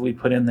this stuff that we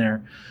put in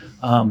there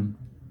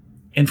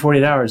in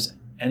 48 hours.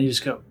 And you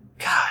just go,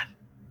 God,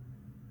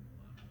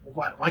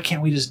 why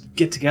can't we just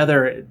get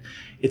together?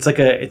 It's like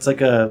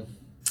a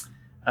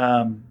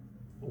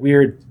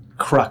weird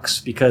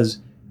crux, because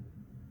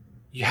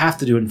you have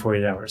to do it in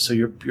 48 hours. So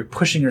you're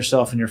pushing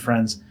yourself and your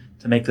friends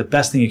to make the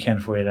best thing you can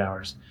in 48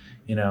 hours,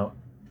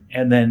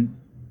 and then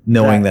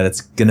knowing that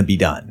it's going to be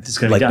done. It's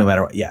going to be done. No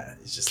matter what. Yeah.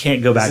 It's just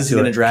can't go back to it. This is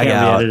going to drag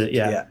out.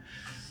 Yeah.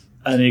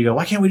 And then you go,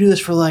 why can't we do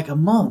this for like a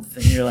month?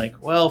 And you're like,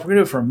 well, if we're going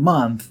to do it for a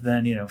month,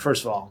 then,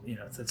 first of all,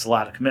 it's a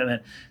lot of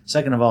commitment.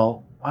 Second of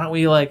all, why don't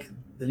we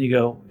then you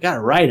go, you got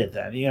to write it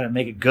then. You got to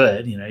make it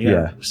good. You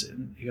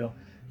go,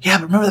 yeah,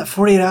 but remember that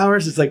 48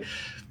 hours? It's like,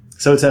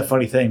 so it's that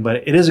funny thing,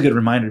 but it is a good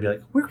reminder to be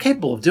like, we're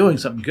capable of doing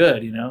something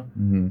good,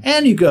 Mm-hmm.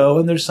 And you go,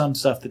 and there's some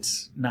stuff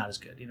that's not as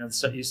good.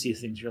 So you see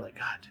things, you're like,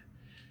 God,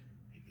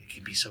 it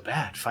can be so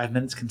bad. 5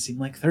 minutes can seem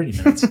like 30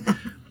 minutes.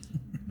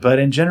 But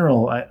in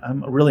general,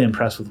 I'm really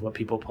impressed with what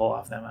people pull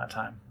off that amount of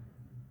time.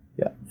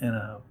 Yeah. And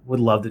would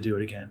love to do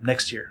it again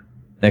next year.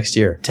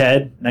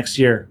 Ted, next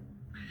year.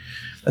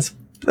 That's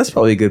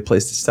probably a good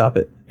place to stop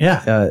it.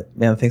 Yeah.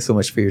 Man, thanks so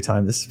much for your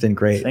time. This has been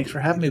great. Thanks for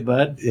having me,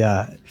 bud.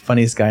 Yeah.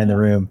 Funniest guy in the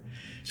room.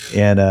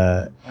 And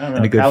a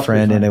good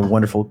friend and a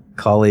wonderful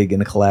colleague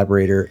and a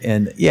collaborator.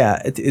 And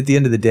yeah, at the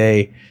end of the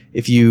day,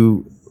 if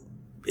you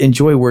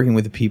enjoy working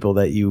with the people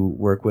that you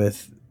work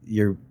with,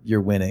 you're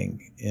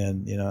winning.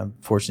 And I'm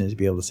fortunate to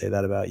be able to say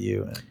that about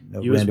you.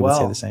 And you Randy as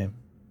well. would say the same.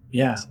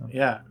 Yeah. So,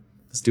 yeah.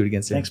 Let's do it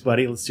again soon. Thanks,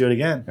 buddy. Let's do it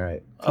again. All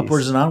right. Peace.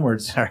 Upwards and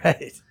onwards. All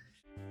right.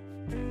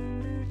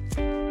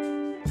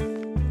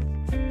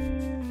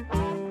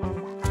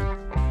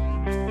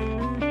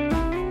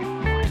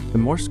 The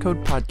Morse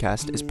Code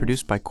podcast is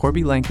produced by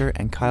Korby Lanker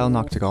and Kyle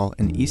Noctegal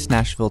in East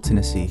Nashville,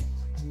 Tennessee.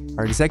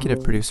 Our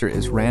executive producer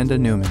is Randa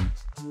Newman.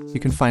 You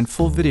can find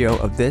full video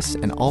of this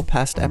and all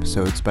past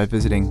episodes by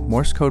visiting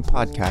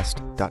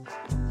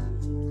morsecodepodcast.com.